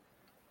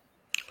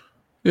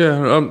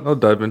 Yeah, I'll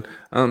dive in.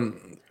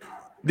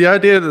 The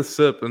idea of the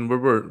SIP, and we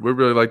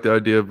really like the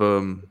idea of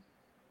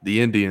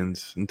the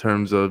Indians in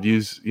terms of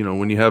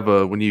when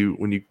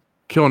you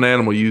kill an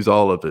animal, you use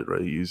all of it,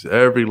 right? You use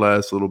every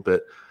last little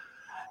bit.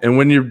 And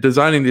when you're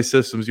designing these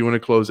systems, you want to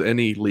close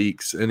any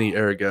leaks, any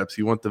air gaps.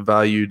 You want the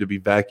value to be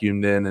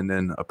vacuumed in and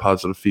then a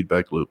positive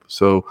feedback loop.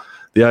 So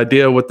the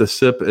idea with the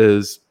SIP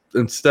is,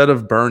 instead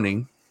of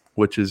burning,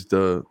 which is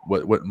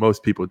what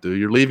most people do,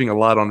 you're leaving a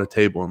lot on the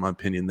table, in my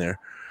opinion there.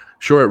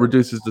 Sure, it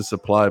reduces the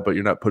supply, but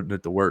you're not putting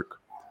it to work.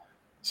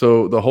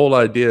 So the whole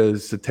idea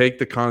is to take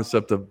the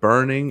concept of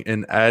burning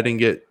and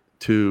adding it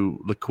to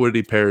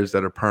liquidity pairs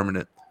that are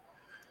permanent.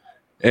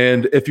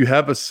 And if you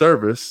have a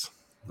service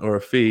or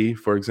a fee,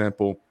 for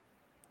example,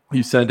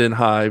 you send in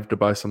Hive to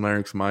buy some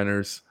Larynx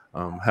miners.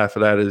 Half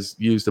of that is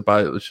used to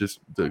buy, let's just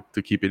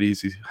to keep it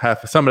easy.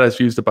 Some of that's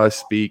used to buy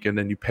Speak, and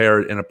then you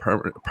pair it in a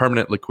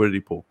permanent liquidity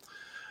pool.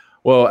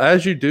 Well,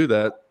 as you do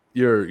that,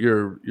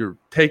 you're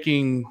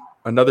taking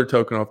another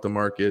token off the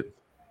market.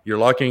 You're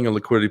locking a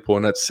liquidity pool,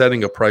 and that's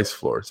setting a price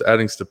floor. It's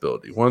adding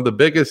stability. One of the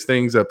biggest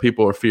things that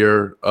people are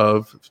fear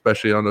of,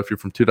 especially, I don't know if you're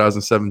from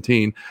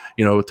 2017,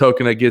 a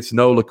token that gets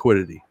no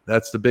liquidity.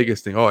 That's the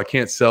biggest thing. Oh, I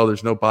can't sell.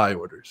 There's no buy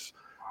orders.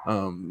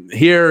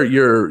 Here,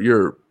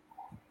 you're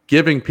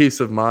giving peace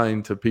of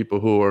mind to people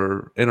who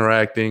are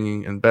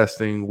interacting,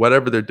 investing,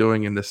 whatever they're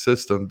doing in the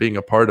system, being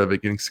a part of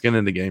it, getting skin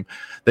in the game.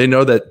 They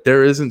know that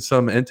there isn't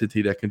some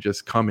entity that can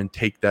just come and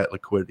take that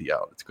liquidity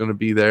out. It's going to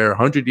be there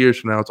 100 years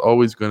from now. It's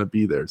always going to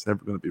be there. It's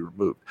never going to be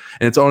removed.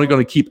 And it's only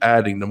going to keep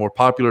adding. The more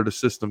popular the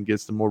system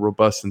gets, the more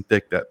robust and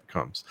thick that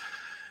becomes.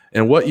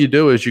 And what you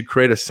do is you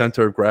create a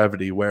center of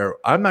gravity where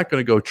I'm not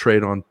going to go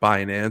trade on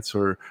Binance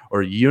or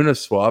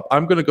Uniswap.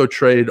 I'm going to go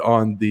trade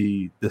on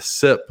the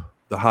SIP,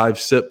 the Hive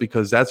SIP,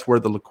 because that's where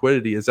the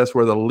liquidity is. That's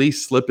where the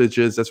least slippage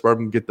is. That's where I'm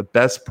going to get the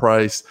best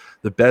price,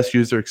 the best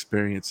user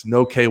experience,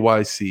 no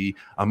KYC.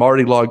 I'm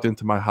already logged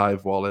into my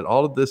Hive wallet.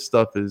 All of this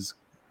stuff is,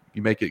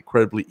 you make it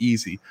incredibly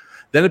easy.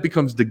 Then it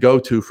becomes the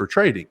go-to for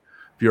trading.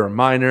 If you're a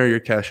miner, you're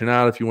cashing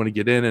out, if you want to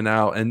get in and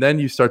out, and then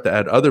you start to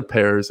add other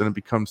pairs, and it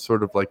becomes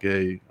sort of like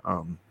a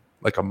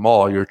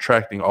mall. You're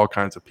attracting all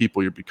kinds of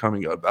people. You're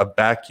becoming a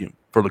vacuum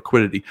for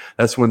liquidity.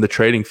 That's when the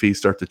trading fees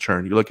start to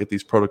churn. You look at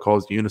these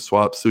protocols,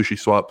 Uniswap,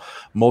 SushiSwap,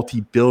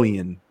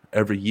 multi-billion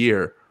every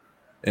year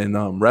in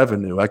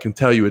revenue. I can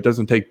tell you it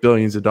doesn't take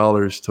billions of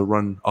dollars to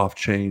run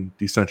off-chain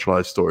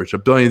decentralized storage.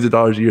 Billions of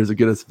dollars a year to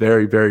get us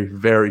very, very,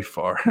 very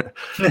far.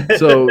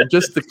 So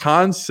just the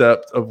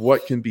concept of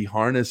what can be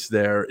harnessed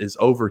there is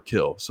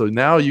overkill. So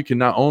now you can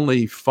not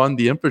only fund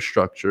the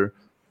infrastructure,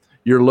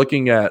 you're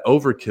looking at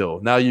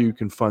overkill. Now you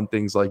can fund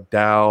things like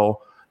DAO.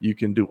 You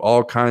can do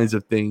all kinds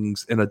of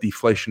things in a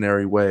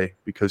deflationary way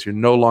because you're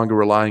no longer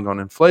relying on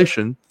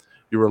inflation.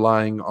 You're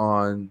relying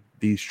on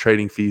these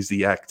trading fees,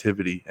 the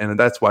activity. And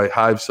that's why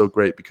Hive's so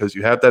great, because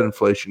you have that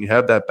inflation, you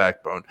have that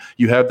backbone,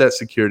 you have that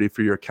security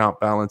for your account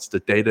balance,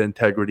 the data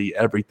integrity,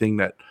 everything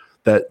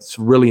that's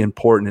really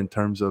important in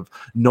terms of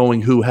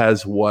knowing who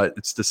has what.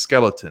 It's the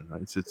skeleton,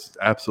 right? It's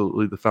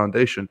absolutely the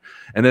foundation.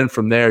 And then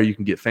from there, you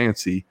can get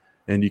fancy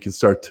and you can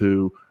start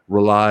to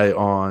rely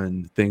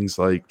on things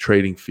like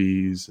trading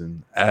fees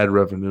and ad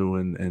revenue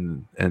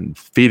and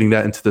feeding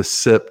that into the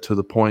SIP to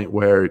the point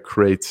where it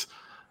creates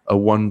a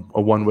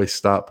one-way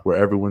stop where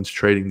everyone's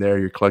trading there.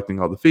 You're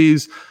collecting all the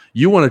fees.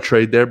 You want to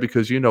trade there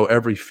because you know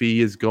every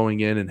fee is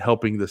going in and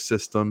helping the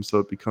system, so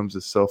it becomes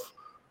a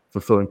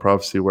self-fulfilling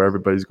prophecy where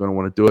everybody's going to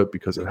want to do it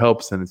because it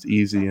helps and it's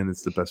easy and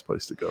it's the best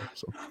place to go.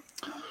 So,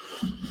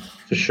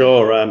 for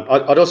sure.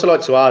 I'd also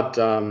like to add,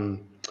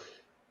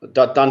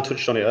 Dan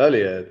touched on it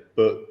earlier,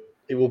 but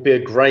it will be a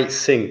great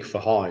sync for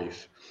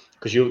Hive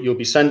because you'll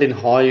be sending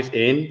Hive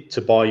in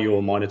to buy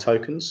your miner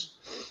tokens,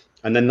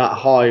 and then that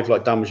Hive,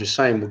 like Dan was just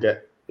saying, will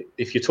get.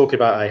 If you're talking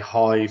about a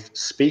Hive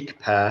Speak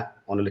pair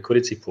on a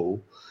liquidity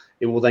pool,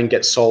 it will then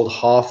get sold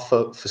half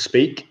for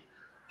Speak,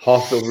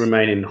 half will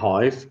remain in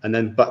Hive,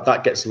 but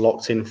that gets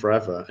locked in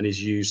forever and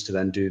is used to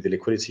then do the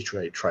liquidity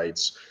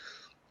trades.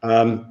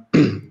 And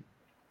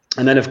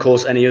then, of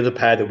course, any other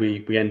pair that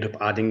we end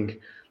up adding,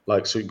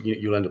 like so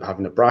you'll end up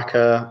having a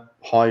Braca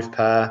Hive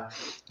pair,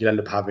 you'll end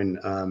up having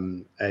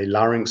a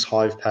Larynx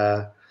Hive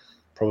pair,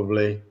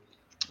 probably.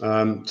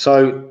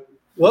 So.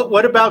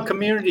 What about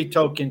community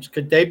tokens?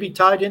 Could they be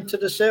tied into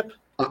the SIP?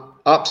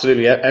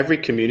 Absolutely. Every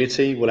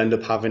community will end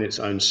up having its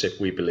own SIP,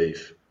 we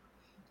believe.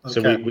 Okay.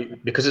 So we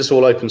because it's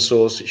all open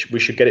source, we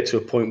should get it to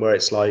a point where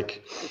it's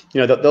like,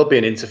 there'll be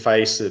an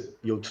interface that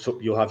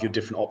you'll have your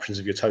different options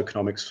of your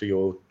tokenomics for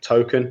your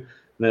token. And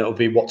then it'll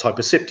be, what type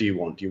of SIP do you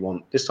want? Do you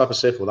want this type of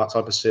SIP or that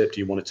type of SIP? Do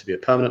you want it to be a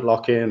permanent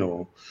lock-in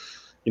or,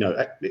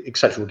 et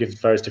cetera? We'll give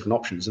various different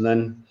options. And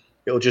then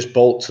it'll just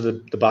bolt to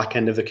the back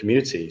end of the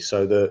community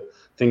so that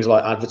things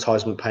like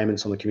advertisement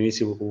payments on the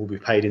community will be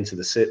paid into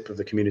the SIP of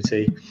the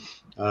community,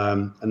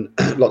 and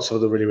lots of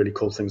other really, really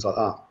cool things like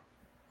that.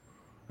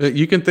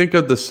 You can think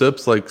of the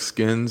SIPs like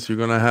skins. You're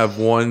going to have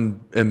one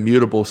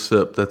immutable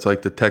SIP that's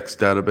like the text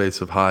database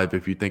of Hive,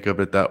 if you think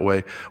of it that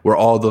way, where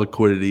all the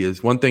liquidity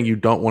is. One thing you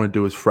don't want to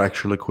do is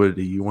fracture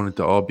liquidity. You want it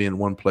to all be in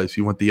one place.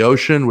 You want the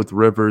ocean with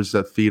rivers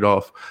that feed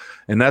off.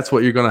 And that's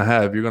what you're going to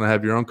have. You're going to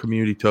have your own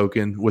community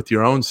token with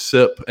your own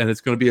SIP, and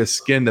it's going to be a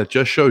skin that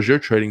just shows your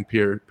trading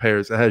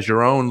pairs. It has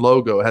your own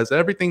logo. It has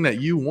everything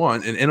that you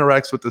want and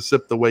interacts with the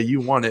SIP the way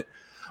you want it.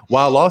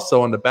 While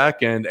also on the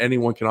back end,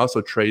 anyone can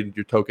also trade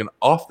your token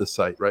off the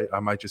site, right? I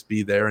might just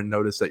be there and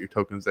notice that your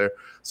token's there.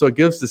 So it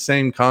gives the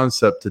same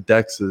concept to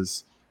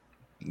DEXs.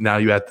 Now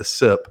you add the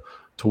SIP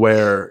to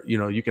where,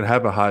 you can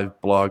have a Hive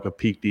blog, a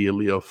Peak D, a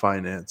Leo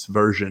Finance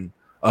version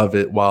of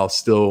it while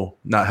still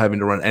not having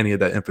to run any of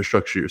that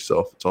infrastructure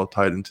yourself. It's all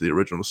tied into the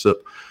original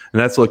SIP. And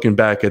that's looking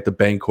back at the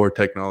Bancor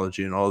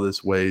technology and all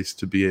this ways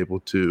to be able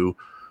to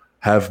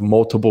have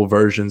multiple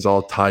versions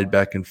all tied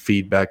back and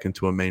feed back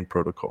into a main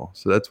protocol.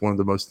 So that's one of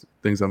the most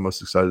things I'm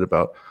most excited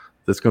about.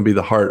 That's going to be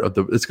the heart of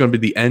it's going to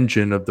be the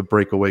engine of the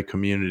breakaway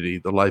community,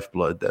 the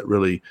lifeblood that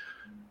really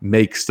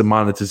makes the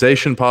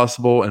monetization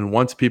possible. And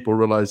once people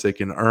realize they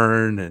can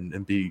earn and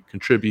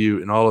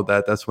contribute and all of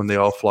that, that's when they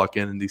all flock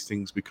in and these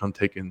things become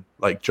taken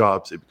like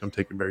jobs. They become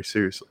taken very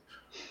seriously.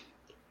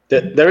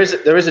 There is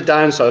a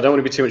downside. I don't want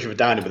to be too much of a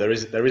downer, but there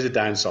is a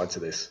downside to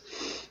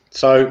this.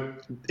 So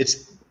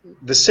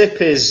the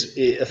SIP is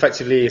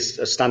effectively a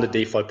standard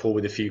DeFi pool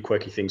with a few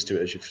quirky things to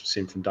it, as you've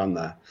seen from Dan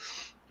there.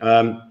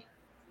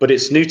 But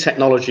it's new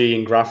technology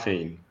in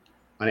graphene,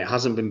 and it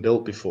hasn't been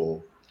built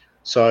before.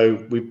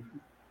 So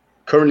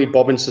currently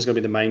Bobinson's going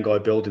to be the main guy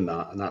building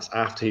that, and that's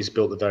after he's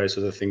built the various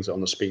other things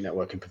on the Speak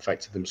network and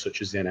perfected them,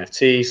 such as the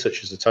NFT,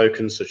 such as the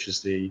tokens, such as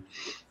the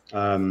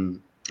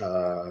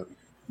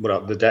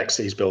DEX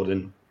that he's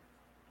building,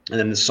 and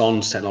then the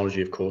SONS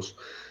technology, of course.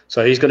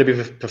 So he's going to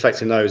be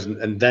perfecting those,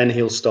 and then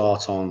he'll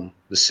start on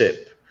the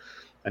SIP.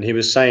 And he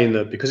was saying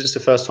that because it's the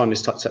first time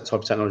this type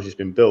of technology has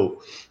been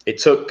built, it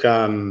took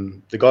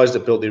the guys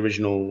that built the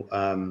original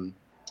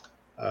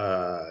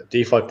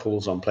DeFi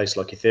pools on places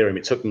like Ethereum,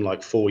 it took them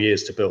like 4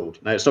 years to build.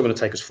 Now, it's not going to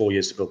take us 4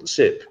 years to build the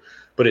SIP,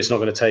 but it's not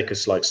going to take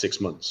us like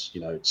 6 months.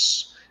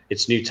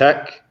 It's new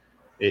tech.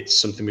 It's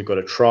something we've got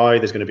to try.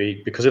 There's going to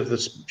be, because of the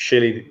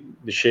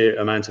sheer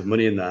amount of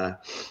money in there,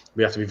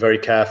 we have to be very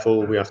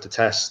careful. We have to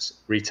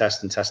test,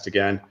 retest, and test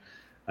again,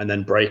 and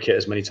then break it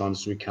as many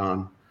times as we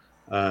can.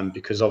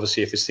 Because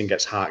obviously, if this thing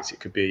gets hacked, it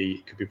could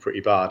be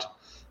pretty bad.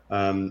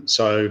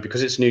 So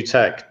because it's new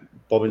tech,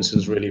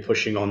 Bobinson's really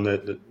pushing on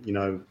the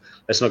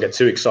let's not get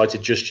too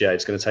excited just yet.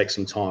 It's going to take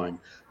some time.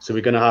 So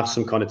we're going to have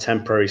some kind of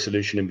temporary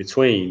solution in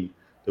between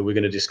that we're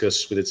going to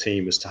discuss with the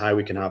team as to how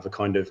we can have a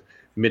kind of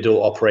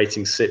middle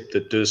operating SIP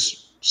that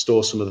does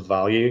store some of the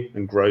value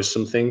and grows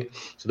something,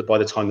 so that by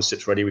the time the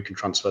SIP's ready, we can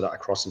transfer that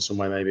across in some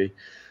way maybe.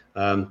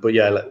 But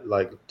yeah,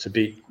 like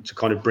to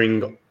kind of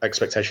bring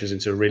expectations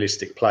into a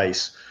realistic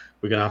place,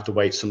 we're going to have to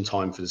wait some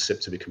time for the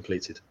SIP to be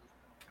completed.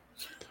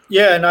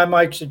 Yeah, and I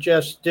might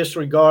suggest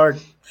disregard.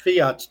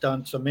 Fiat's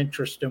done some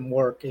interesting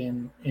work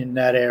in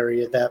that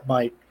area that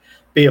might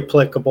be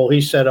applicable.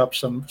 He set up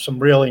some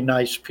really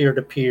nice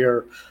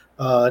peer-to-peer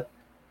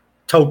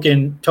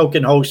token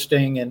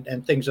hosting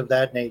and things of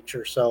that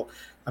nature. So,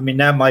 I mean,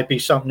 that might be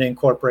something to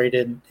incorporate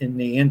in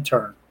the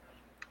intern.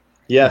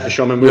 Yeah, for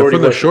sure. I mean, for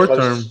the short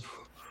term.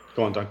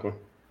 Go on, Duncan.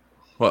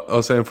 Well, I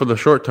was saying for the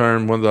short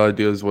term, one of the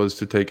ideas was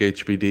to take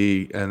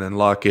HBD and then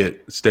lock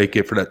it, stake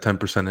it for that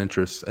 10%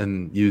 interest,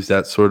 and use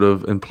that sort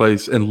of in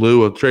place in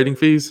lieu of trading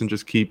fees and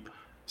just keep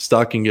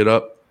stocking it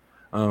up.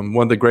 One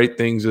of the great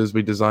things is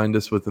we designed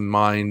this with in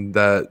mind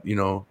that,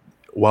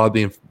 while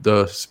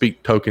the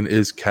Speak token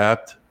is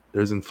capped,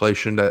 there's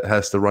inflation that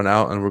has to run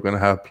out, and we're going to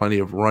have plenty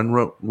of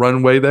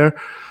runway there.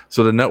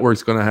 So the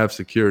network's going to have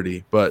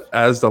security. But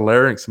as the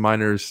Larynx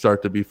miners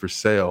start to be for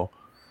sale,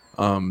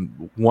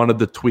 one of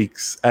the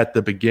tweaks at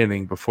the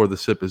beginning before the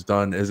SIP is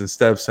done is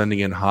instead of sending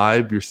in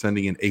Hive, you're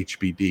sending in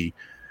HBD.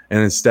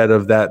 And instead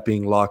of that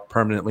being locked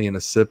permanently in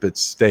a SIP,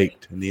 it's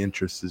staked and the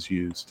interest is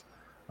used.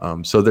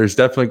 So there's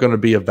definitely going to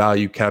be a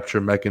value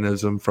capture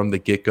mechanism from the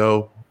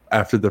get-go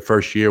after the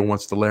first year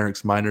once the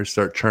Larynx miners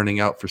start churning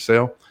out for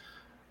sale.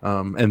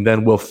 And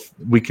then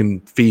we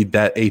can feed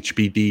that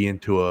HBD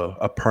into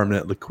a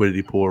permanent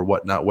liquidity pool or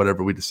whatnot,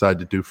 whatever we decide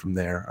to do from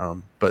there.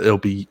 But it'll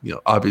be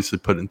obviously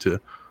put into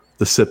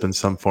the SIP in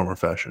some form or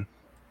fashion.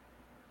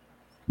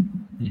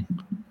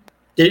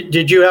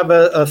 Did you have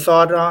a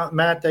thought on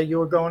Matt that you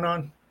were going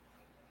on?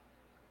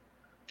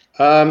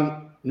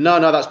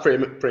 No, that's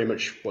pretty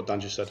much what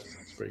Dan just said.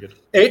 It's pretty good.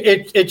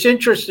 It's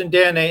interesting,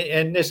 Dan,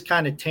 and this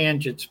kind of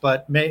tangents,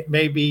 but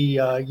maybe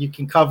you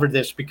can cover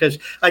this, because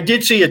I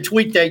did see a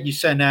tweet that you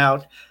sent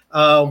out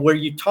where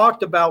you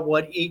talked about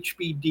what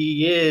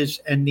HBD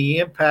is and the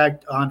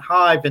impact on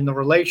Hive and the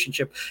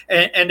relationship.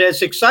 And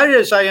as excited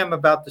as I am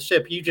about the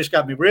SIP, you just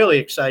got me really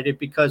excited,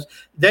 because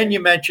then you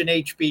mentioned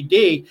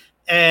HBD.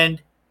 And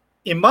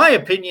in my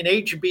opinion,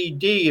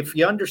 HBD, if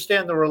you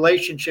understand the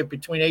relationship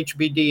between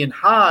HBD and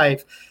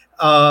Hive,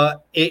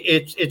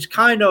 it's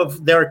kind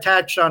of, they're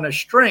attached on a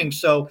string.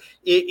 So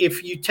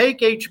if you take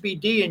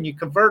HBD and you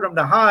convert them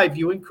to Hive,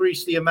 you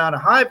increase the amount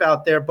of Hive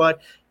out there.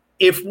 But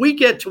if we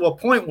get to a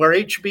point where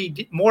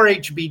more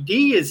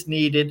HBD is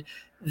needed,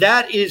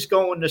 that is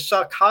going to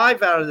suck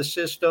Hive out of the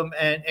system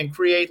and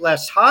create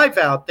less Hive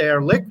out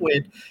there,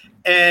 liquid.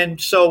 And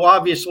so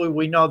obviously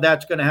we know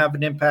that's going to have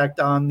an impact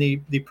on the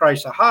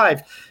price of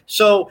Hive.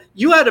 So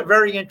you had a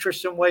very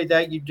interesting way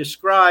that you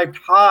described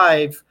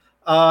Hive.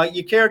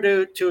 You care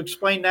to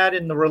explain that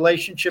in the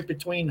relationship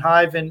between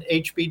Hive and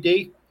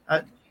HBD?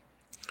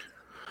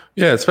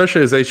 Yeah,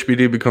 especially as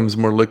HBD becomes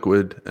more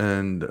liquid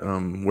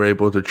and we're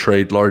able to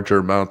trade larger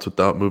amounts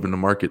without moving the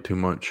market too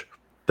much.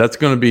 That's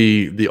going to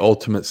be the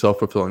ultimate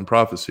self-fulfilling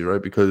prophecy,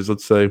 right? Because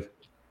let's say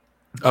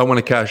I want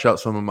to cash out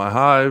some of my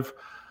Hive,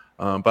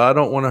 but I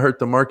don't want to hurt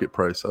the market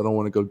price. I don't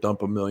want to go dump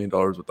 $1 million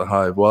with the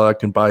Hive. Well, I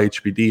can buy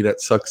HBD that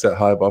sucks that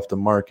Hive off the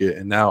market,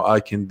 and now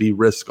I can be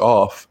risk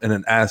off in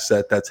an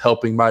asset that's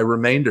helping my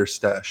remainder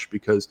stash,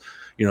 because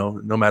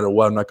no matter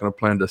what, I'm not going to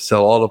plan to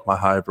sell all of my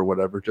Hive or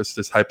whatever. Just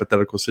this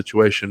hypothetical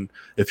situation.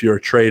 If you're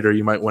a trader,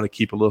 you might want to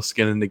keep a little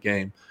skin in the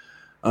game.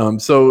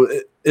 So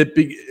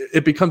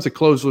it becomes a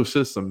closed loop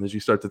system as you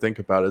start to think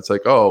about it. It's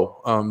like,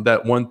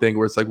 that one thing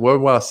where it's like, well,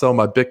 when I sell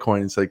my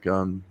Bitcoin, it's like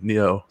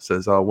Neo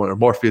says, or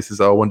Morpheus says,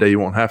 one day you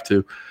won't have to.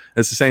 And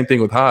it's the same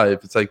thing with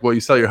Hive. It's like, well,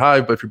 you sell your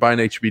Hive, but if you're buying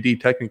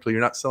HBD, technically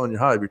you're not selling your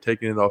Hive. You're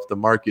taking it off the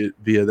market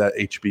via that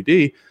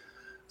HBD.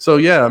 So,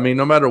 yeah, I mean,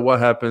 no matter what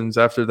happens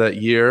after that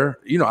year,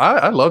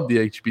 I love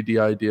the HBD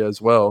idea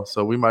as well.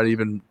 So we might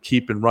even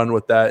keep and run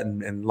with that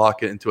and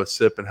lock it into a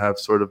SIP and have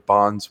sort of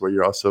bonds where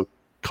you're also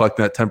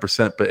collecting that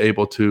 10%, but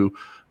able to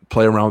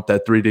play around with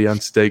that 3D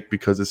unstake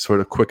because it's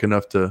sort of quick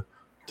enough to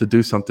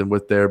do something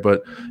with there.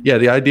 But yeah,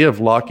 the idea of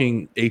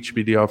locking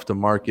HBD off the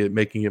market,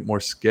 making it more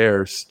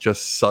scarce,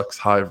 just sucks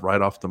Hive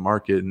right off the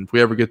market. And if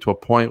we ever get to a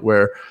point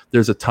where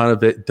there's a ton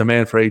of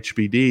demand for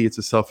HBD, it's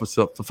a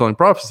self-fulfilling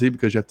prophecy,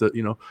 because you have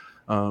to,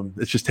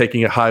 it's just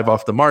taking a Hive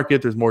off the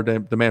market. There's more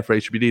demand for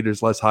HBD.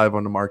 There's less Hive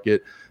on the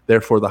market.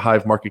 Therefore, the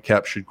Hive market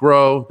cap should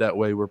grow. That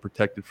way, we're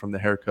protected from the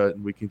haircut,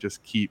 and we can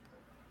just keep,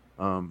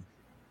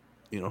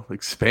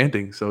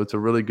 expanding. So it's a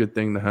really good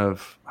thing to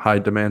have high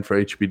demand for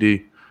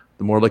HBD.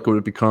 The more liquid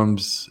it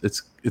becomes,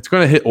 it's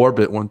going to hit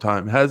orbit one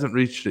time. It hasn't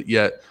reached it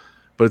yet,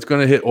 but it's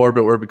going to hit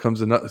orbit where it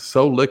becomes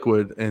so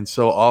liquid and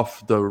so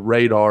off the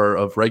radar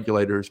of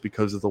regulators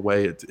because of the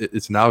way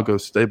it's now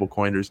goes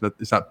stablecoin.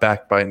 It's not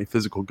backed by any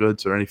physical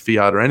goods or any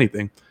fiat or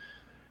anything.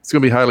 It's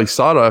going to be highly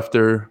sought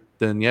after.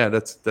 Then yeah,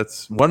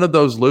 that's one of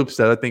those loops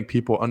that I think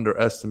people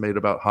underestimate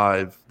about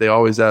Hive. They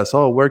always ask,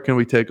 oh, where can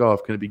we take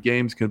off? Can it be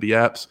games? Can it be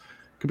apps?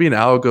 It could be an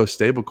algo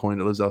stablecoin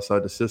that lives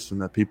outside the system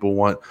that people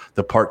want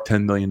to park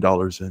 $10 million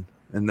in.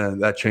 And then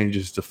that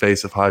changes the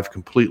face of Hive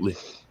completely.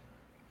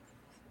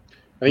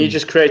 And you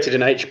just created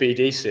an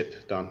HBD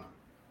SIP, Don.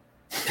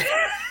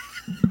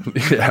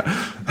 Yeah.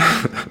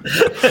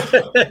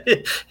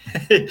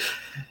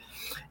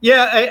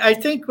 Yeah, I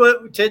think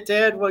to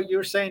add what you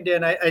were saying,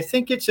 Dan, I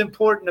think it's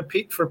important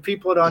for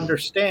people to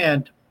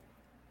understand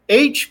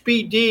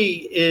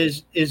HBD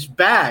is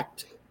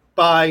backed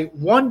by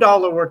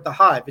 $1 worth of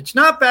Hive. It's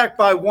not backed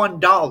by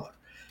 $1.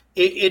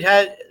 It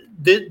has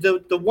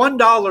the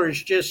 $1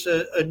 is just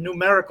a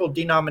numerical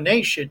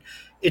denomination.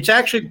 It's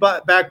actually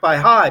backed by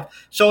Hive.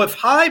 So if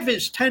Hive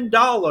is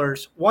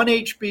 $10, one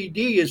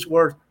HBD is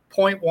worth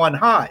 0.1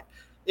 Hive.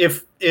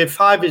 If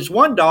Hive is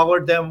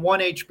 $1, then one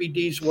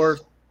HBD is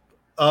worth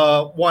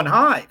one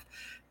Hive.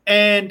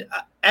 And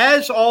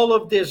as all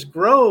of this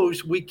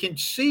grows, we can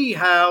see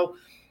how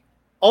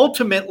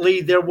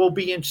ultimately there will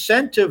be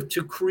incentive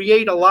to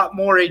create a lot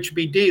more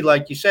HBD,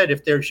 like you said,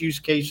 if there's use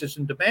cases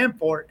and demand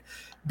for it.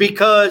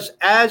 Because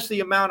as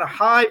the amount of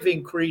Hive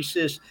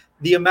increases,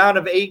 the amount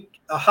of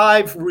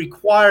Hive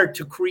required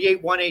to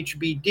create one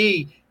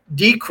HBD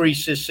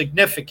decreases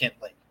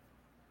significantly.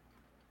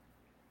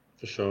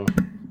 For sure.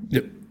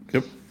 Yep.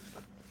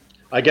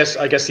 I guess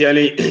the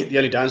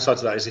only downside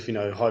to that is if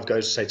Hive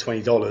goes to say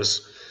 $20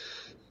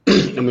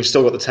 and we've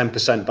still got the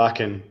 10%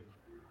 backing,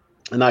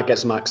 and that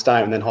gets maxed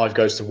out, and then Hive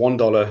goes to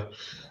 $1,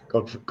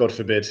 God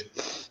forbid,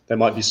 there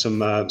might be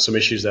some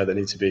issues there that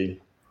need to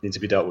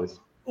be dealt with.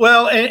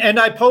 Well, and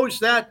I posed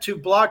that to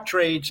Block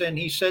Trades, and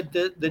he said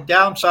that the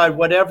downside,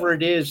 whatever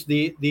it is,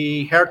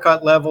 the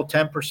haircut level,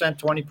 10%,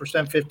 20%,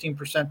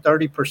 15%,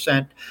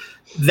 30%,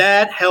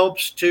 that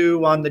helps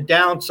to, on the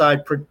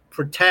downside,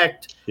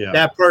 protect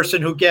that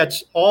person who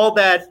gets all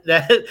that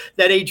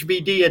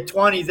HBD at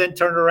 20, then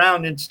turn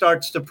around and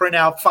starts to print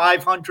out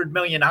 500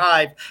 million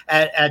Hive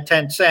at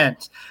 10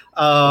 cents.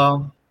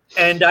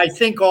 And I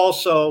think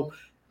also,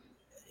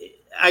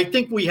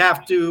 we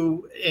have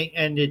to,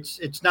 and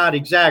it's not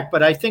exact,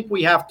 but I think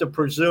we have to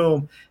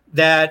presume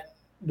that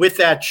with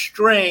that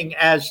string,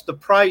 as the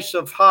price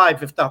of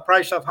Hive, if the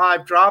price of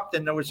Hive dropped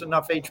and there was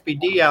enough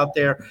HBD out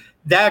there,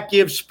 that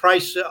gives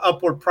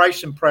upward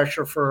pricing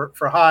pressure for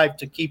Hive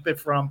to keep it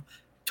from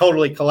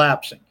totally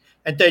collapsing.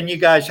 And then you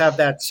guys have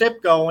that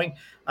SIP going.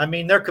 I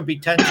mean, there could be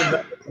tens of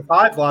millions of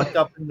Hive locked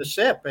up in the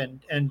SIP,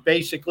 and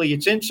basically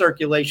it's in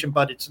circulation,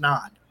 but it's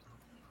not.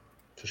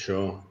 For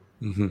sure.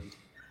 Mm-hmm.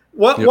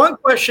 One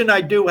question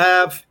I do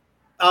have,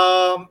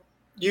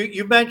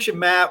 you mentioned,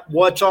 Matt,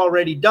 what's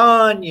already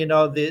done.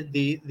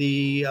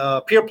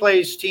 The Peer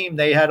Plays team,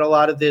 they had a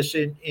lot of this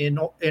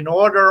in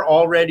order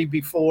already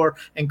before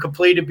and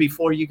completed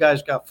before you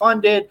guys got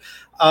funded.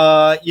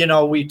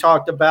 We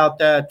talked about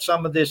that.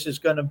 Some of this is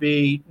going to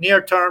be near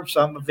term.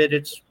 Some of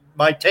it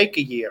might take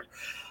a year.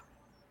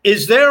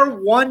 Is there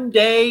one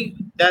day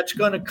that's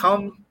going to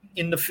come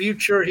in the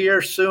future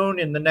here soon,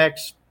 in the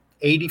next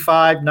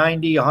 85,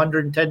 90,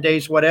 110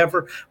 days,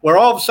 whatever, where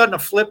all of a sudden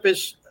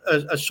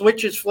a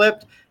switch is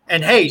flipped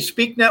and, hey,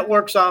 Speak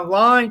Network's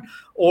online?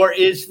 Or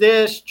is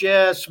this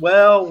just,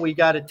 well, we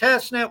got a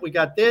test net, we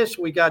got this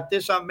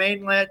on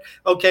mainland.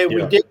 Okay,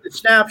 we did the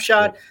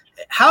snapshot. Yeah.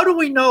 How do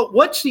we know?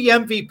 What's the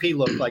MVP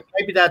look like?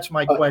 Maybe that's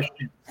my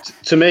question.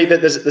 To me,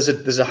 there's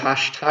a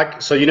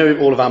hashtag. So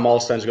all of our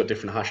milestones have got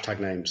different hashtag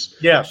names.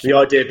 Yes. The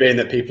idea being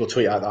that people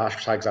tweet out the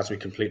hashtags as we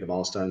complete the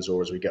milestones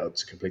or as we get up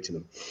to completing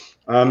them.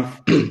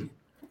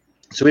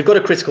 So we've got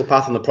a critical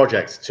path on the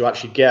project to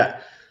actually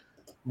get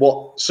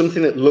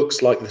something that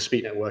looks like the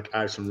Speak Network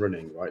out and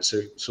running, right?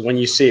 So when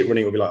you see it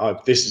running, it'll be like, oh,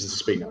 this is the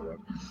Speak Network,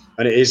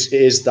 and it is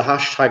the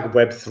hashtag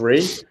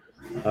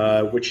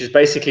Web3, which is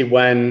basically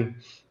when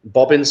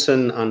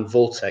Bobinson and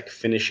Vultec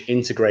finish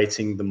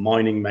integrating the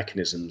mining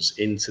mechanisms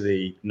into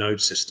the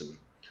node system.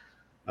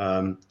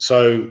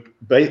 So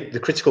the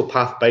critical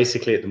path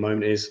basically at the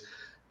moment is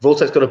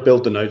Vultec's got to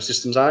build the node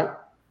systems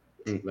out.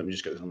 Let me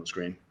just get this on the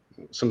screen.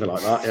 Something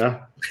like that,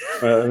 yeah.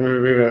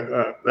 There we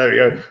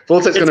go.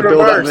 Vultec's going to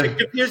build out. It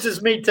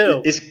confuses me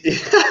too. He's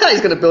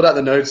going to build out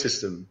the node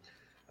system.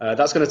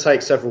 That's going to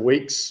take several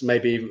weeks,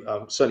 maybe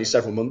certainly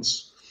several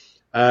months.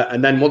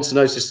 And then once the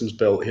node system's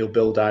built, he'll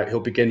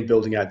begin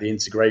building out the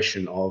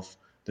integration of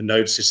the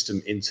node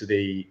system into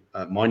the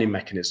mining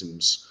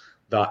mechanisms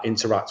that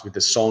interact with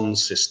the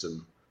SONS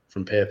system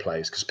from peer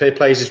plays. Because peer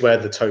plays is where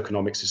the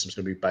tokenomic system is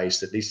going to be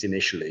based, at least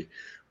initially.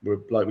 We're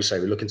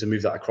looking to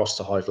move that across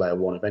to Hive Layer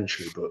 1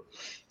 eventually, but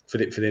for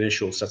the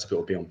initial setup, it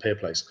will be on peer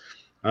plays.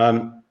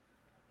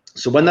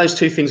 So when those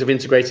two things have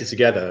integrated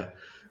together,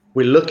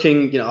 we're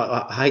looking,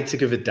 I hate to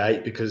give a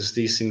date because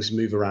these things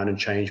move around and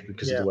change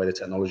because of the way the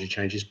technology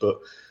changes. But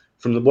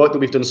from the work that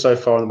we've done so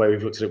far and the way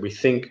we've looked at it, we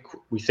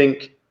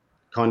think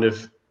kind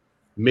of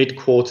mid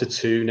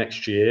Q2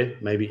 next year,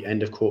 maybe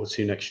end of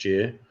Q2 next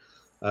year.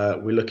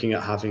 We're looking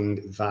at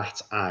having that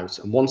out.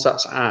 And once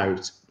that's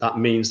out, that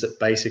means that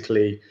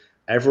basically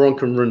everyone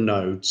can run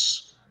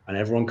nodes and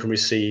everyone can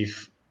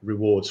receive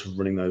rewards for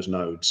running those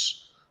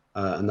nodes.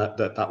 And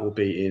that will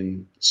be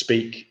in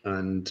Speak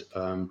and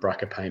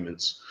Bracket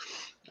payments.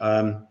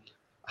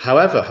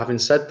 However, having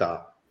said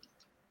that,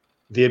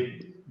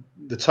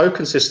 the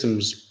token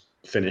system's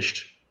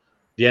finished,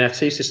 the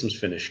NFT system's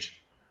finished,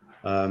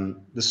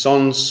 the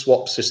SONS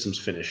swap system's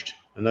finished,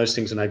 and those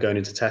things are now going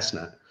into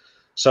testnet.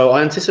 So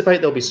I anticipate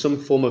there'll be some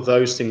form of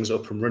those things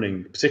up and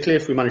running,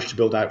 particularly if we manage to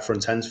build out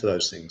front ends for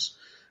those things,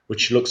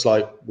 which looks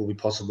like will be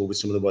possible with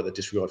some of the work that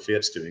Disregard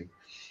Fiat's doing.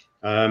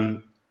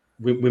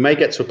 We may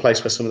get to a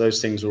place where some of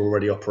those things are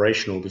already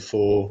operational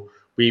before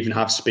we even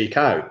have Speak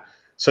out.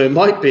 So it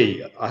might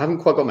be, I haven't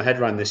quite got my head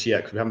around this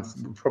yet because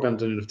we probably haven't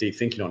done enough deep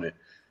thinking on it,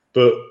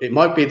 but it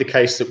might be the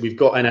case that we've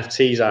got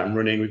NFTs out and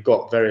running, we've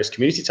got various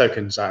community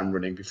tokens out and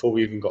running before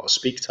we even got a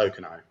Speak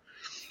token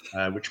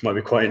out, which might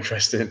be quite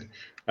interesting.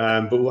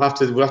 But we'll have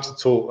to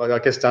talk. I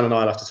guess Dan and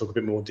I will have to talk a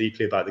bit more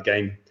deeply about the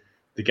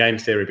game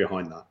theory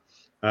behind that.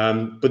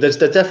 But there's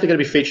definitely going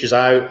to be features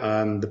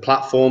out. The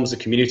platforms, the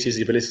communities,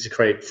 the ability to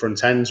create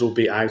front ends will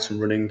be out and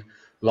running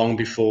long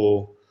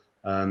before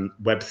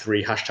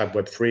Web3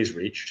 #Web3 is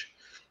reached.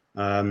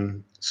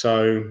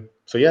 So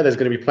yeah, there's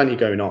going to be plenty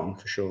going on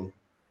for sure.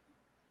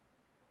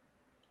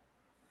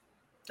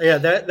 Yeah,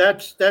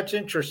 that's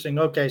interesting.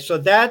 Okay, so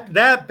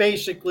that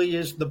basically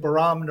is the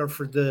barometer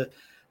for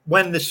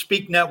when the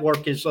Speak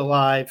network is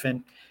alive,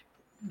 and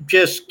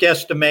just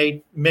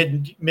guesstimate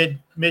mid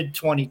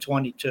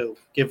 2022,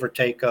 give or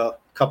take a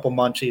couple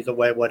months either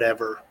way,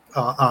 whatever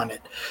on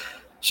it.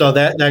 So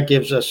that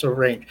gives us a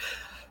range.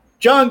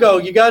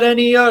 Django, you got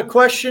any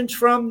questions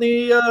from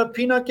the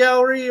peanut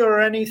gallery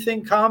or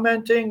anything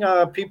commenting?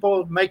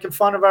 People making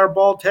fun of our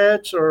bald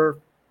heads or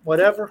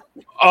whatever?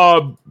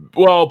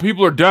 Well,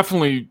 people are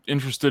definitely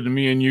interested in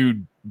me and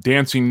you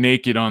dancing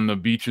naked on the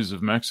beaches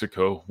of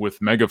Mexico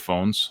with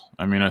megaphones.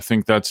 I mean, I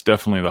think that's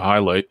definitely the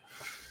highlight.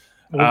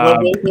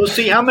 We'll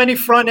see how many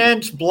front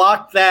ends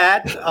block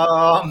that.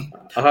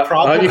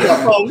 Probably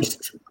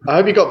most. I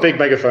hope you got big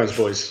megaphones,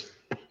 boys.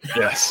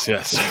 Yes,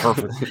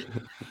 perfect.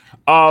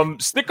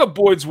 Stick Up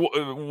Boys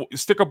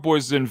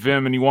in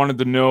Vim, and he wanted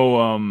to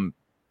know.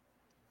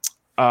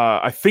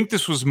 I think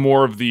this was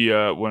more of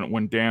the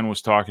when Dan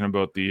was talking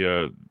about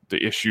the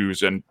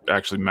issues, and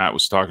actually Matt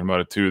was talking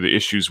about it too. The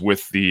issues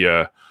with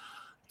the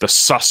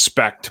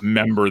suspect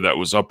member that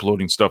was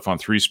uploading stuff on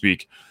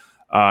ThreeSpeak.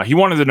 He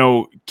wanted to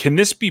know, can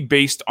this be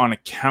based on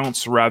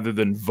accounts rather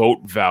than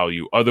vote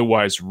value?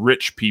 Otherwise,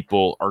 rich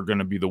people are going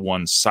to be the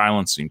ones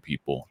silencing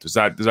people. Does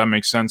that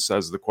make sense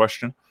as the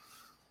question?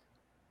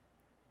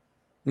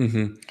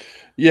 Mm-hmm.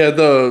 Yeah,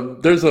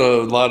 there's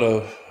a lot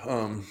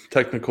of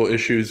technical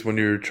issues when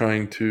you're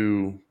trying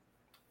to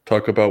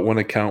talk about one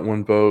account,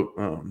 one vote.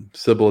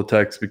 Sybil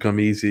attacks become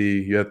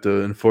easy. You have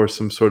to enforce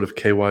some sort of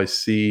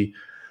KYC.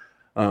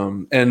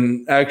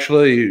 And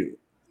actually,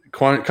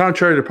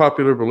 contrary to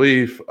popular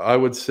belief, I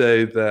would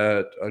say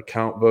that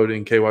account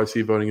voting,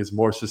 KYC voting is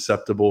more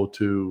susceptible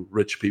to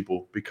rich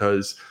people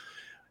because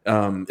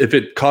if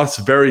it costs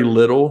very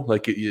little,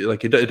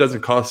 it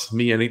doesn't cost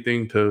me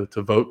anything to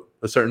vote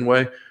a certain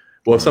way.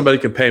 Well, if somebody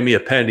can pay me a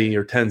penny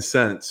or 10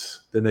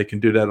 cents, then they can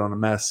do that on a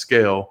mass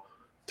scale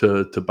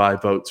to buy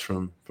votes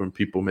from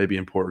people maybe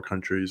in poorer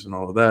countries and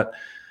all of that.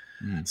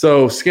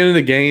 So skin in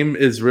the game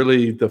is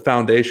really the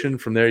foundation.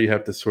 From there, you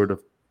have to sort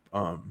of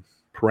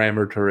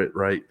parameter it,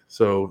 right?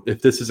 So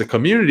if this is a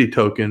community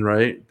token,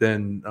 right,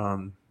 then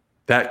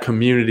that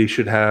community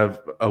should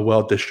have a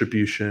wealth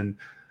distribution.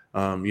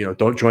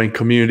 Don't join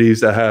communities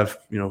that have,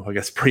 I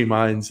guess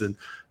pre-mines and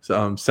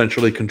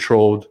centrally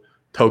controlled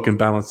token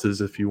balances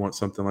if you want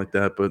something like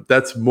that. But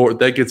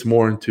that gets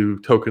more into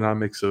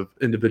tokenomics of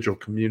individual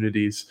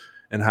communities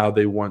and how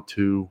they want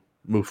to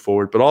move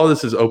forward. But all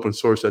this is open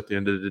source at the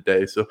end of the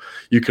day. So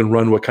you can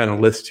run what kind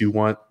of list you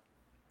want.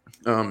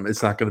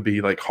 It's not going to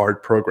be like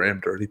hard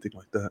programmed or anything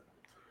like that.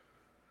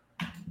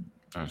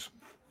 Nice.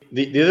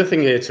 The other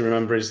thing here to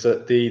remember is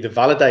that the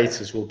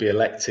validators will be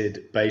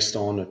elected based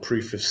on a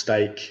proof of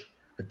stake,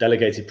 a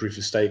delegated proof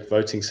of stake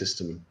voting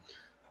system,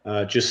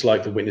 just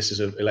like the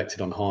witnesses are elected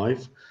on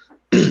Hive.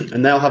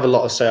 And they'll have a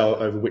lot of say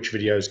over which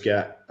videos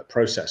get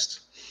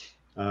processed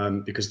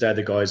because they're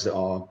the guys that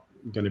are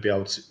going to be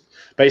able to,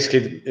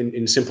 basically,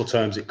 in simple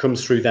terms, it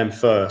comes through them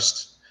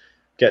first,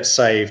 gets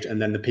saved,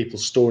 and then the people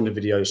storing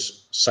the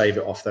videos save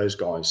it off those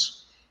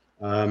guys.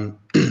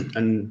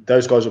 And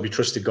those guys will be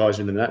trusted guys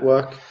in the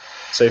network.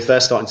 So if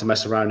they're starting to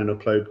mess around and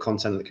upload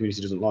content that the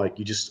community doesn't like,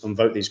 you just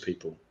unvote these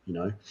people,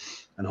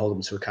 and hold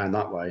them to account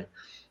that way.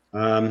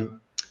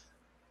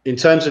 In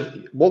terms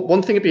of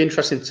one thing that'd be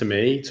interesting to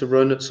me to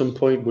run at some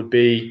point would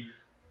be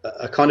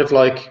a kind of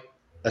like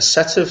a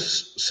set of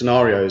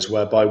scenarios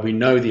whereby we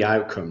know the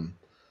outcome,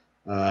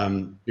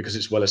 because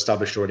it's well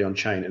established already on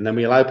chain, and then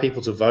we allow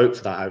people to vote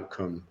for that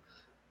outcome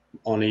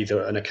on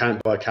either an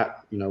account by account,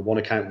 one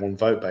account, one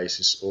vote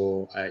basis,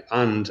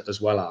 and as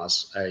well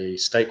as a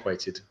stake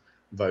weighted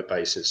vote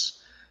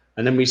basis.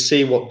 And then we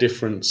see what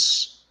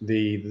difference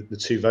the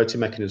two voting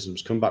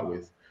mechanisms come back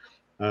with,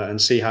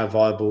 and see how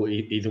viable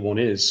either one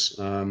is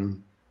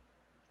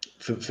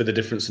for the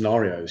different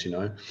scenarios.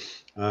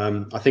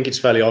 I think it's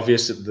fairly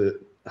obvious that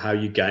how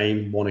you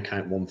gain one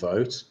account, one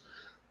vote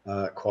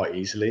quite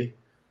easily.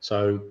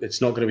 So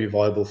it's not going to be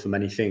viable for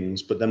many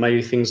things, but there may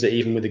be things that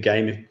even with the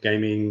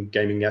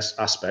gaming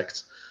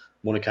aspect,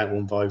 one account,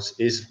 one vote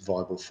is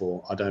viable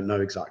for. I don't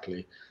know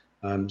exactly.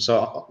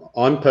 So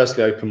I'm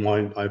personally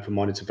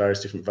open-minded to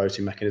various different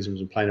voting mechanisms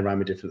and playing around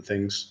with different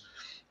things.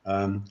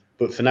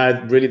 But for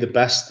now, really the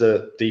best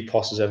that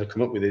DPoS has ever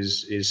come up with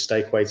is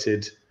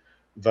stake-weighted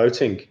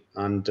voting,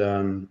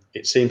 and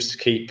it seems to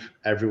keep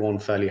everyone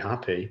fairly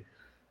happy.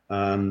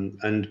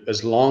 And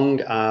as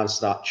long as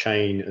that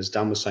chain, as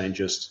Dan was saying,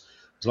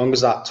 as long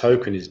as that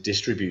token is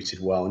distributed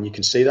well, and you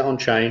can see that on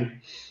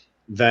chain,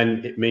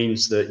 then it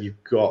means that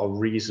you've got a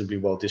reasonably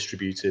well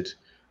distributed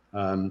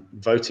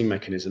voting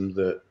mechanism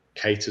that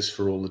caters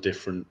for all the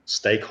different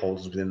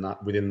stakeholders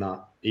within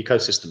that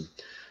ecosystem.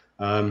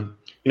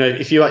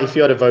 If you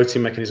had a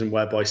voting mechanism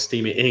whereby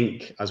Steam It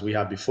Inc., as we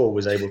had before,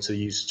 was able to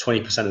use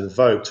 20% of the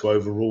vote to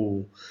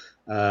overrule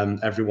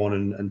everyone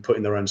and put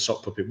in their own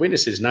sock puppet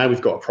witnesses, now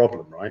we've got a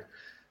problem, right?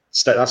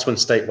 That's when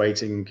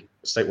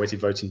state-weighted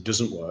voting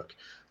doesn't work.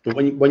 But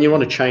when you're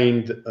on a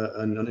chain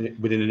and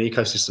within an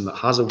ecosystem that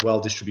has a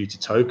well-distributed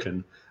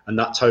token, and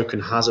that token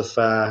has a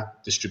fair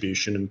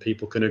distribution, and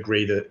people can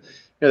agree that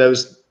there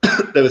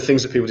were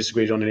things that people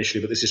disagreed on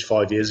initially, but this is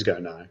 5 years ago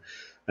now,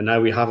 and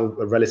now we have a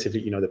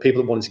relatively, the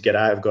people that wanted to get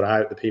out have got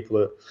out, the people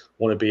that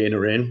want to be in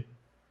are in.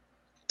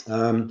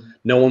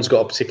 No one's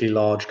got a particularly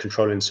large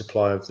controlling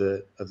supply of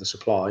the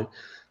supply,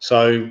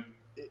 so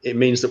it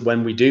means that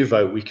when we do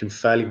vote, we can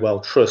fairly well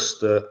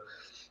trust that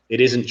it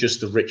isn't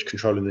just the rich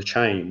controlling the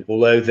chain,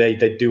 although they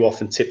do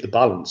often tip the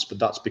balance, but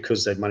that's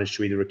because they've managed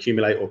to either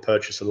accumulate or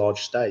purchase a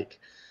large stake.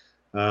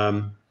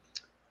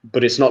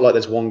 But it's not like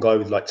there's one guy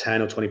with like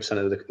 10 or 20%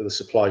 of the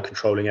supply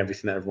controlling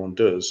everything that everyone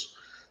does.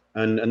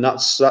 And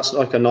that's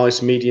like a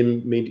nice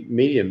medium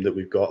that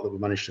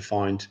we've managed to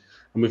find.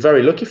 And we're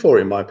very lucky for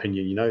it, in my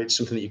opinion. It's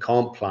something that you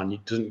can't plan.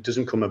 It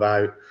doesn't come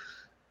about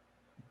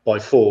by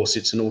force.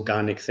 It's an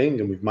organic thing,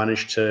 and we've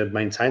managed to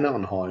maintain that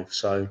on Hive.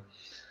 So,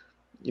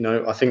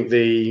 I think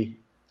the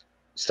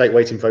stake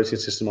weighting voting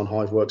system on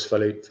Hive works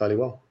fairly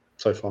well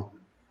so far.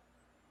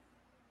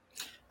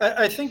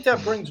 I think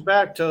that brings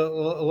back to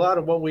a lot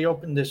of what we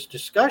opened this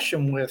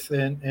discussion with,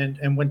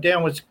 and when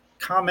Dan was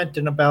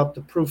commenting about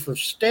the proof of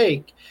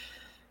stake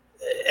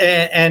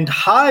and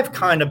Hive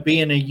kind of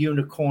being a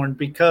unicorn,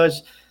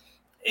 because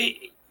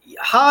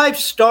Hive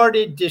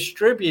started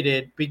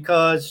distributed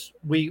because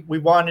we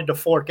wanted to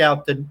fork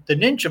out the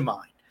Ninja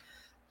Mine.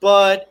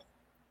 But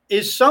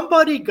is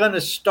somebody going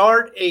to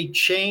start a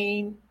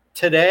chain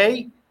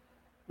today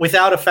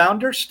without a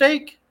founder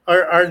stake?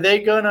 Are they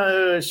going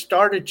to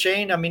start a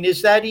chain? I mean,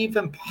 is that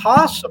even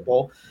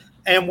possible?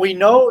 And we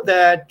know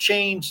that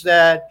chains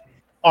that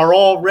are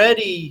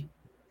already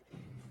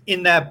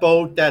in that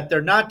boat, that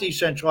they're not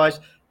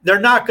decentralized, they're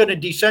not going to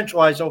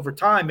decentralize over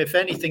time. If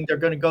anything, they're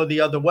going to go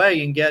the other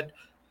way and get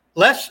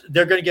less.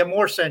 They're going to get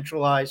more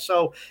centralized.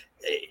 So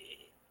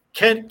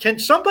can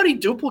somebody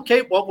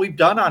duplicate what we've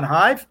done on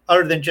Hive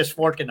other than just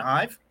forking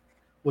Hive,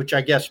 which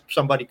I guess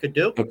somebody could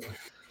do?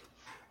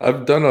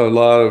 I've done a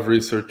lot of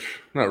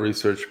not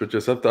research, but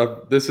just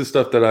this is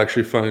stuff that I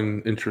actually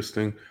find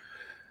interesting.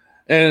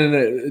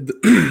 And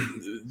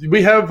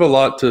we have a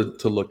lot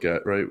to look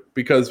at, right?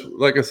 Because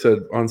like I said,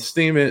 on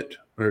Steam,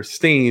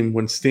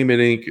 when Steam It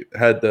Inc.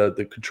 had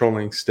the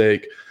controlling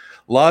stake,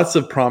 lots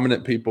of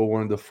prominent people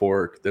wanted to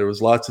fork. There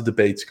was lots of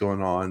debates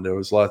going on. There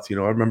was lots, I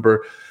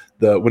remember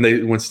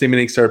when Steam It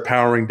Inc. started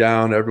powering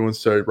down, everyone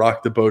started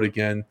rock the boat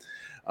again.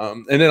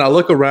 And then I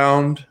look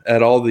around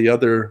at all the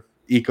other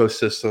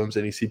ecosystems,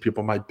 and you see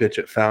people might bitch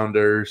at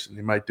founders, and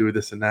they might do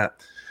this and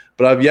that.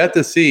 But I've yet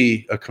to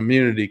see a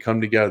community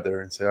come together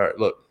and say, all right,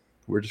 look,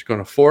 we're just going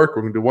to fork,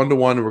 we're going to do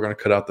one-to-one, and we're going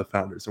to cut out the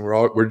founders, and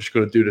we're just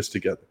going to do this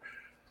together.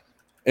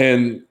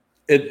 And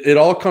it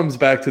all comes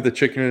back to the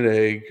chicken and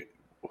egg.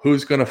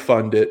 Who's going to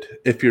fund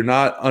it? If you're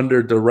not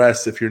under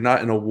duress, if you're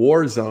not in a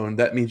war zone,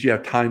 that means you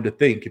have time to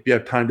think. If you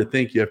have time to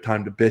think, you have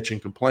time to bitch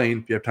and complain.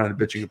 If you have time to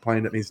bitch and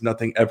complain, that means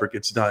nothing ever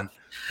gets done.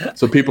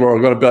 So people are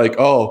going to be like,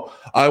 oh,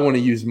 I want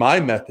to use my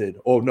method.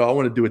 Oh, no, I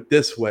want to do it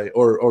this way.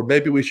 Or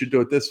maybe we should do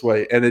it this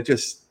way. And it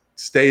just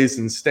stays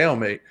in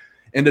stalemate.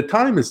 And the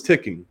time is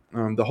ticking.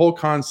 The whole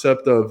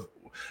concept of,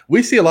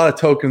 we see a lot of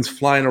tokens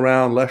flying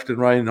around left and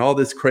right and all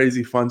this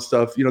crazy fun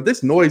stuff.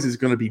 This noise is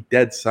going to be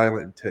dead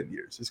silent in 10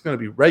 years. It's going to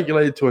be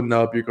regulated to a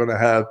nub. You're going to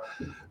have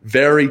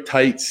very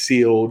tight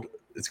sealed.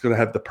 It's going to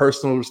have the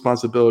personal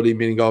responsibility,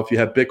 meaning, if you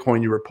have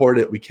Bitcoin, you report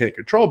it. We can't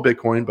control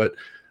Bitcoin, but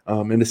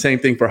and the same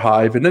thing for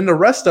Hive. And then the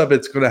rest of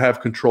it's going to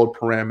have controlled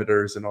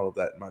parameters and all of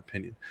that, in my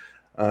opinion.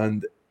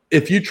 And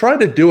if you try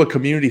to do a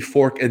community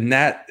fork in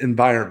that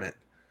environment,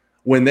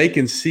 when they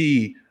can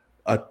see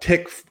a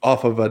tick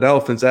off of an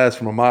elephant's ass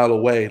from a mile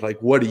away, like,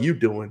 what are you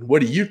doing?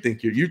 What do you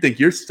think? You think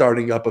you're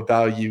starting up a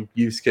value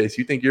use case?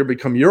 You think you're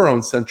become your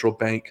own central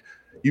bank?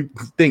 You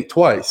think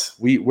twice.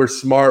 We're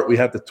smart. We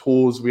have the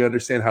tools. We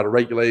understand how to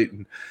regulate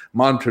and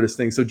monitor this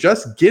thing. So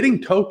just getting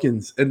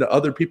tokens into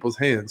other people's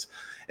hands,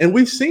 and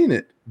we've seen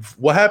it.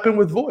 What happened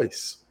with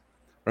Voice,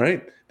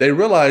 right? They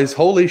realize,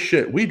 holy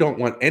shit, we don't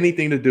want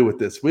anything to do with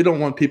this. We don't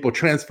want people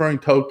transferring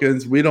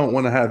tokens. We don't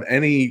want to have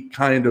any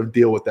kind of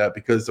deal with that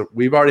because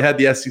we've already had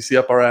the SEC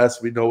up our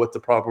ass. We know what the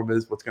problem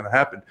is, what's going to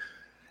happen.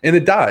 And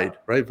it died,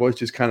 right? Voice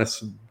just kind of,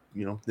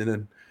 and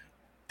then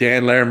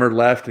Dan Larimer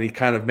left and he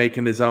kind of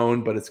making his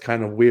own, but it's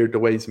kind of weird the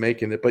way he's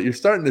making it. But you're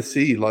starting to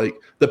see, like,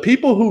 the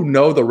people who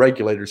know the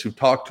regulators, who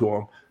talk to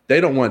them,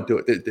 they don't want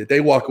to do it.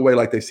 They walk away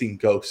like they've seen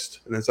ghosts.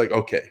 And it's like,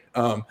 okay,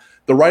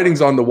 the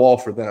writing's on the wall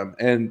for them.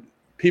 And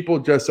people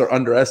just are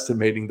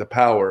underestimating the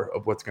power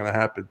of what's going to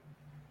happen.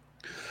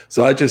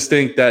 So I just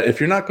think that if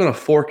you're not going to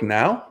fork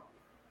now,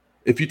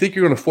 if you think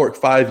you're going to fork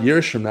 5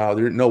 years from now,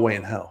 there's no way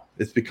in hell.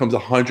 It becomes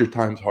 100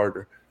 times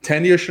harder.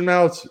 10 years from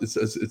now,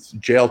 it's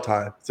jail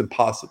time. It's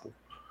impossible.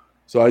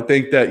 So I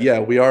think that, yeah,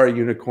 we are a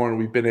unicorn.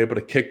 We've been able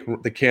to kick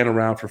the can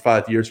around for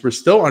 5 years. We're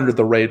still under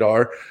the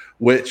radar,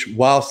 which,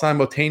 while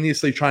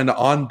simultaneously trying to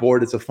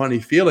onboard, it's a funny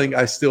feeling.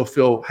 I still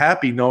feel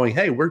happy knowing,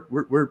 hey, we're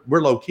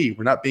low key.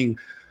 We're not being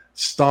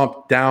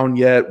stomped down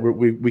yet.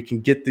 We can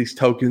get these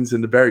tokens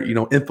in the very,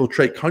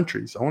 infiltrate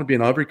countries. I want to be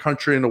in every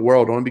country in the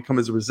world. I want to become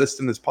as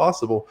resistant as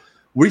possible.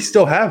 We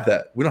still have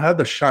that. We don't have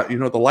the shot. The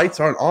lights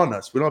aren't on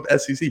us. We don't have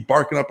SEC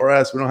barking up our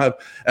ass. We don't have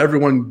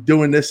everyone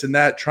doing this and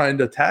that trying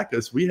to attack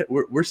us.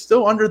 We're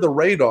still under the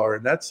radar,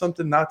 and that's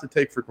something not to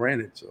take for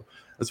granted. So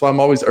that's why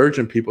I'm always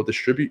urging people,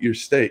 distribute your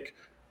stake.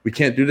 We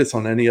can't do this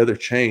on any other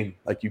chain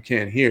like you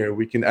can here.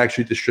 We can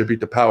actually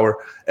distribute the power.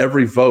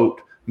 Every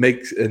vote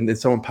makes, and then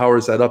someone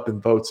powers that up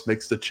and votes,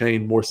 makes the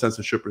chain more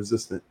censorship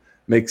resistant,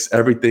 makes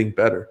everything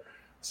better.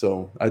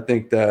 So I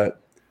think that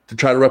to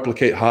try to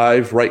replicate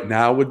Hive right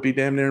now would be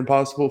damn near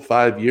impossible.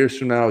 5 years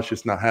from now, it's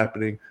just not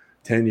happening.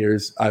 10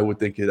 years, I would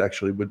think it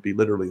actually would be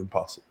literally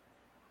impossible.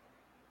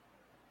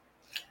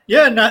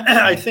 Yeah, and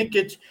I think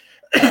it's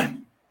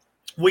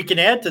we can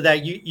add to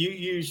that. You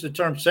use the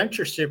term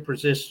censorship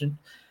resistant.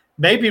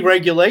 Maybe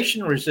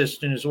regulation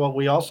resistant is what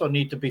we also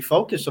need to be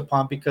focused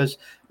upon, because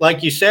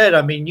like you said,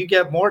 I mean, you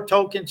get more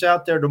tokens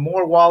out there to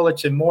more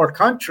wallets in more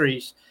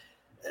countries,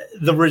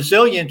 the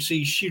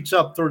resiliency shoots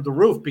up through the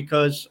roof,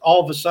 because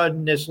all of a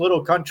sudden this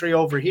little country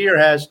over here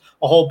has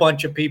a whole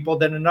bunch of people,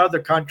 then another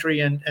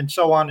country, and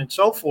so on and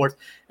so forth.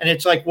 And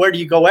it's like, where do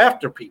you go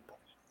after people?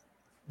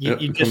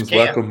 You just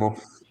can't. Whack-a-mole.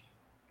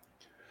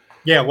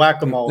 Yeah,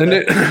 whack-a-mole. And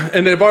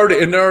they're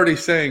already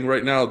saying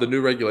right now, the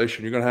new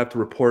regulation, you're going to have to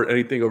report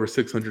anything over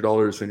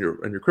 $600 in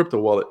your crypto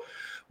wallet.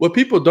 What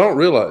people don't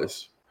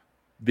realize,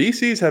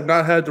 VCs have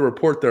not had to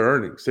report their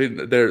earnings.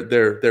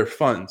 Their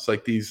funds,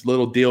 like these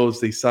little deals,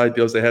 these side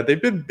deals they had,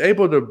 they've been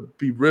able to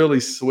be really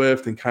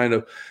swift and kind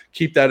of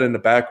keep that in the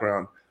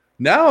background.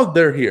 Now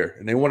they're here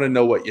and they want to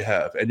know what you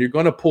have. And you're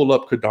going to pull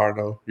up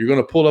Cardano. You're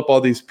going to pull up all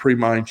these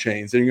pre-mined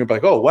chains. And you're going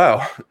to be like, oh,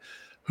 wow,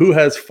 who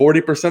has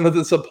 40% of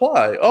the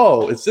supply?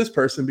 Oh, it's this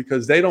person,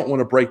 because they don't want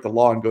to break the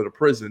law and go to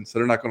prison. So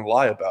they're not going to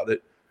lie about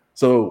it.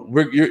 So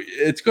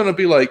it's going to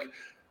be like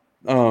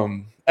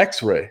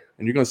X-ray.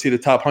 And you're going to see the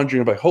top 100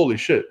 and be like, holy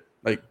shit,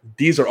 like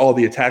these are all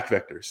the attack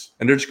vectors.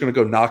 And they're just going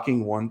to go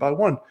knocking one by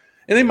one.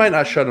 And they might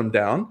not shut them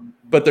down,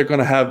 but they're going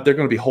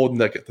to be holding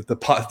like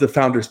the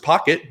founder's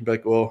pocket and be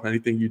like, well,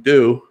 anything you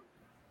do,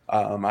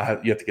 you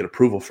have to get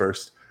approval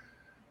first.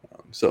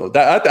 So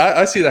that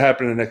I see that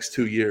happen in the next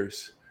 2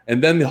 years.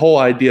 And then the whole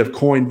idea of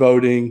coin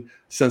voting,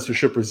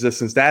 censorship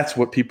resistance, that's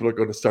what people are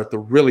going to start to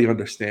really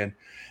understand.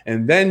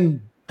 And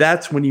then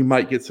that's when you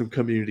might get some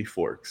community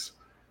forks.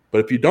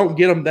 But if you don't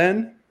get them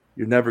then,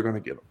 you're never going to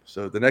get them.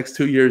 So the next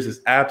 2 years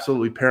is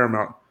absolutely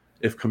paramount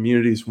if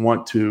communities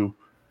want to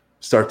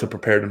start to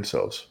prepare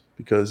themselves,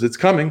 because it's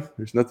coming.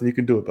 There's nothing you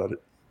can do about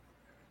it.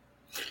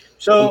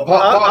 So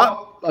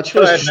I just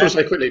want to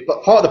say quickly,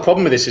 but part of the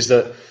problem with this is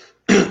that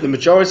the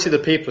majority of the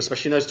people,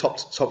 especially in those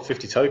top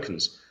 50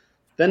 tokens,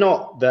 they're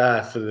not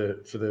there for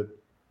the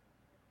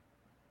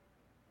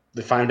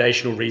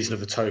foundational reason of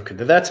the token.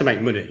 They're there to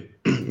make money.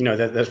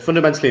 They're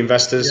fundamentally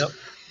investors. Yep.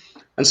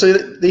 And so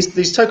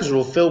these tokens are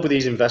all filled with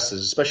these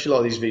investors, especially a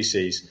lot of these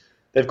VCs.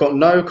 They've got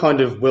no kind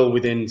of will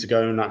within to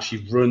go and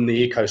actually run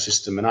the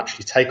ecosystem and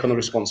actually take on the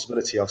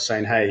responsibility of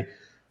saying, hey,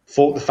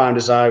 fork the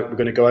founders out. We're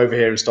going to go over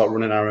here and start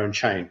running our own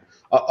chain.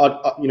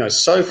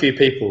 So few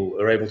people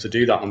are able to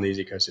do that on these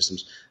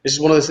ecosystems. This is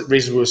one of the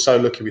reasons we were so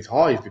lucky with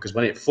Hive, because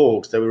when it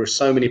forked, there were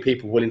so many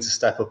people willing to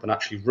step up and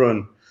actually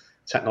run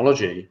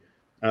technology,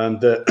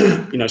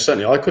 that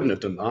certainly I couldn't have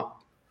done that.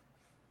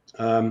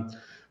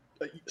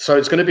 So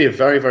it's going to be a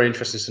very, very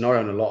interesting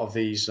scenario in a lot of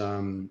these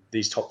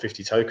top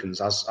 50 tokens,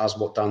 as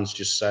what Dan's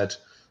just said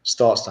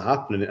starts to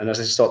happen, and as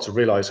they start to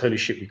realize, holy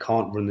shit, we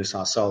can't run this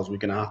ourselves. We're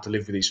going to have to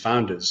live with these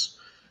founders.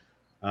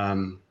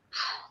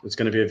 It's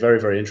going to be a very,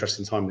 very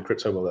interesting time in the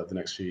crypto world over the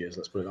next few years.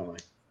 Let's put it that way.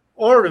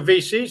 Or the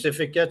VCs,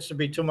 if it gets to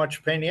be too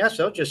much pain in the ass,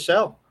 they'll just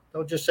sell.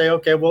 They'll just say,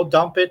 okay, we'll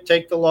dump it,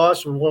 take the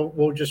loss, and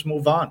we'll just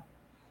move on.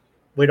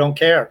 We don't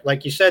care.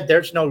 Like you said,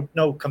 there's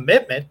no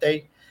commitment.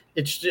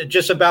 It's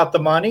just about the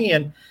money,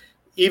 and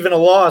even a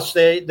loss,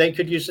 they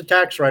could use the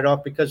tax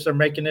write-off because they're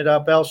making it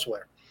up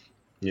elsewhere.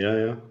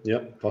 Yeah,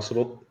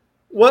 possible.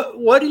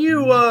 What do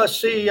you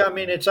see? I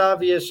mean, it's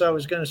obvious. I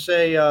was going to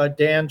say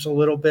Dan's a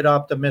little bit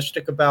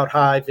optimistic about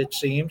Hive, it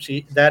seems.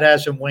 That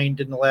hasn't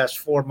waned in the last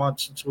 4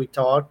 months since we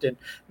talked. And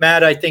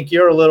Matt, I think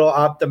you're a little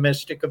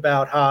optimistic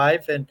about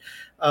Hive. And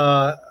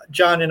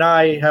John and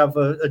I have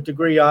a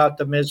degree of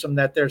optimism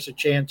that there's a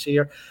chance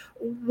here.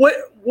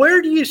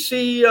 Where do you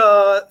see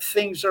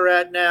things are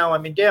at now? I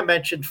mean, Dan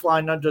mentioned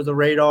flying under the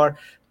radar,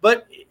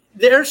 but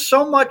there's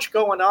so much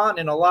going on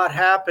and a lot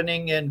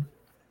happening, and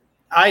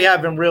I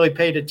haven't really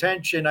paid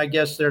attention. I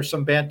guess there's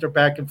some banter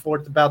back and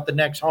forth about the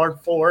next hard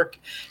fork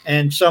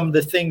and some of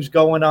the things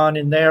going on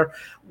in there.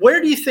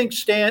 Where do you think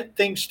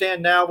things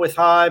stand now with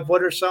Hive?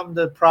 What are some of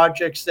the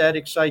projects that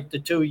excite the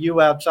two of you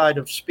outside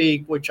of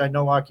Speak, which I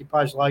know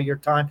occupies a lot of your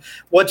time?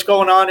 What's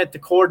going on at the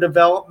core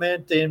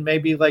development and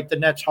maybe like the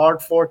next hard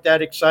fork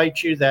that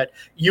excites you, that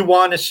you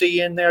want to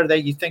see in there,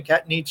 that you think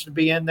needs to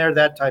be in there,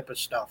 that type of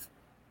stuff?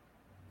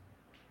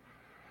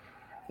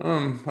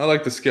 I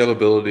like the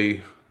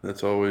scalability.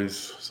 That's always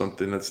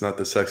something that's not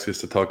the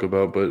sexiest to talk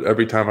about, but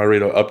every time I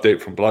read an update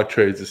from Block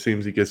Trades, it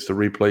seems he gets the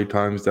replay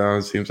times down.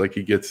 It seems like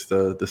he gets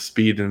the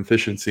speed and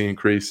efficiency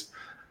increase.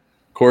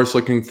 Of course,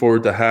 looking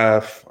forward to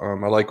Half. I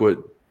like what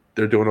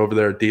they're doing over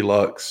there at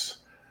Deluxe.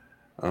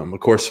 Of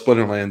course,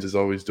 Splinterlands is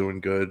always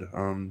doing good.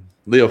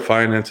 Leo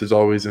Finance is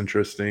always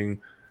interesting.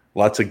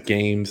 Lots of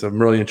games.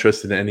 I'm really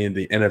interested in any of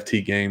the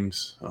NFT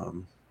games.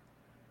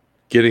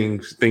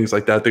 Getting things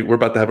like that. I think we're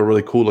about to have a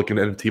really cool looking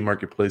NFT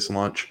marketplace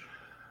launch.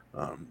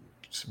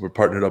 So we're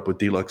partnered up with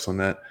Deluxe on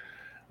that.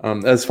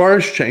 As far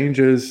as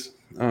changes,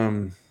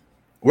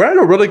 we're at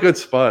a really good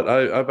spot.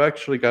 I've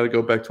actually got to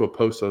go back to a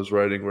post I was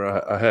writing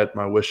where I had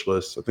my wish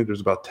list. I think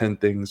there's about 10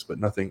 things, but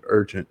nothing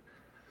urgent.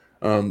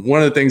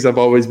 One of the things I've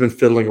always been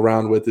fiddling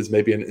around with is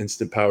maybe an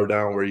instant power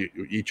down where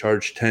you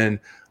charge 10.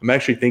 I'm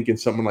actually thinking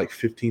something like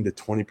 15 to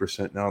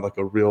 20% now, like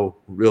a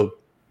real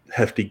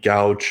hefty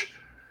gouge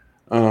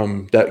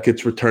that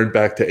gets returned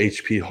back to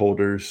HP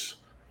holders.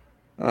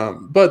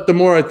 But the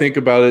more I think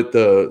about it,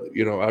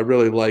 I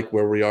really like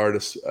where we are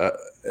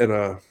in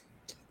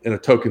a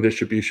token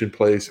distribution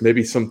place.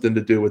 Maybe something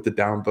to do with the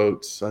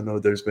downvotes. I know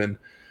there's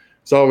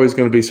always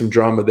going to be some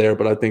drama there,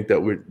 but I think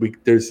that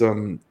there's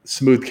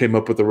Smooth came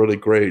up with a really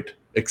great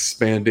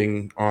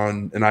expanding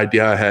on an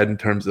idea I had in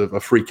terms of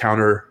a free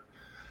counter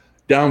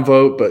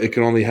downvote, but it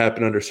can only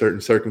happen under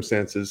certain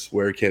circumstances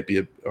where it can't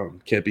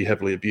be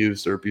heavily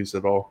abused or abused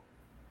at all.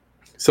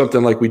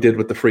 Something like we did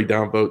with the free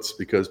downvotes,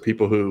 because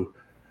people who,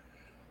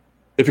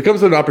 if it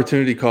comes with an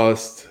opportunity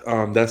cost,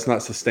 that's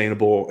not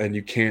sustainable, and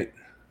you can't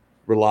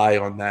rely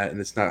on that, and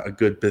it's not a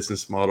good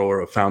business model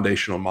or a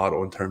foundational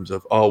model in terms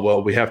of,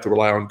 we have to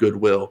rely on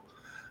goodwill.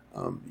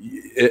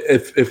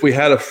 If we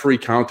had a free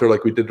counter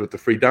like we did with the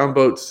free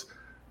downvotes,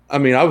 I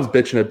mean, I was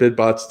bitching at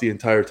BidBots the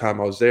entire time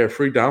I was there.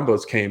 Free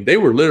downvotes came. They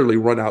were literally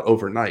run out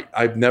overnight.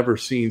 I've never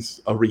seen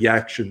a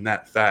reaction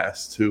that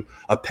fast to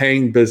a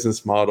paying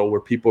business model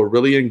where people are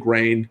really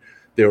ingrained.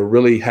 They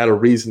really had a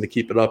reason to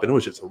keep it up, and it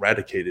was just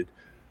eradicated.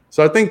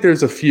 So I think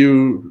there's a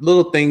few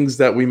little things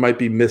that we might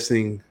be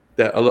missing,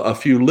 that a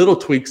few little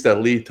tweaks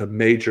that lead to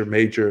major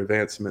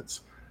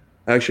advancements.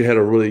 I actually had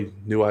a really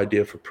new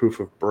idea for Proof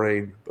of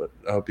Brain, but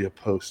that'll be a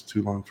post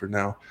too long for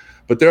now.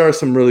 But there are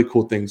some really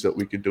cool things that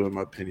we could do, in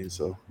my opinion.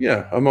 So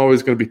yeah, I'm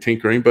always going to be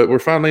tinkering, but we're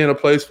finally in a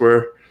place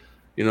where,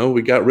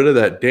 we got rid of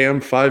that damn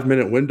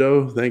 5-minute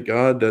window. Thank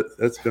God.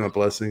 That's been a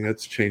blessing.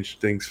 That's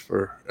changed things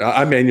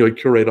I manually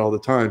curate all the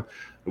time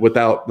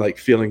without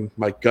feeling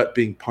my gut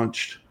being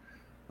punched.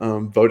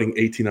 Voting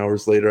 18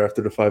 hours later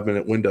after the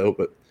 5-minute window.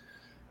 But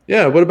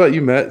yeah, what about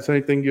you, Matt? Is there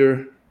anything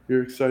you're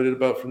excited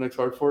about for next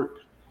hard fork?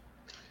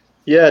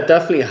 Yeah,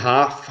 definitely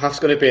Half's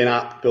going to be an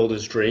app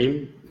builder's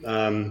dream.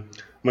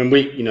 When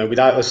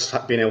without us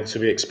being able to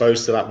be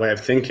exposed to that way of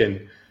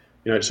thinking,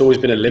 it's always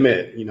been a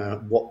limit.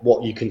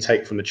 What you can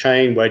take from the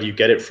chain, where do you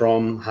get it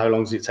from? How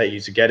long does it take you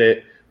to get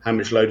it? How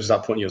much load does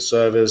that put on your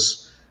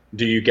servers?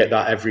 Do you get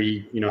that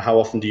how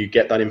often do you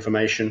get that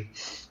information?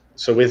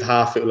 So with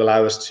Half, it will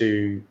allow us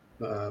to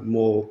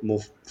more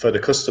further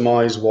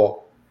customize what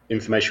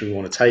information we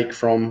want to take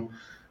from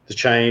the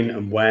chain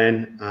and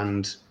when,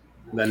 and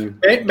and then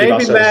Maybe, give our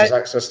services Matt,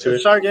 access to it.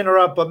 sorry to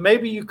interrupt, but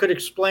maybe you could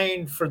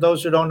explain for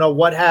those who don't know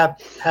what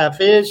Half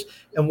is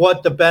and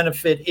what the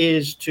benefit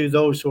is to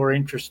those who are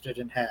interested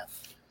in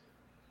Half.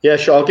 Yeah,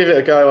 sure. I'll give it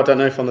a go. I don't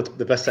know if I'm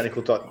the best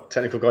technical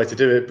guy to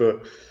do it,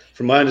 but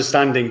from my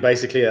understanding,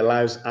 basically it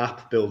allows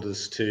app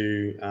builders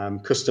to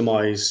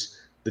customize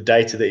the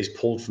data that is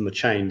pulled from the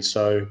chain.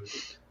 So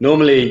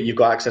normally you've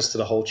got access to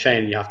the whole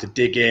chain. You have to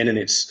dig in, and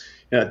it's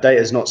data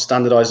is not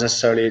standardized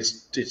necessarily.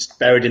 It's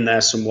buried in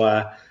there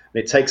somewhere.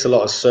 And it takes a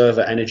lot of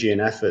server energy and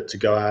effort to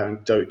go out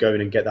and go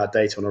in and get that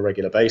data on a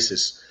regular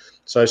basis.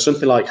 So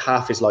something like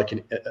Half is like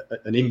an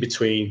in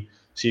between.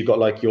 So you've got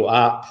like your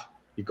app,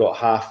 you've got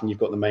Half, and you've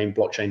got the main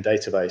blockchain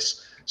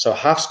database. So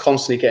Half's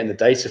constantly getting the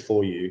data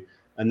for you,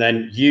 and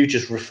then you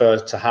just refer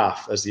to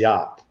Half as the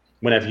app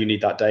whenever you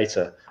need that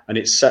data, and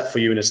it's set for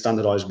you in a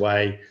standardized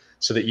way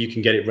so that you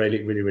can get it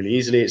really, really, really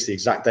easily. It's the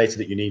exact data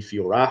that you need for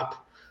your app,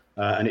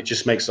 and it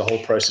just makes the whole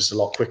process a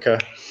lot quicker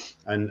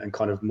and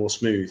kind of more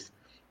smooth.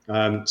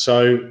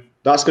 So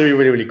that's going to be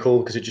really, really cool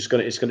because it's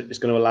going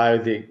to allow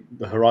the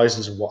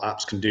horizons of what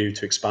apps can do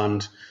to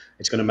expand.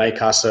 It's going to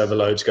make our server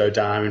loads go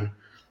down,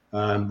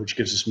 which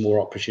gives us more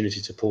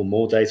opportunity to pull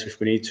more data if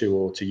we need to,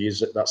 or to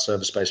use that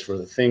server space for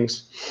other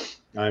things.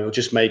 It'll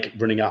just make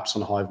running apps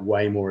on Hive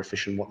way more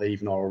efficient than what they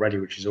even are already,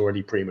 which is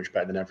already pretty much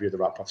better than every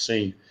other app I've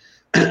seen,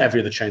 every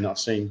other chain that I've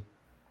seen.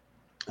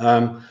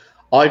 I've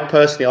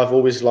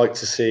always liked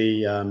to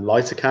see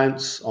light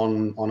accounts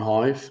on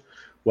Hive,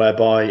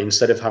 whereby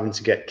instead of having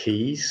to get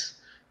keys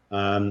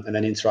and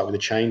then interact with the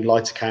chain,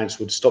 light accounts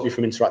would stop you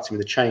from interacting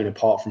with the chain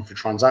apart from for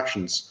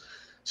transactions.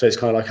 So it's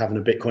kind of like having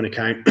a Bitcoin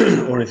account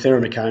or an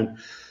Ethereum account.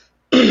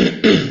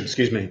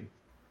 Excuse me.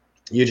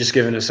 You're just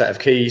given a set of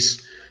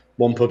keys,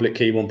 one public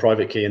key, one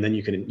private key, and then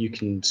you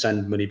can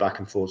send money back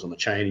and forth on the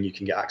chain, and you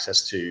can get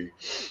access to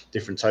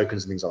different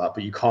tokens and things like that.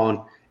 But you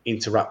can't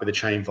interact with the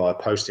chain via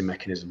posting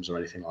mechanisms or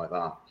anything like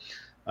that.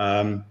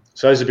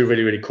 So those would be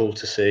really, really cool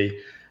to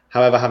see.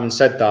 However, having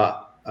said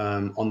that,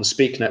 on the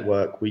SPK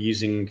network, we're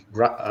using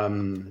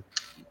what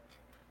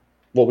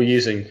we're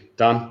using,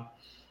 Dan?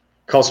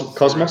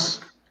 Cosmos?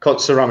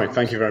 Ceramic.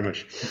 Thank you very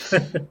much.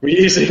 we're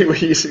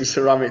using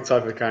ceramic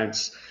type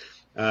accounts,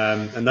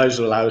 and those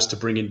will allow us to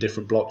bring in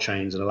different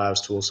blockchains and allow us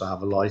to also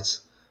have a light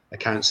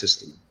account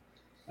system.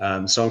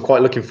 So I'm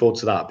quite looking forward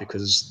to that,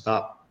 because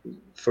that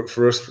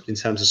for us in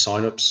terms of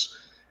signups,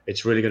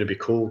 it's really going to be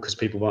cool because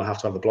people won't have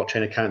to have a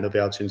blockchain account. They'll be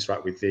able to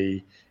interact with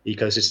the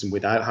ecosystem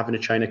without having a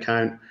chain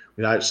account,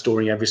 without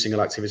storing every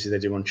single activity they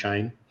do on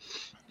chain.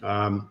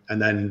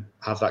 And then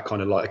have that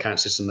kind of light account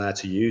system there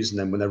to use. And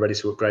then when they're ready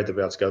to upgrade, they'll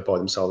be able to go buy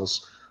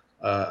themselves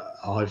a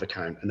Hive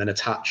account, and then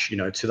attach,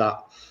 to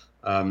that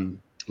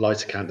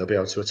light account, they'll be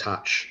able to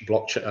attach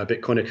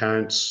Bitcoin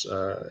accounts,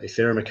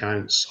 Ethereum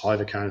accounts, Hive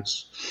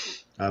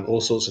accounts,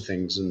 all sorts of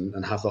things,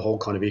 and have the whole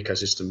kind of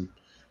ecosystem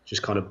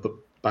just kind of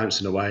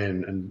bouncing away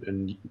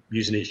and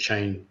using each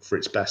chain for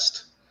its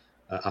best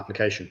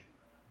application.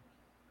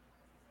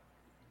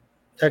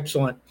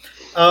 Excellent.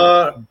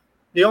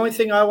 The only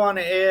thing I want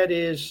to add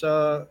is,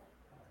 and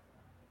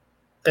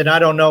I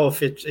don't know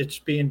if it's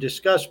being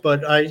discussed,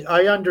 but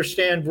I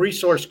understand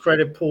resource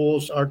credit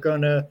pools are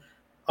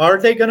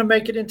they going to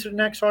make it into the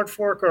next hard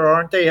fork, or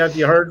aren't they? Have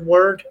you heard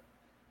word?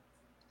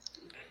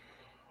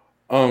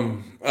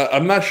 I'm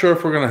not sure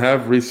if we're going to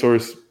have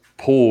resource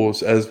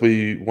pools as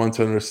we once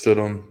understood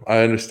them. I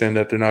understand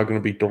that they're now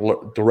going to be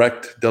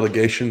direct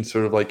delegation,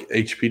 sort of like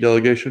HP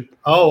delegation.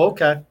 Oh,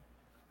 okay.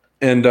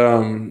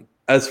 And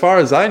as far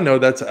as I know,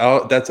 that's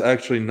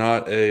actually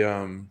not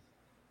a.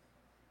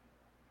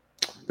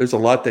 There's a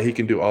lot that he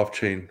can do off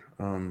chain,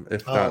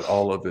 if not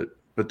all of it.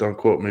 But don't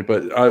quote me.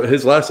 But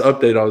his last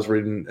update I was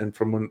reading, and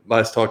from when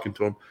last talking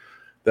to him,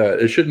 that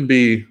it shouldn't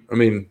be. I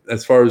mean,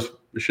 as far as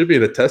it should be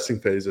in a testing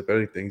phase, if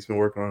anything. He's been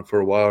working on it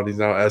for a while, and he's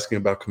now asking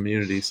about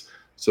communities.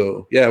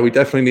 So yeah, we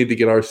definitely need to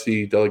get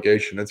RC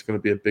delegation. That's going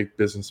to be a big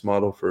business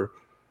model for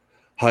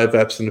Hive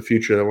apps in the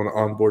future that want to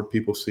onboard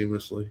people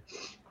seamlessly.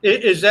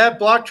 Is that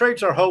Block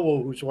Trades or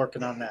Ho who's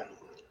working on that?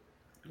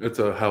 It's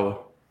a Hoa.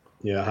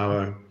 Yeah,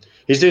 Hoa.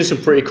 He's doing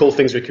some pretty cool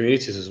things with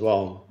communities as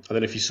well. I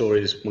don't know if you saw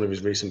one of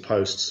his recent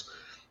posts,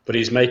 but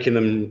he's making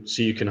them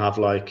so you can have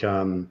like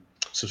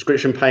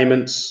subscription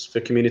payments for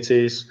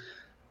communities.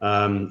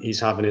 He's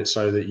having it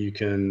so that you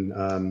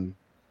can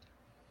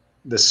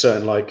there's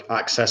certain like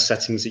access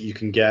settings that you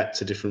can get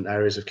to different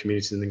areas of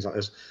communities and things like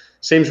this.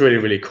 Seems really,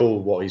 really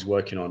cool what he's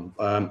working on.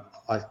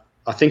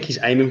 I think he's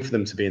aiming for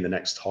them to be in the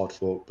next hard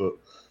fork, but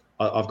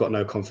I've got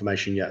no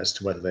confirmation yet as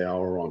to whether they are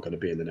or aren't going to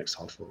be in the next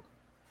hard fork.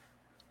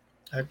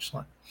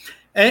 Excellent.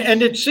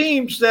 And it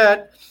seems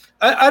that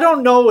I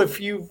don't know if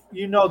you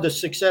know the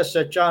success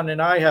that John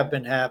and I have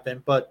been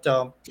having, but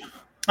on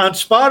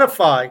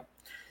Spotify,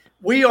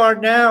 we are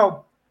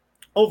now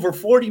over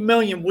 40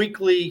 million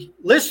weekly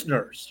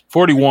listeners.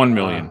 41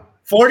 million.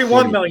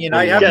 41 million.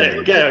 I have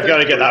got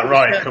to get that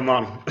right. Come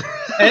on.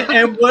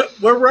 and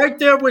we're right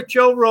there with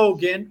Joe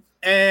Rogan.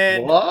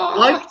 And what?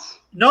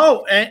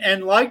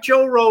 Like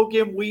Joe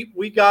Rogan,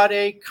 we got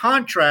a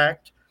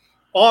contract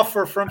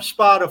offer from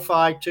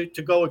Spotify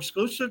to go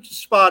exclusive to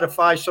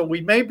Spotify. So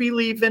we may be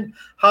leaving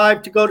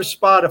Hive to go to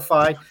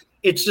Spotify.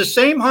 It's the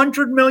same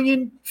 100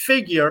 million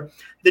figure.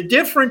 The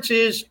difference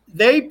is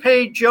they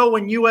paid Joe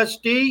in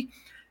USD.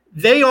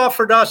 They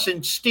offered us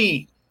in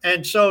Steam.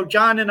 And so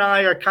John and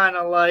I are kind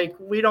of like,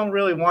 we don't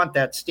really want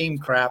that Steam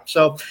crap.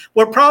 So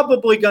we're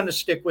probably going to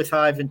stick with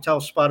Hive and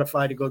tell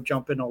Spotify to go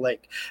jump in a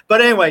lake.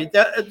 But anyway,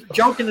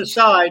 joking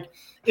aside,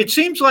 it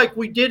seems like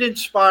we did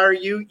inspire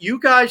you. You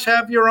guys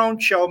have your own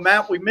show.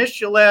 Matt, we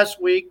missed you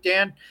last week.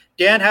 Dan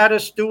had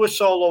us do a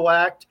solo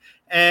act.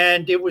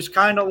 And it was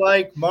kind of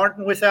like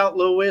Martin without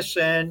Lewis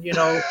and,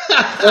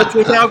 Edge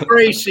without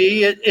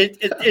Gracie.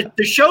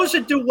 The show's a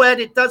duet.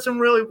 It doesn't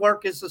really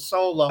work as a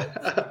solo,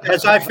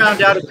 as I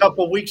found out a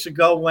couple of weeks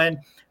ago when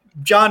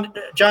John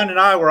and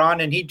I were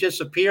on and he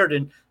disappeared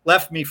and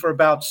left me for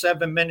about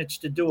 7 minutes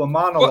to do a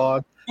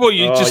monologue. Well,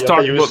 you just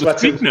talked about the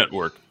Speak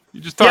Network.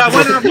 I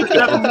went on for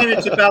 7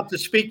 minutes about the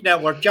Speak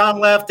Network.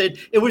 John left it.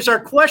 It was our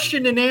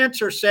question and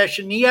answer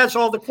session. He has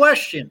all the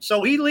questions.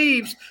 So he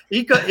leaves.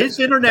 His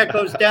internet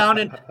goes down,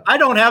 and I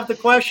don't have the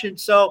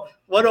questions. So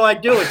what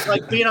do? It's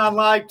like being on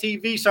live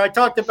TV. So I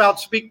talked about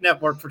Speak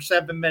Network for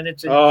 7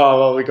 minutes. And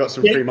we got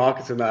some free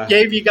marketing there.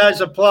 Gave you guys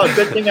a plug.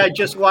 Good thing I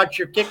just watched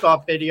your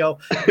kickoff video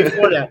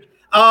before that.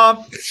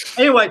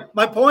 Anyway,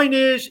 my point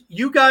is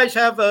you guys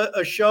have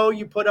a show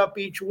you put up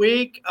each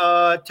week.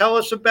 Tell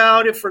us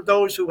about it for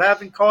those who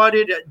haven't caught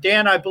it.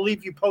 Dan, I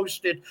believe you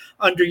posted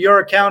under your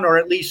account, or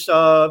at least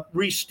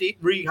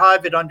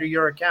rehive it under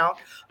your account.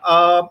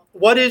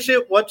 What is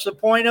it? What's the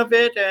point of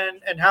it?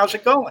 And how's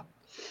it going?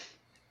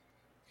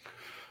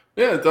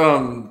 Yeah,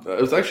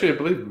 it was actually, I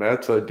believe,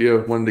 Matt's idea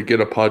of wanting to get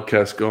a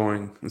podcast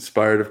going,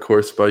 inspired, of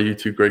course, by you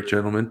two great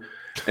gentlemen.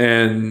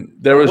 And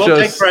there was we'll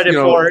take credit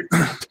for it.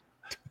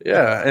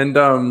 Yeah, and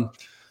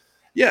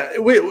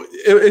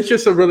it's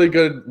just a really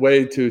good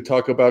way to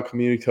talk about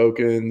community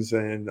tokens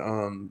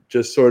and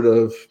just sort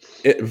of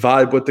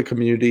vibe with the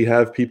community,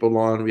 have people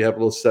on. We have a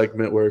little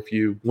segment where if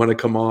you want to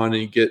come on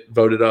and you get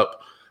voted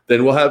up,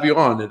 then we'll have you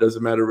on. It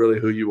doesn't matter really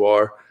who you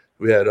are.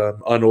 We had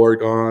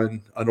Unorg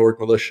on, Unorg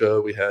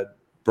Militia. We had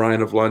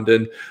Brian of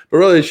London. But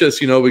really it's just,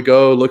 we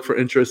go look for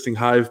interesting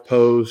Hive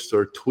posts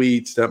or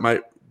tweets that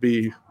might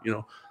be,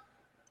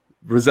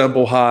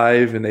 resemble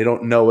Hive and they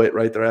don't know it,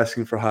 right? They're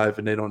asking for Hive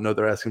and they don't know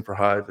they're asking for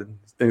Hive and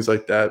things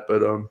like that.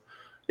 But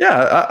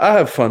I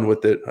have fun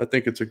with it. I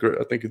think it's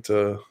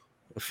a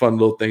fun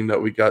little thing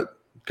that we got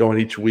going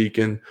each week,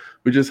 and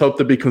we just hope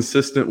to be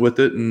consistent with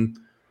it and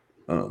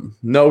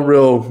no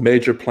real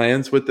major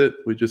plans with it.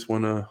 We just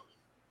want to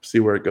see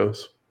where it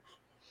goes.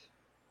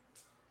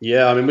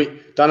 Yeah, I mean,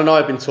 Dan and I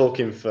have been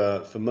talking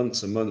for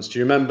months and months. Do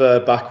you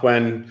remember back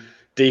when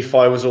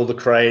DeFi was all the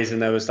craze and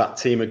there was that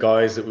team of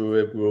guys that we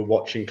were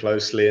watching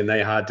closely, and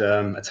they had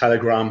a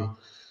Telegram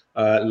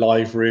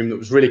live room that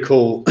was really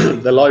cool.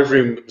 The live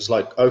room was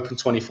like open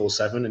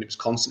 24/7 and it was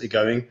constantly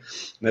going. And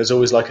there's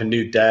always like a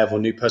new dev or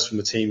new person from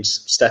the team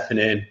stepping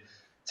in,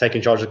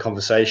 taking charge of the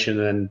conversation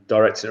and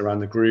directing it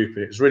around the group.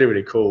 And it was really,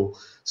 really cool.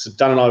 So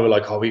Dan and I were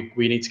like, we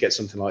need to get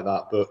something like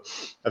that. But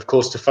of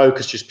course, to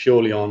focus just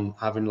purely on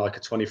having like a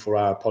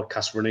 24-hour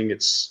podcast running,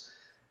 that's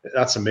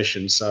a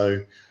mission.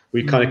 So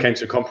we kind of came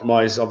to a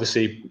compromise.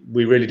 Obviously,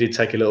 we really did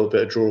take a little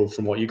bit of draw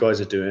from what you guys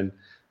are doing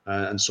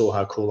and saw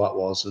how cool that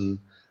was. And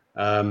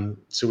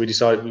so we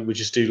decided we would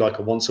just do like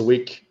a once a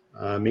week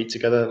meet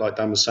together. Like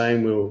Dan was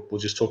saying, we'll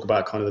just talk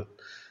about kind of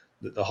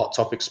the hot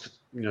topics,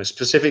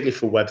 specifically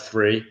for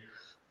Web3.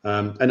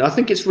 And I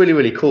think it's really,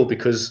 really cool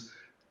because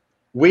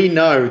we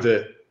know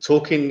that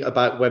talking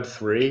about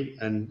Web3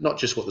 and not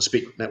just what the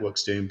Speak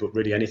Network's doing, but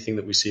really anything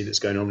that we see that's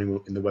going on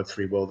in the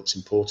Web3 world that's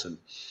important.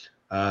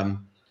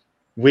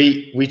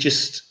 We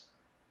just,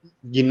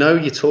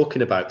 you're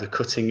talking about the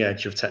cutting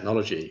edge of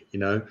technology,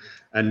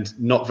 and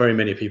not very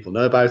many people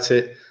know about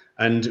it.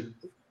 And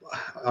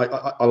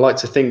I like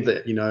to think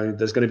that,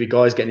 there's going to be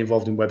guys getting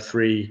involved in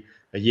Web3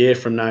 a year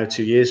from now,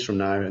 2 years from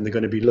now, and they're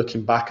going to be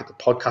looking back at the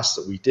podcast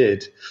that we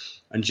did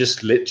and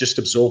just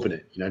absorbing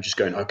it, just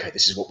going, okay,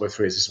 this is what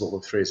Web3 is, this is what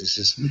Web3 is, this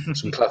is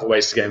some clever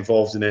ways to get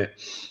involved in it.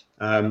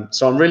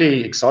 So I'm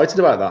really excited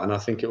about that, and I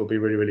think it will be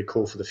really, really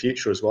cool for the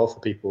future as well for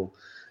people,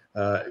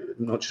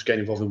 not just getting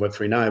involved in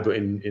Web3 now, but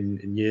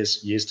in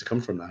years to come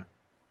from now.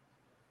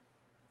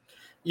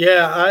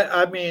 Yeah,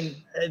 I mean,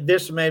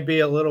 this may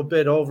be a little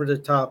bit over the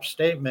top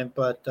statement,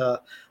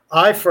 but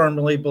I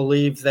firmly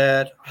believe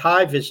that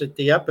Hive is at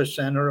the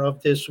epicenter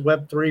of this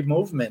Web3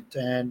 movement.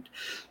 And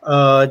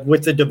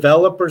with the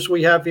developers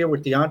we have here,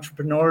 with the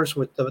entrepreneurs,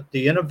 with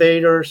the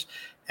innovators,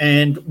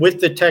 and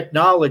with the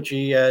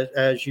technology,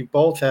 as you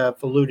both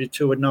have alluded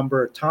to a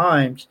number of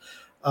times,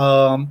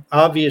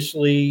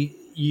 obviously,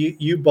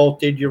 you both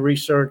did your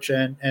research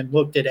and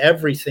looked at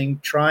everything,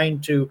 trying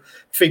to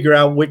figure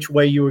out which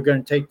way you were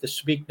going to take the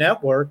Speak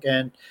Network.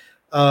 And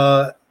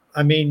I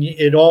mean,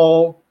 it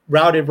all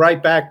routed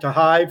right back to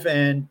Hive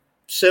and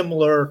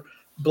similar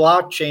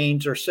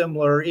blockchains or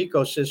similar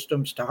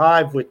ecosystems to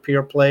Hive with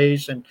peer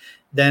plays. And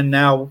then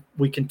now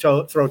we can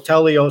throw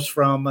Telios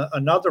from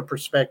another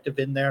perspective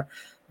in there,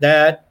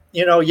 that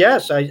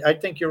yes, I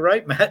think you're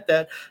right, Matt,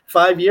 that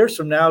 5 years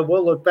from now,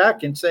 we'll look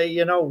back and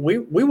say,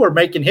 we were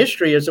making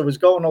history as it was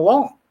going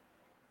along.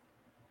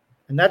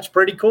 And that's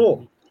pretty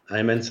cool.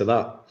 Amen to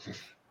that.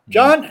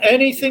 John,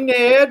 anything to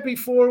add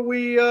before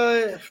we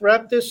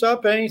wrap this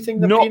up? Anything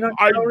the peanut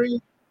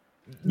gallery?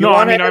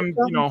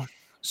 I'm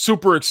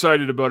super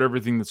excited about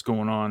everything that's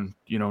going on,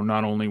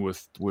 not only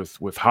with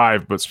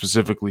Hive, but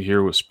specifically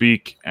here with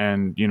Speak.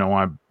 And,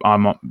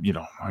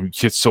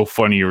 it's so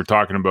funny you were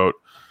talking about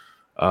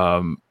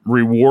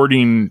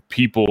rewarding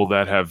people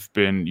that have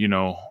been,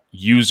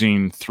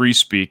 using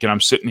 3Speak, and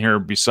I'm sitting here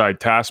beside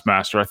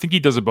Taskmaster. I think he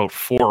does about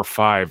 4 or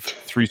 5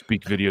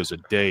 3Speak videos a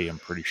day, I'm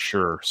pretty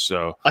sure.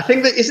 So I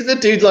think that isn't the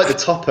dude like the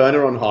top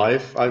earner on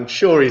Hive? I'm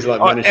sure he's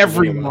like managed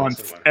every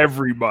month it's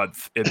every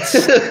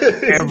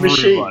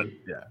machine. Month.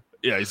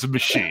 Yeah, he's a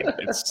machine.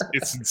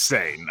 It's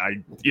insane.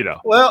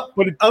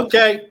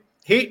 Okay.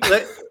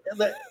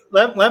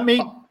 Let me.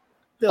 I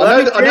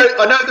know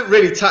that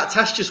really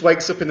Tash just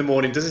wakes up in the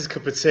morning, does his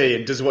cup of tea,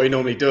 and does what he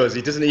normally does.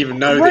 He doesn't even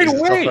know that he's the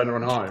top earner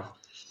on Hive.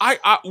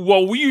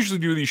 Well, we usually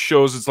do these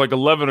shows. It's like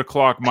 11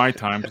 o'clock my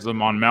time because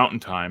I'm on Mountain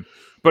Time,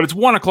 but it's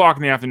 1 o'clock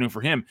in the afternoon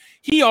for him.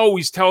 He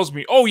always tells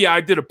me, "Oh yeah, I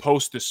did a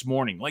post this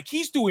morning." Like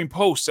he's doing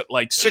posts at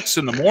like 6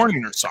 in the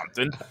morning or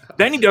something.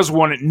 Then he does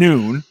one at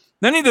noon.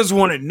 Then he does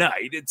one at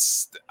night.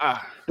 It's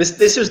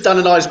this was Dan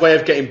and I's way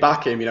of getting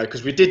back at him,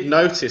 because we did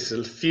notice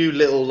a few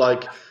little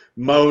like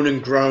moan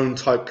and groan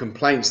type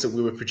complaints that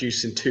we were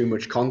producing too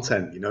much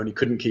content, and he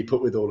couldn't keep up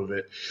with all of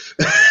it.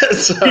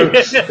 So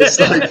it's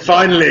like,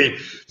 finally,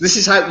 this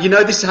is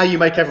how you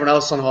make everyone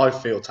else on Hive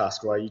feel,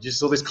 Task, right? You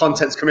just all this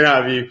content's coming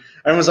out of you.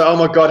 Everyone's like, oh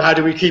my God, how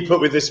do we keep up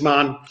with this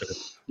man?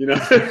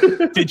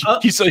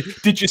 He's like,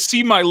 did you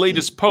see my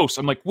latest post?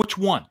 I'm like, which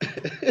one?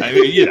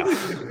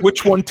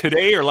 Which one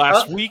today or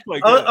last week?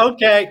 Like,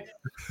 okay.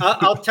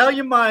 I'll tell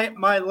you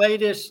my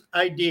latest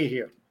idea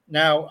here.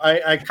 Now,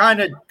 I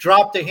kind of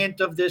dropped a hint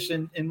of this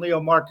in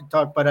Leo Market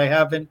Talk, but I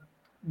haven't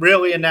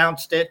really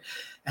announced it,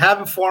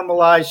 haven't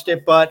formalized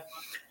it. But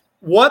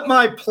what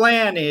my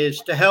plan is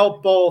to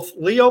help both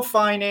Leo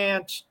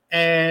Finance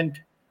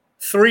and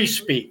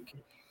 3Speak.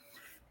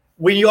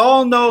 We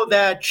all know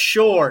that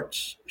short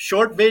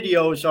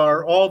videos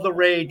are all the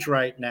rage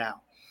right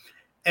now.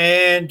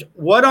 And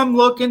what I'm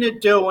looking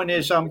at doing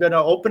is I'm going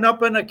to open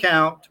up an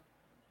account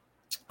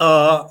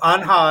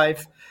on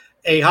Hive.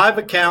 A Hive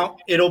account.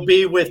 It'll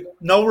be with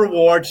no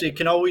rewards. You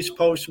can always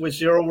post with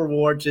 0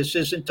 rewards. This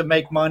isn't to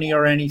make money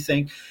or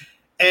anything.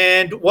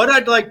 And what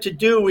I'd like to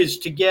do is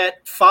to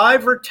get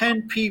 5 or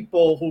 10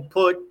 people who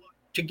put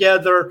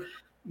together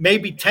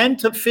maybe 10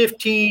 to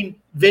 15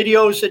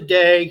 videos a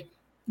day,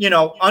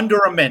 under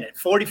a minute,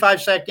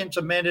 45 seconds,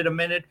 a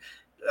minute,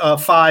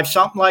 5,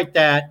 something like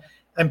that,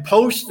 and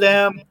post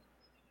them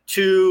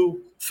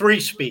to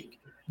 3Speak.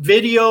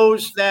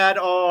 Videos that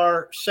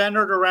are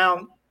centered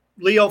around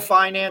Leo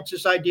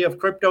Finance's idea of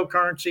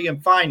cryptocurrency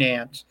and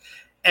finance,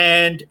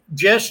 and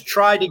just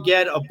try to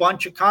get a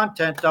bunch of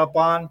content up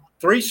on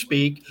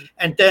 3Speak.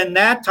 And then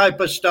that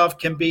type of stuff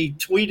can be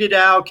tweeted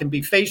out, can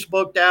be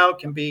Facebooked out,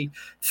 can be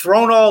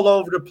thrown all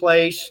over the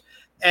place.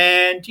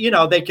 And,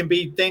 they can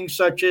be things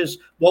such as,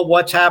 well,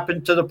 what's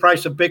happened to the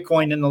price of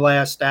Bitcoin in the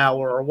last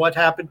hour, or what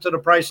happened to the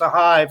price of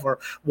Hive, or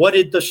what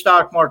did the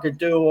stock market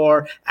do,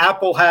 or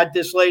Apple had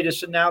this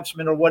latest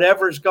announcement, or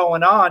whatever's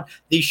going on,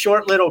 these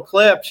short little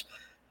clips.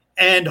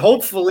 And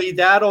hopefully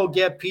that'll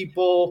get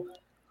people,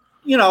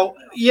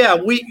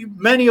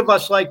 many of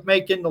us like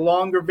making the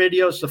longer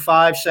videos, the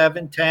 5,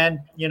 7,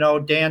 10,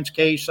 Dan's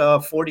case,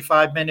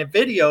 45-minute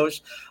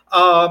videos.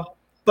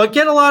 But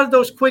get a lot of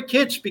those quick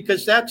hits,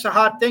 because that's a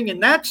hot thing.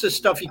 And that's the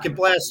stuff you can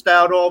blast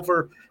out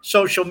over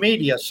social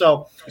media.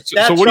 So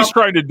what he's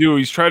trying to do,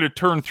 he's trying to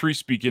turn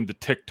 3Speak into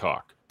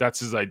TikTok. That's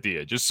his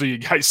idea, just so you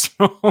guys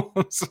know.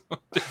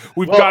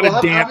 We've got to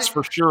dance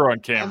for sure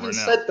on camera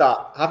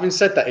now. Having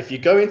said that, if you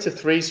go into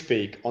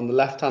 3Speak on the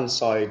left-hand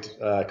side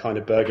kind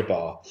of burger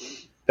bar,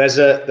 there's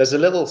a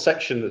little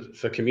section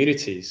for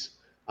communities,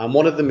 and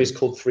one of them is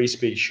called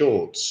 3Speak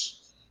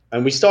Shorts.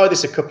 And we started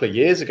this a couple of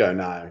years ago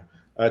now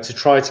to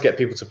try to get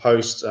people to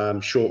post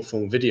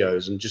short-form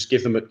videos and just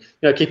give them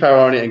keep our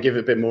eye on it and give it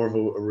a bit more of a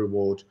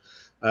reward.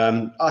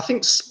 I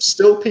think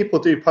still people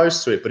do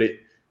post to it, but it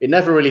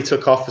never really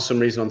took off for some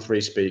reason on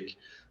 3Speak.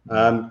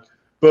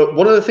 But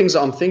one of the things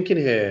that I'm thinking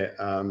here,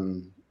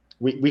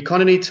 we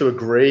kind of need to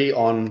agree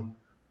on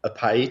a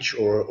page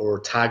or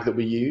a tag that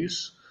we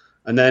use.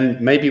 And then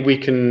maybe we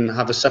can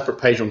have a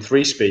separate page on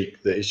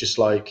 3Speak that is just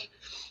like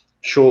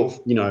short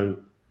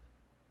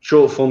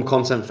form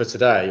content for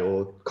today,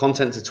 or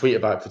content to tweet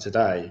about for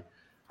today.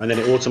 And then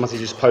it automatically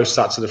just posts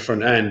that to the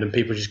front end, and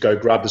people just go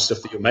grab the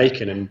stuff that you're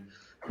making and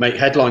make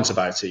headlines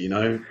about it,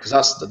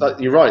 because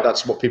you're right.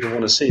 That's what people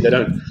want to see. They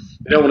don't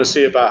want to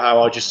see about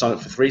how I just signed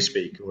up for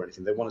 3Speak or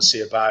anything. They want to see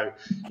about,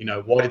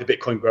 why did the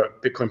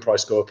Bitcoin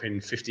price go up by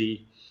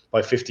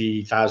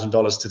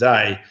 $50,000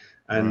 today,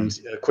 and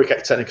a quick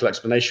technical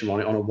explanation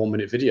on it on a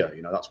 1-minute video.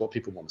 You know, that's what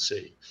people want to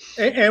see.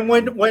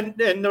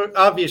 And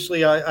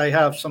obviously I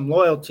have some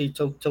loyalty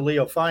to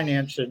Leo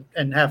Finance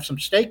and have some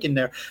stake in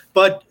there.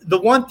 But the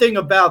one thing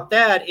about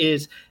that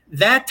is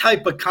that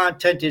type of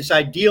content is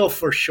ideal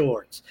for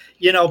shorts,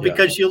 you know,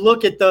 because you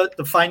look at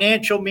the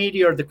financial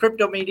media or the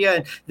crypto media,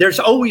 and there's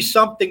always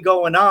something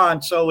going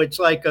on. So it's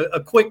like a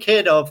quick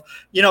hit of,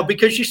 you know,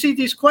 because you see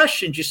these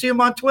questions, you see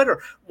them on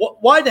Twitter.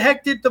 Why the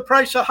heck did the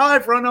price of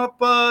Hive run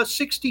up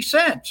 60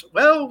 cents?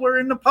 Well, we're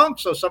in the pump.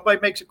 So somebody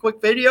makes a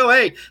quick video.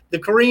 Hey, the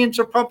Koreans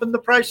are pumping the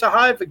price of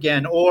Hive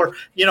again. Or,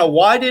 you know,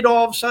 why did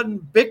all of a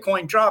sudden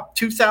Bitcoin drop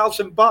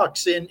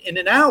 $2,000 in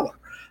an hour?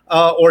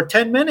 Or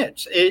 10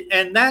 minutes.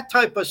 And that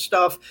type of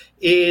stuff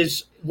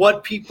is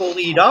what people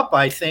eat up,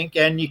 I think.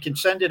 And you can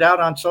send it out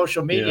on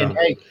social media. And,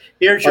 hey,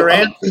 here's your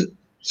answer.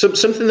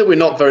 Something that we're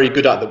not very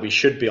good at that we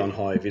should be on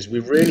Hive is we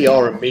really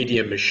are a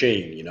media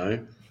machine, you know.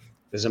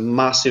 There's a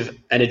massive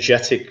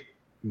energetic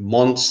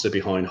monster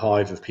behind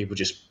Hive of people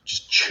just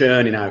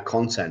churning out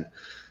content.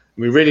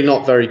 We're really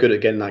not very good at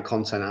getting that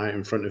content out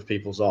in front of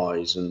people's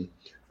eyes. And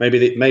maybe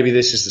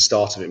this is the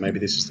start of it. Maybe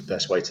this is the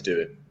best way to do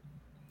it.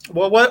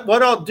 Well,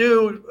 what I'll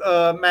do,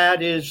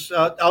 Matt, is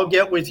I'll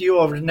get with you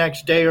over the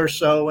next day or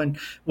so, and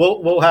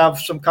we'll have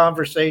some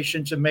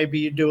conversations, and maybe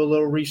you do a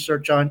little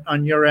research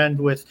on your end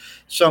with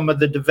some of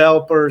the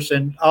developers,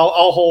 and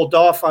I'll hold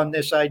off on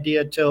this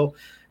idea till,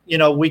 you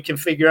know, we can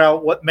figure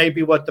out what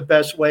the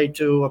best way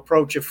to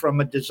approach it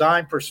from a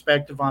design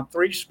perspective on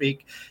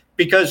ThreeSpeak.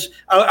 Because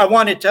I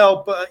wanted to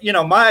help, you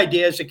know, my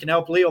idea is it can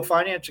help Leo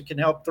Finance, it can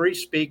help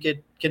ThreeSpeak,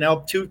 it can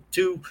help two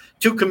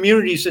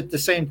communities at the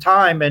same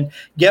time, and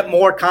get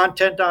more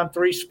content on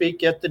ThreeSpeak,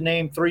 get the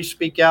name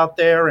ThreeSpeak out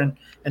there, and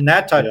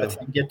that type of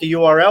thing, get the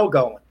URL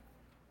going.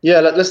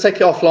 Yeah, let's take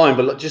it offline,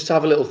 but just to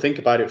have a little think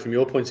about it from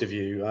your point of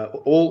view.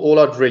 All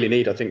I'd really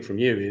need, I think, from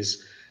you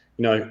is,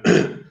 you know,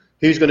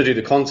 who's going to do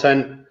the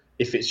content.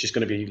 If it's just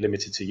going to be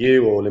limited to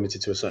you or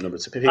limited to a certain number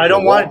of people. I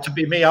don't want it to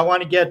be me. I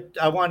want to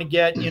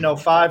get, you know,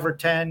 5 or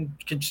 10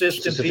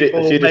 consistent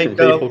people make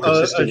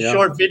a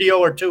short video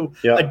or two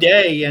a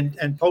day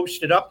and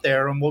post it up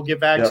there, and we'll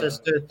give access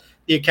to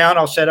the account.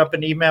 I'll set up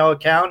an email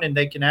account, and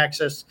they can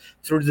access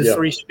through the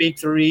ThreeSpeak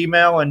through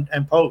email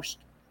and post.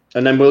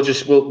 And then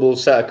we'll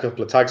set a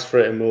couple of tags for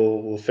it, and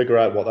we'll figure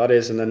out what that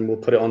is, and then we'll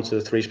put it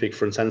onto the ThreeSpeak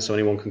front end so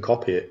anyone can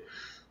copy it.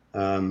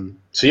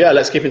 So yeah,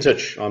 let's keep in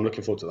touch. I'm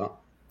looking forward to that.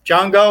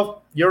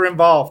 Django, you're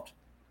involved.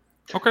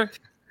 Okay.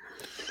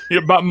 Yeah,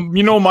 but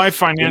you know, my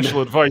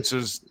financial advice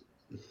is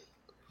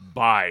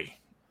buy,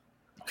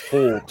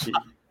 hold,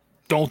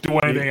 don't do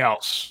anything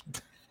else.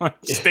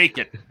 Stake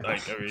it.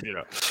 Like, I mean, you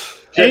know.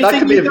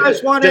 Anything you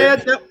guys want to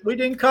add that we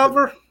didn't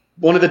cover?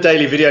 One of the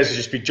daily videos would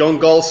just be John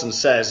Golson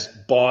says,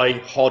 buy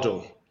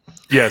hodl.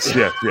 Yes.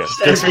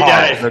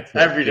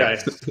 Every day.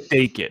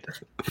 Stake it.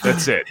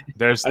 That's it.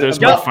 There's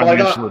my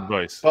financial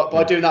advice. But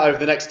by doing that over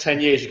the next 10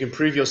 years, you can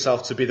prove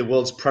yourself to be the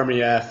world's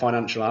premier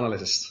financial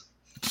analyst.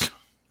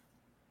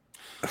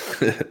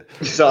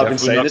 So I've been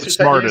saying this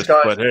for 10 years,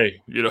 guys. But hey,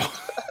 you know.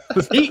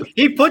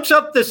 he puts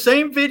up the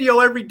same video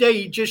every day.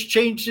 He just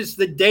changes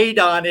the date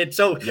on it.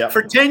 So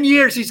for 10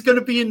 years, he's going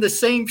to be in the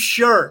same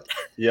shirt.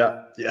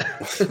 Yeah.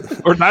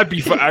 Or not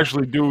be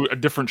actually do a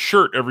different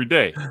shirt every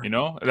day. You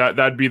know,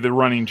 that'd be the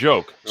running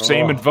joke.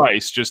 Same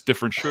advice, just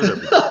different shirt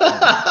every day.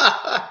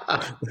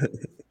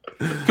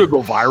 Could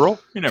go viral.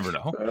 You never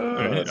know.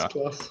 That's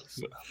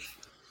class.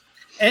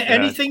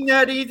 Anything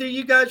that either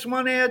you guys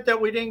want to add that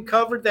we didn't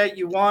cover that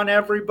you want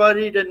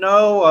everybody to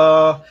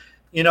know?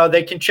 You know,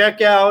 they can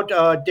check out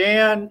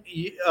Dan.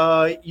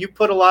 You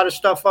put a lot of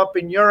stuff up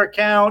in your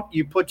account.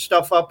 You put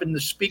stuff up in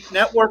the Speak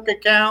Network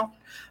account.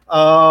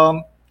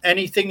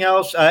 Anything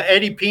else?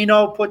 Eddie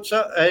Pino puts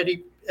up.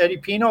 Eddie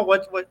Pino.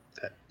 What?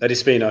 Eddie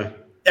Spino.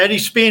 Eddie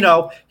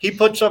Spino. He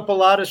puts up a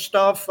lot of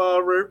stuff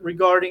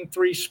regarding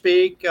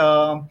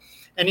ThreeSpeak.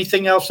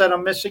 Anything else that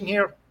I'm missing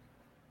here?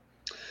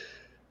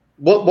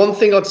 One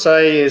thing I'd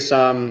say is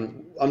I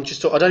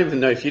don't even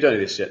know if you know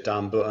this yet,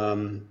 Dan, but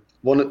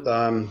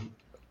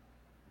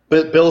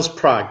Bill S.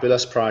 Prague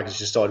has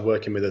just started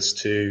working with us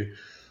to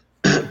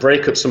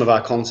break up some of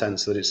our content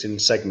so that it's in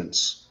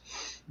segments.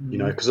 You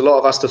know, because a lot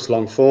of our stuff's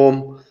long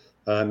form.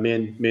 Me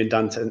and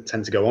Dan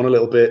tend to go on a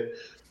little bit.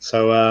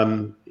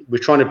 So we're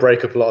trying to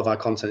break up a lot of our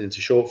content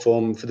into short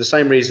form for the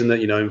same reason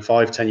that, you know, in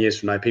 5-10 years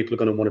from now, people are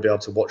going to want to be able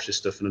to watch this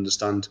stuff and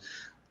understand,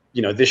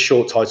 you know, this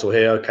short title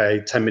here,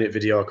 okay, 10-minute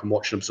video, I can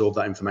watch and absorb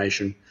that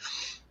information.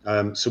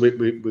 So we're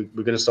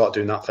going to start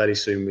doing that fairly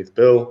soon with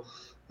Bill.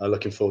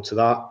 Looking forward to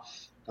that.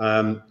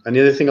 And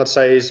the other thing I'd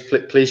say is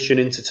please tune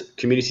into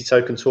Community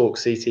Token Talk,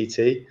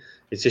 CTT.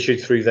 It's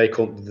issued through They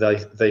Call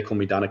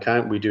Me Dan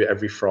account. We do it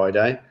every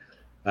Friday.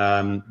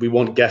 We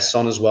want guests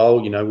on as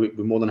well. You know,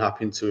 we're more than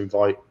happy to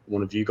invite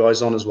one of you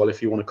guys on as well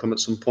if you want to come at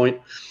some point.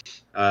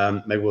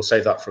 Maybe we'll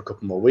save that for a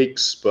couple more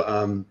weeks. But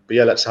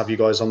yeah, let's have you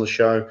guys on the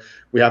show.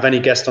 We have any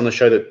guest on the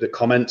show that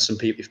comments,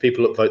 and if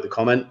people upvote the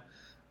comment,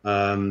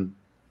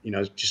 you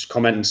know, just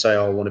comment and say,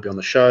 "Oh, I want to be on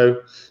the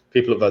show."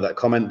 People upvote that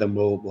comment, then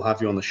we'll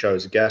have you on the show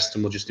as a guest,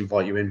 and we'll just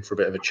invite you in for a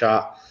bit of a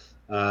chat.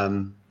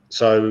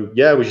 So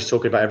yeah, we're just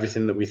talking about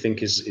everything that we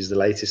think is the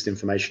latest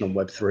information on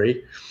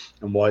Web3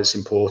 and why it's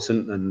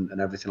important and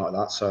everything like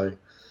that. So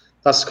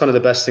that's kind of the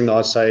best thing that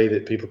I'd say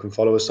that people can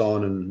follow us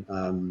on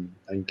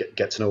and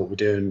get to know what we're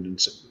doing.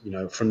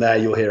 And from there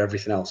you'll hear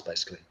everything else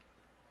basically.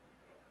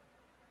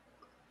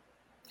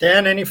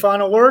 Dan, any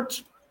final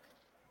words?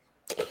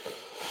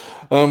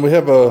 We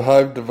have a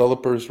Hive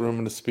developers room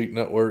in the Speak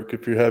Network.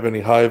 If you have any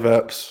Hive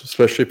apps,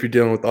 especially if you're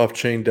dealing with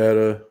off-chain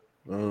data,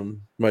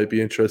 might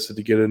be interested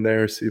to get in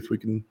there, see if we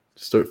can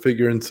start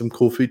figuring some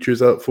cool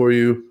features out for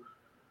you.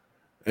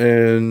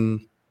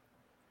 And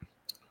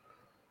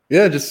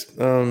yeah, just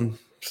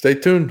stay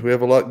tuned. We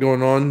have a lot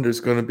going on. There's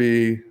going to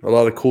be a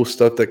lot of cool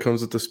stuff that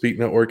comes with the Speak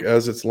Network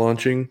as it's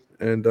launching.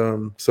 And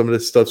some of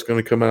this stuff's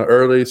going to come out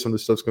early. Some of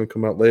the stuff's going to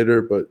come out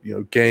later. But,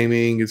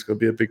 gaming is going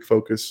to be a big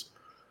focus.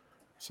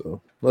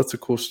 So lots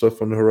of cool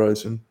stuff on the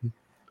horizon.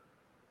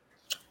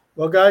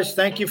 Well, guys,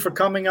 thank you for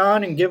coming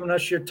on and giving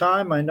us your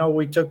time. I know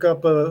we took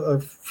up a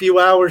few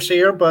hours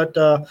here, but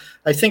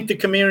I think the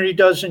community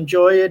does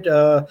enjoy it.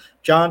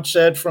 John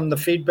said from the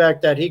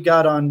feedback that he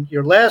got on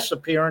your last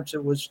appearance,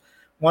 it was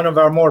one of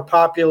our more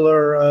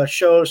popular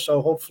shows.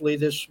 So hopefully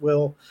this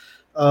will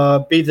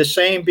be the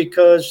same,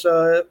 because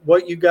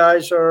what you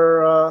guys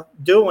are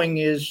doing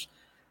is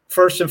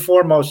first and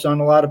foremost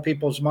on a lot of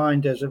people's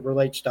mind as it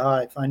relates to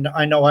Hive.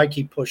 I know I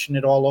keep pushing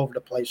it all over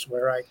the place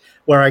where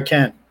I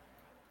can.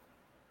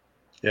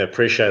 Yeah,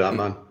 appreciate that,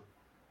 man.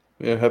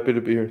 Yeah, happy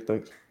to be here.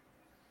 Thanks.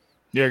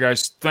 Yeah,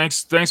 guys,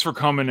 thanks for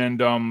coming.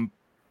 And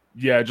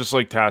yeah, just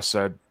like Tass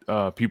said,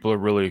 people are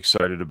really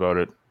excited about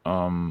it.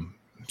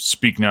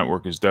 Speak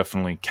Network has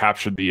definitely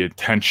captured the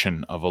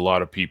attention of a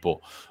lot of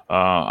people.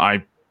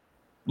 I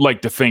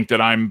like to think that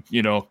I'm,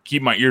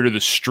 keep my ear to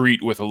the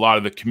street with a lot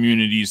of the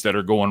communities that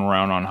are going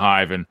around on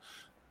Hive, and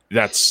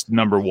that's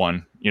number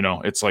one.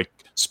 It's like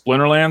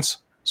Splinterlands,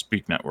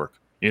 Speak Network.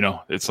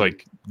 It's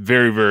like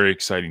very, very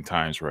exciting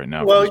times right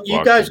now. Well,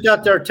 you guys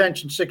got their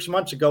attention 6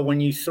 months ago when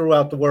you threw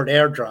out the word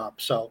airdrop.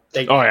 So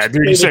they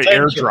dude, you say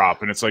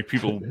airdrop, and it's like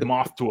people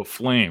moth to a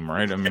flame,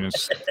 right? I mean,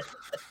 it's.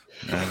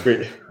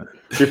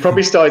 We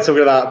probably started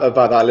talking about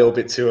that a little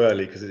bit too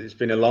early, because it's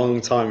been a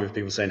long time with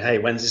people saying, "Hey,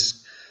 when's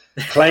this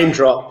claim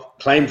drop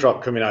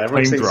coming out?"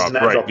 Everyone thinks it's an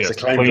airdrop. It's a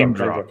claim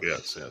drop.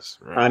 Yes.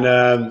 Right.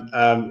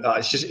 And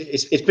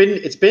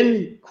it's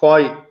been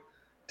quite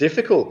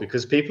difficult,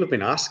 because people have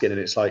been asking, and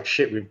it's like,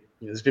 shit,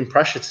 there's been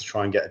pressure to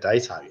try and get a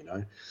date out,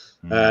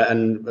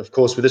 and of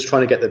course, with us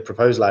trying to get the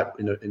proposal out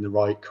in the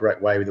right,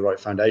 correct way with the right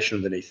foundation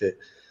underneath it,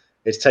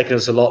 it's taken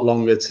us a lot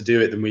longer to do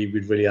it than we'd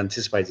really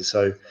anticipated.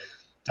 So,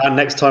 Dan,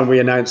 next time we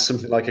announce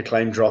something like a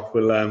claim drop,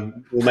 we'll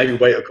maybe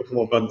wait a couple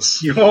more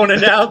months. You won't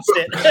announce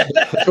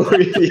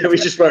it. we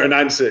just won't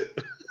announce it.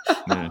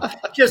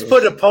 Just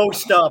put a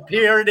post up.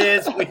 Here it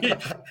is. We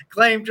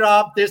claim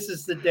drop. This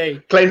is the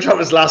date. Claim drop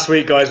was last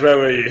week, guys. Where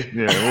were you?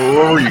 Yeah,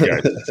 where were you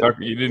guys?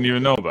 You didn't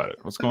even know about it.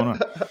 What's going on?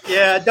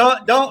 Yeah,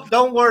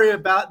 don't worry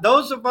about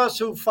those of us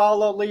who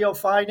follow Leo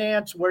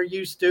Finance. We're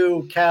used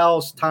to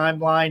Cal's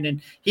timeline,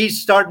 and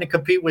he's starting to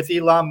compete with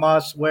Elon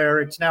Musk, where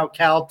it's now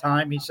Cal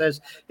time. He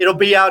says it'll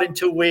be out in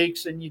 2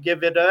 weeks, and you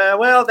give it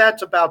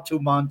that's about 2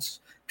 months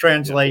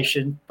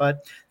translation.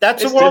 But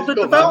that's a world of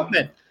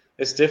development. Man.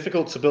 It's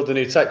difficult to build a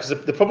new tech, because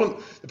the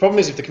problem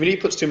is, if the community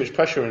puts too much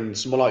pressure and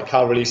someone like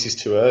Cal releases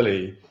too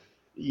early,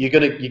 you're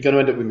gonna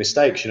end up with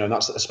mistakes, and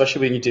that's especially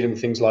when you're dealing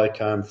with things like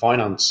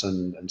finance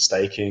and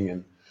staking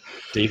and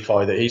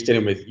DeFi that he's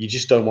dealing with. You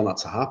just don't want that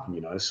to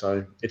happen,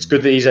 So it's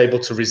good that he's able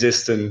to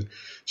resist and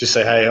just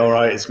say, hey, all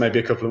right, it's maybe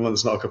a couple of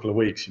months, not a couple of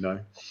weeks,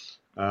 But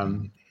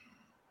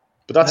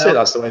that's it.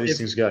 That's the way these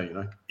things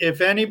go,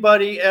 If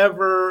anybody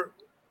ever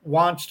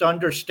wants to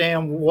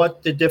understand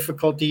what the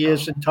difficulty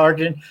is in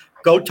targeting,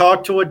 go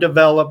talk to a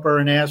developer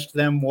and ask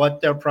them what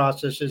their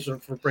process is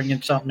for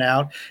bringing something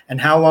out and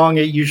how long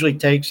it usually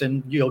takes,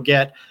 and you'll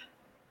get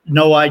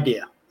no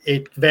idea.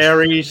 It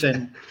varies,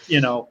 and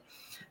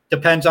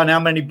depends on how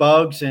many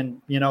bugs, and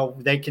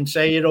they can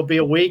say it'll be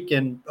a week,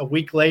 and a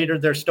week later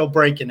they're still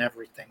breaking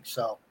everything.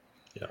 So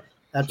yeah,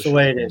 that's the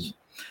way it is.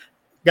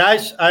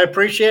 Guys, I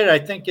appreciate it. I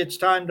think it's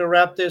time to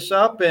wrap this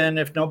up, and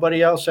if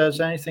nobody else has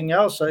anything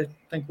else, I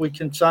think we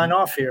can sign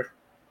off here.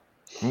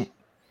 All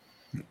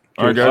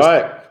right, guys. All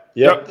right.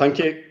 Yep. Thank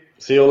you.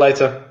 See you all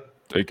later.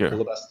 Take care. All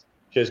the best.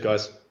 Cheers,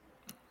 guys.